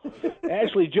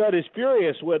 Ashley Judd is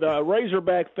furious with a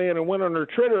Razorback fan and went on her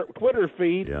Twitter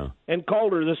feed and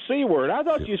called her the C word. I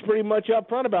thought she was pretty much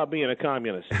upfront about being a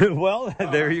communist. Well,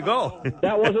 there you go.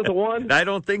 That wasn't the one? I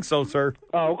don't think so, sir.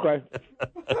 Oh, okay.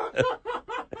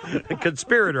 The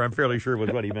conspirator, I'm fairly sure, was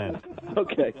what he meant.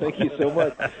 Okay, thank you so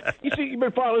much. You see, you've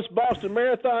been following this Boston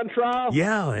Marathon trial?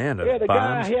 Yeah, and the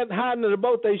guy hiding in the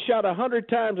boat they shot 100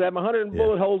 times at him, 100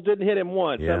 bullet holes, didn't hit him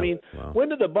once. Yeah. I mean, when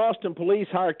did the Boston police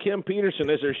hire Kim Peterson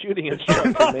as their shooting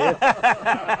instructor, man?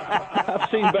 I've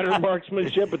seen better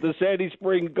marksmanship at the Sandy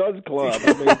Spring Guns Club.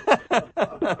 I mean,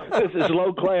 this is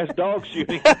low-class dog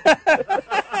shooting.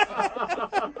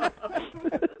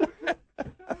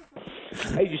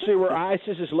 Hey, did you see where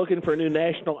ISIS is looking for a new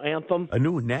national anthem? A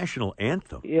new national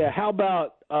anthem? Yeah, how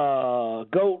about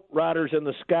Goat Riders in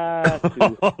the Sky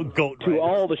to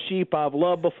all the sheep I've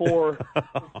loved before?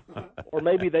 Or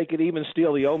maybe they could even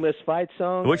steal the Ole Miss fight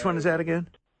song. Which one is that again?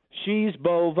 She's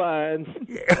bovine.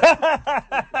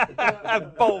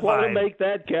 Bovine. Want to make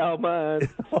that cow mine.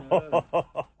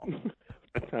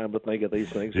 Time to think of these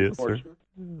things. Yes, of course. sir.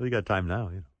 We got time now.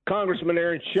 Yeah. Congressman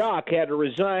Aaron Schock had to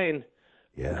resign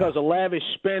because of lavish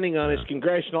spending on his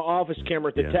congressional office camera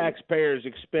at the taxpayers'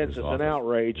 expense. It's an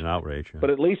outrage. An outrage. Yeah.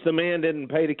 But at least the man didn't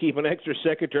pay to keep an extra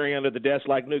secretary under the desk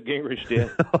like Newt Gingrich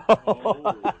did.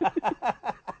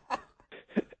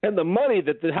 And the money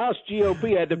that the House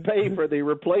GOP had to pay for the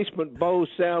replacement Bose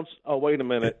sounds... Oh, wait a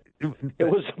minute. It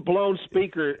was a blown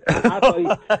speaker.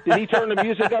 Did he turn the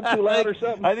music up too loud or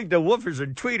something? I think the woofers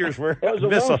and tweeters were It was a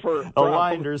woofer.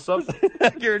 aligned or something. I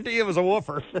guarantee it was a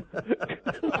woofer.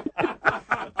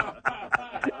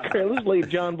 Here, let's leave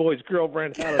John Boy's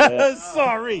girlfriend out of that.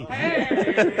 Sorry.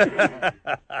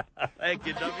 Thank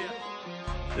you, W.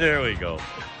 There we go.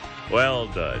 Well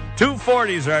done. 2:40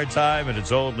 is our time, and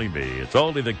it's only me. It's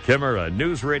only the Kimmer on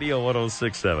News Radio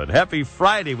 106.7. Happy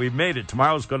Friday. We've made it.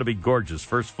 Tomorrow's going to be gorgeous.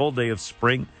 First full day of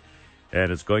spring,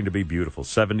 and it's going to be beautiful.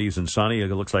 70s and sunny. It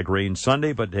looks like rain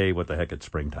Sunday, but hey, what the heck, it's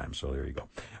springtime, so there you go.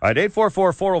 All right,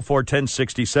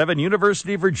 844-404-1067.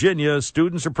 University of Virginia,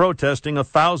 students are protesting.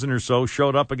 1,000 or so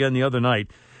showed up again the other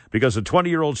night because a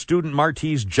 20-year-old student,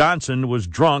 Martese Johnson, was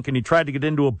drunk, and he tried to get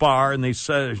into a bar, and they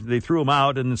threw him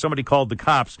out, and then somebody called the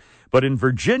cops. But in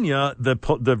Virginia,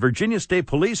 the Virginia State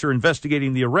Police are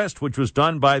investigating the arrest, which was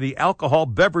done by the Alcohol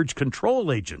Beverage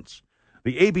Control Agents.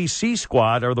 The ABC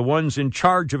squad are the ones in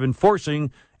charge of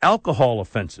enforcing alcohol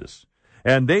offenses.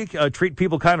 And they treat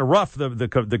people kind of rough,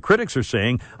 the critics are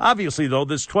saying. Obviously, though,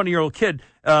 this 20-year-old kid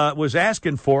was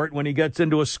asking for it when he gets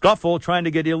into a scuffle trying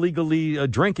to get illegally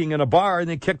drinking in a bar, and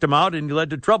they kicked him out and he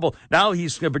led to trouble. Now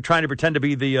he's trying to pretend to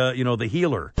be the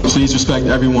healer. Please respect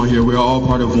everyone here. We're all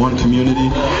part of one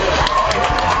community.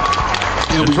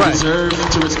 And we deserve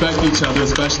to respect each other,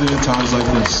 especially in times like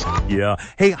this. Yeah.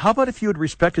 Hey, how about if you had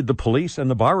respected the police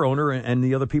and the bar owner and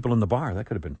the other people in the bar? That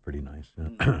could have been pretty nice.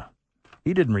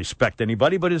 He didn't respect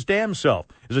anybody but his damn self.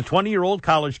 As a 20-year-old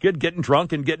college kid getting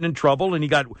drunk and getting in trouble, and he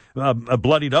got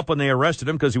bloodied up when they arrested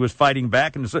him because he was fighting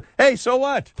back. And hey, so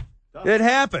what? It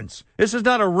happens. This is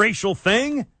not a racial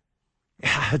thing.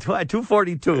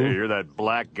 242. Hey, you're that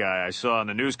black guy I saw on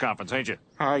the news conference, ain't you?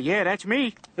 Yeah, that's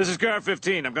me. This is car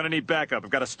 15. I'm going to need backup. I've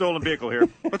got a stolen vehicle here.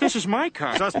 But this is my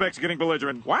car. Suspect's getting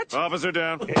belligerent. What? Officer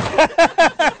down.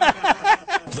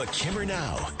 The Kimmer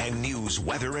Now and news,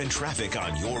 weather, and traffic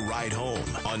on your ride home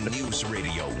on News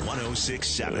Radio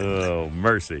 106.7. Oh,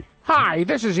 mercy. Hi,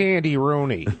 this is Andy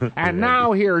Rooney, and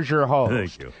now here's your host.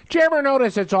 Thank you. Do you ever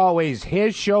notice it's always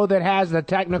his show that has the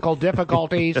technical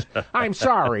difficulties? I'm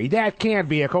sorry, that can't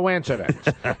be a coincidence.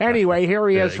 Anyway, here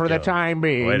he is for the time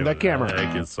being, the Kimmer.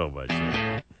 Thank you so much.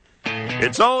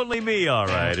 It's only me, all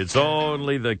right. It's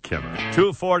only the Kimmer.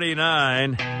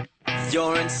 249.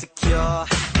 You're insecure.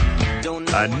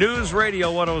 On News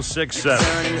Radio 106.7.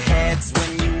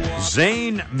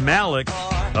 Zayn Malik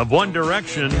of One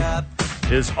Direction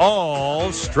is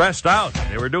all stressed out.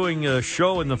 They were doing a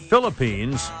show in the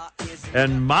Philippines,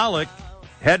 and Malik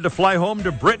had to fly home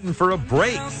to Britain for a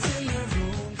break.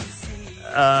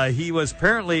 He was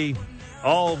apparently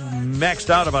all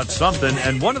maxed out about something,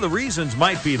 and one of the reasons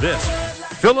might be this.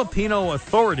 Filipino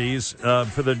authorities,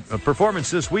 for the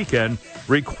performance this weekend,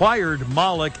 required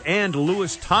Malik and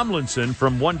Louis Tomlinson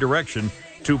from One Direction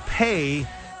to pay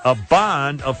a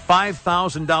bond of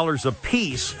 $5,000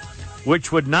 apiece,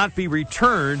 which would not be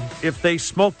returned if they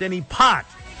smoked any pot.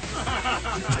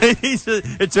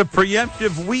 It's a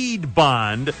preemptive weed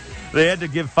bond. They had to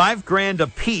give $5,000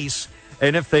 apiece,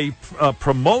 and if they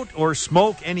promote or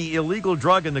smoke any illegal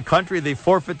drug in the country, they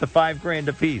forfeit the $5,000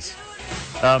 apiece.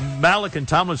 Malik and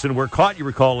Tomlinson were caught, you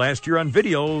recall, last year on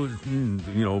video,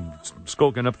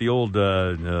 skulking up the old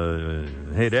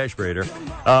Haight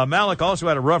Ashbrader. Malik also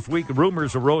had a rough week.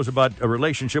 Rumors arose about a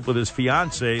relationship with his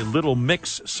fiancée, Little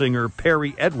Mix singer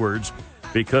Perry Edwards,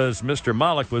 because Mr.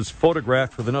 Malik was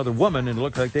photographed with another woman, and it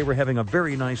looked like they were having a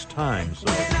very nice time. So,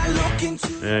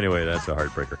 anyway, that's a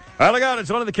heartbreaker. All right, look out.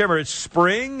 It's on the camera. It's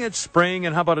spring,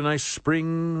 and how about a nice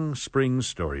spring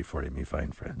story for you, me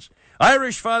fine friends.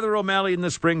 Irish Father O'Malley in the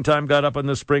springtime got up on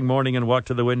the spring morning and walked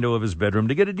to the window of his bedroom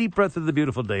to get a deep breath of the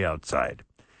beautiful day outside.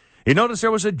 He noticed there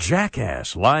was a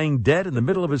jackass lying dead in the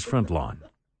middle of his front lawn.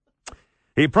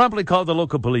 He promptly called the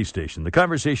local police station. The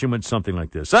conversation went something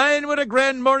like this. "And what a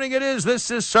grand morning it is.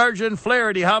 This is Sergeant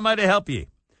Flaherty. How might I help ye?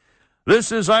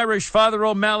 This is Irish Father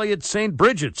O'Malley at St.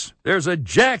 Bridget's. There's a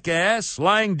jackass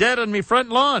lying dead on me front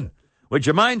lawn. Would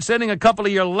you mind sending a couple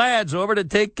of your lads over to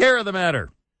take care of the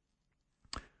matter?"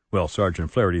 Well,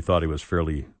 Sergeant Flaherty thought he was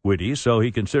fairly witty, so he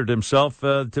considered himself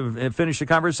to finish the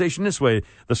conversation this way.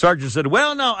 The sergeant said,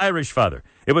 "Well, now, Irish Father,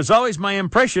 it was always my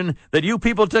impression that you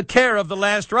people took care of the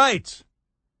last rites."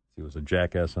 He was a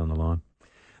jackass on the lawn.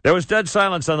 There was dead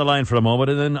silence on the line for a moment,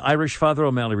 and then Irish Father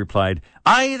O'Malley replied,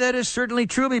 "Aye, that is certainly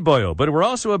true, me boyo, but we're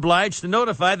also obliged to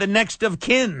notify the next of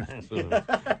kin."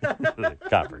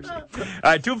 Coppers. All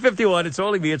right, 251, it's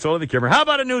only me, it's only the Kimmer. How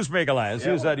about a newsmaker line? Let's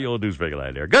use that old newsmaker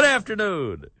line there. Good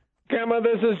afternoon. Kimmer,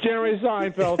 this is Jerry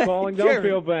Seinfeld calling. Don't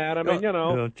feel bad. I mean,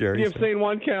 Jerry, you've seen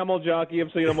one camel jockey,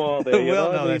 you've seen them all day.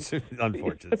 Well, no, that's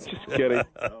unfortunate. Just kidding.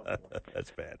 That's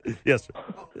bad. Yes, sir.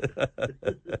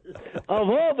 Of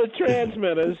all the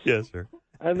transmitters, yes, sir.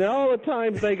 And all the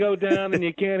times they go down and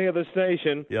you can't hear the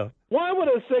station, why would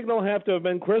a signal have to have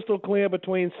been crystal clear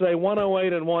between, say,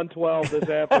 108 and 112 this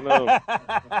afternoon?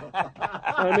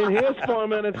 I mean, here's 4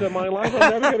 minutes of my life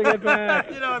I'm never going to get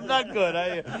back. I'm not good.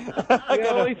 The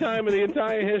only time in the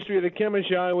entire history of the Kimmer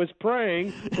Show I was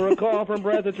praying for a call from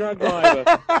Brett the truck driver.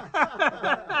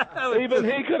 Even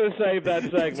he could have saved that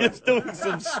segment. Just doing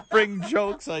some spring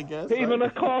jokes, I guess. Even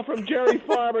a call from Jerry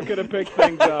Farber could have picked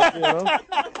things up,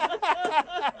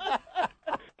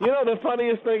 You know the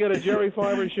funniest thing at a Jerry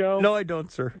Farber show? No, I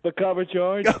don't, sir. The cover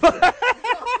charge.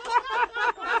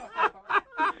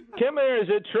 Kimmer, is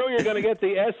it true you're going to get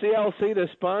the SCLC to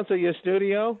sponsor your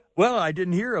studio? Well, I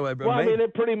didn't hear it. Well, I mean,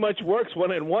 it pretty much works when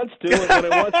it wants to, and when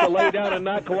it wants to lay down and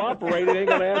not cooperate, it ain't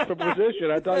going to ask for position,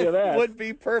 I tell you that. Would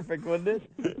be perfect, wouldn't it?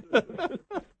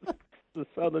 The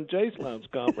Southern Chase Lounge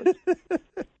Conference.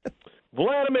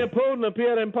 Vladimir Putin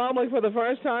appeared in public for the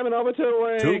first time in over 2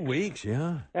 weeks. 2 weeks,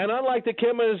 yeah. And unlike the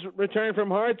Kimmer's return from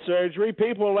heart surgery,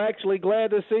 people were actually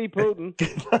glad to see Putin.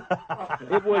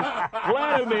 It was,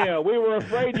 Vladimir, we were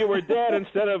afraid you were dead,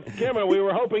 instead of, Kimmer, we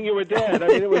were hoping you were dead. I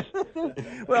mean, it was...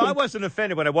 Well, I wasn't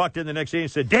offended when I walked in the next day and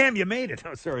said, damn, you made it.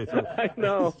 Oh, sorry. I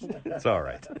know. It's all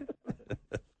right.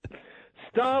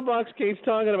 Starbucks keeps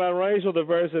talking about racial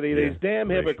diversity, these damn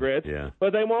hypocrites,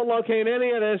 but they won't locate any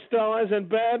of their stores in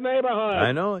bad neighborhoods.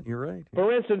 I know it. You're right.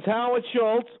 For instance, Howard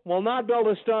Schultz will not build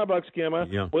a Starbucks, Kimmer,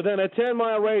 within a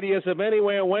 10-mile radius of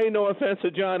anywhere way, no offense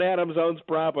to John Adams owns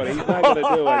property. He's not going to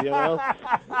do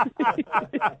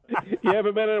it, You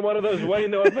ever been in one of those way,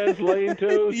 no offense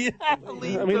lean-tos? Yeah,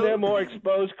 I mean, they're more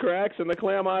exposed cracks in the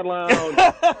Claremont Lounge.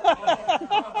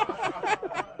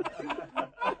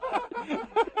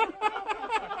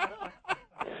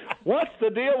 What's the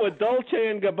deal with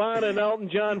Dolce & Gabbana and Elton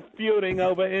John feuding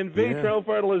over in vitro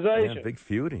fertilization? Yeah, big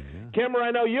feuding, Kimmer, I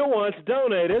know you once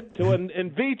donated to an in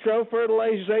vitro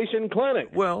fertilization clinic.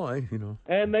 Well,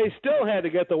 And they still had to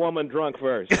get the woman drunk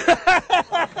first.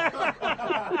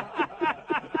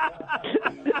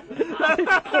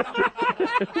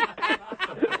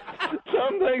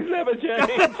 Some things never change.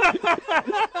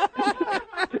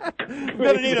 We're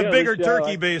going to need a bigger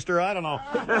turkey baster. I don't know.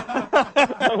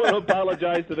 I want to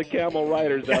apologize to the camel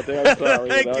riders out there. I'm sorry.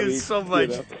 Thank you so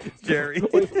much, Jerry.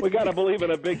 We got to believe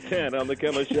in a Big Ten on the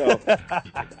Kimmer Show.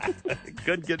 It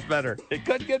could get better. It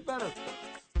could get better.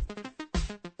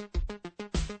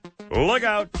 Look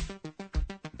out.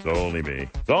 It's only me.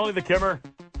 It's only the Kimmer.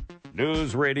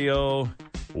 News Radio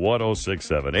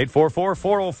 1067.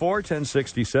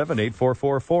 844-404-1067.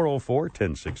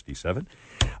 844-404-1067.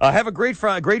 Have a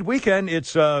great weekend.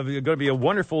 It's going to be a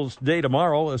wonderful day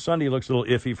tomorrow. Sunday looks a little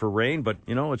iffy for rain, but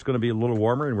it's going to be a little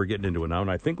warmer, and we're getting into it now. And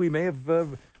I think we may have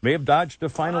dodged a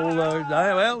final.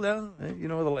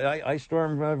 The ice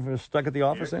storm stuck at the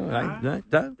office. I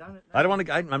don't want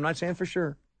to. I'm not saying for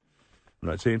sure. I'm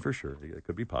not saying for sure. It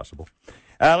could be possible.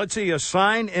 Let's see. A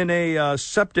sign in a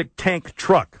septic tank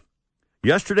truck.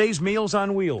 Yesterday's Meals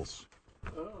on Wheels.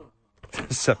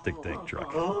 Septic tank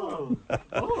truck.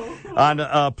 On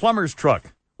a plumber's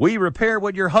truck, we repair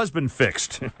what your husband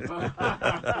fixed.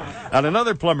 On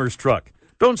another plumber's truck,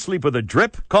 don't sleep with a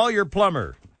drip, call your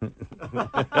plumber.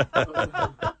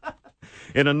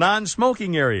 In a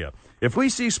non-smoking area, if we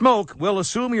see smoke, we'll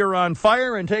assume you're on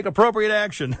fire and take appropriate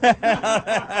action. No,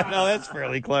 that's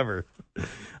fairly clever.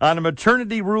 On a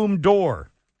maternity room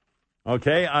door.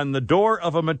 Okay, on the door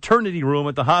of a maternity room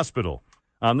at the hospital.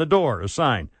 On the door, a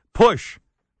sign. Push,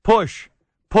 push,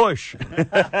 push. At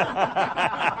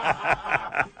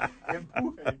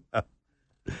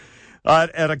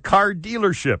a car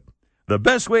dealership, the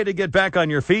best way to get back on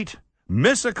your feet,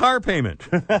 miss a car payment.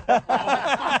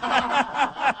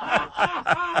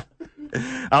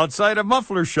 Outside a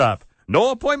muffler shop, no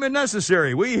appointment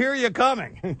necessary. We hear you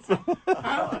coming.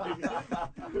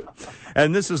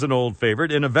 And this is an old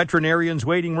favorite. In a veterinarian's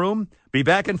waiting room, be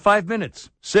back in 5 minutes.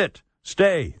 Sit.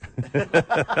 Stay. In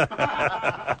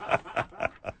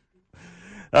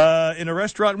a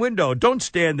restaurant window, don't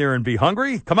stand there and be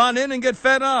hungry. Come on in and get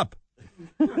fed up.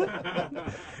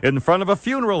 In front of a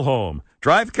funeral home,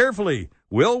 drive carefully.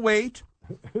 We'll wait.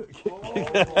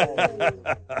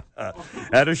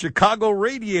 At a Chicago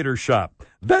radiator shop,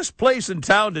 best place in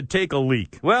town to take a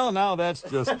leak. Well, now that's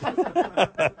just...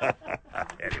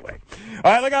 Anyway.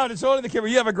 All right, look out. It's only the Kimmer.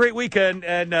 You have a great weekend.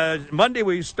 And Monday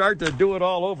we start to do it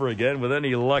all over again with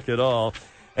any luck at all.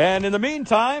 And in the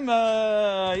meantime,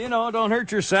 don't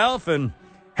hurt yourself and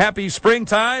happy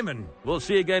springtime, and we'll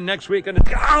see you again next week.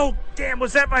 Oh, damn,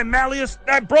 was that my malleus?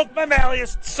 I broke my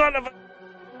malleus, son of a...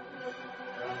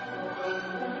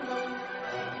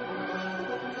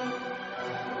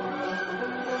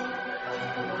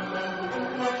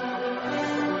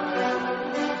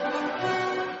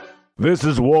 This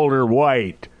is Walter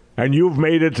White, and you've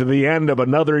made it to the end of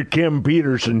another Kim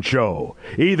Peterson show.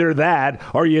 Either that,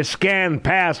 or you scan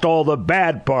past all the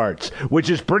bad parts, which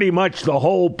is pretty much the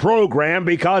whole program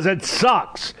because it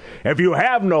sucks. If you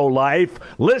have no life,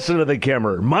 listen to The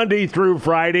Kimmer, Monday through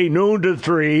Friday, noon to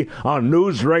 3 on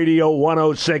News Radio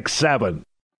 106.7.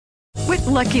 With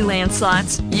Lucky Land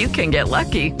Slots, you can get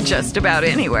lucky just about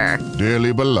anywhere.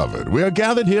 Dearly beloved, we are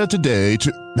gathered here today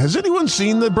to... Has anyone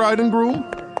seen the bride and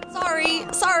groom?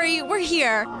 Sorry, we're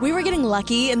here. We were getting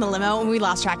lucky in the limo and we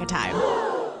lost track of time.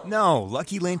 No,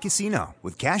 Lucky Land Casino,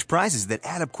 with cash prizes that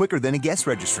add up quicker than a guest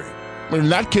registry. In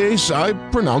that case, I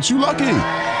pronounce you lucky.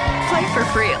 Play for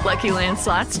free at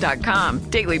LuckyLandSlots.com.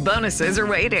 Daily bonuses are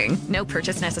waiting. No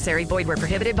purchase necessary. Void where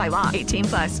prohibited by law.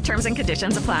 18+. Terms and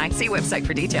conditions apply. See website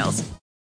for details.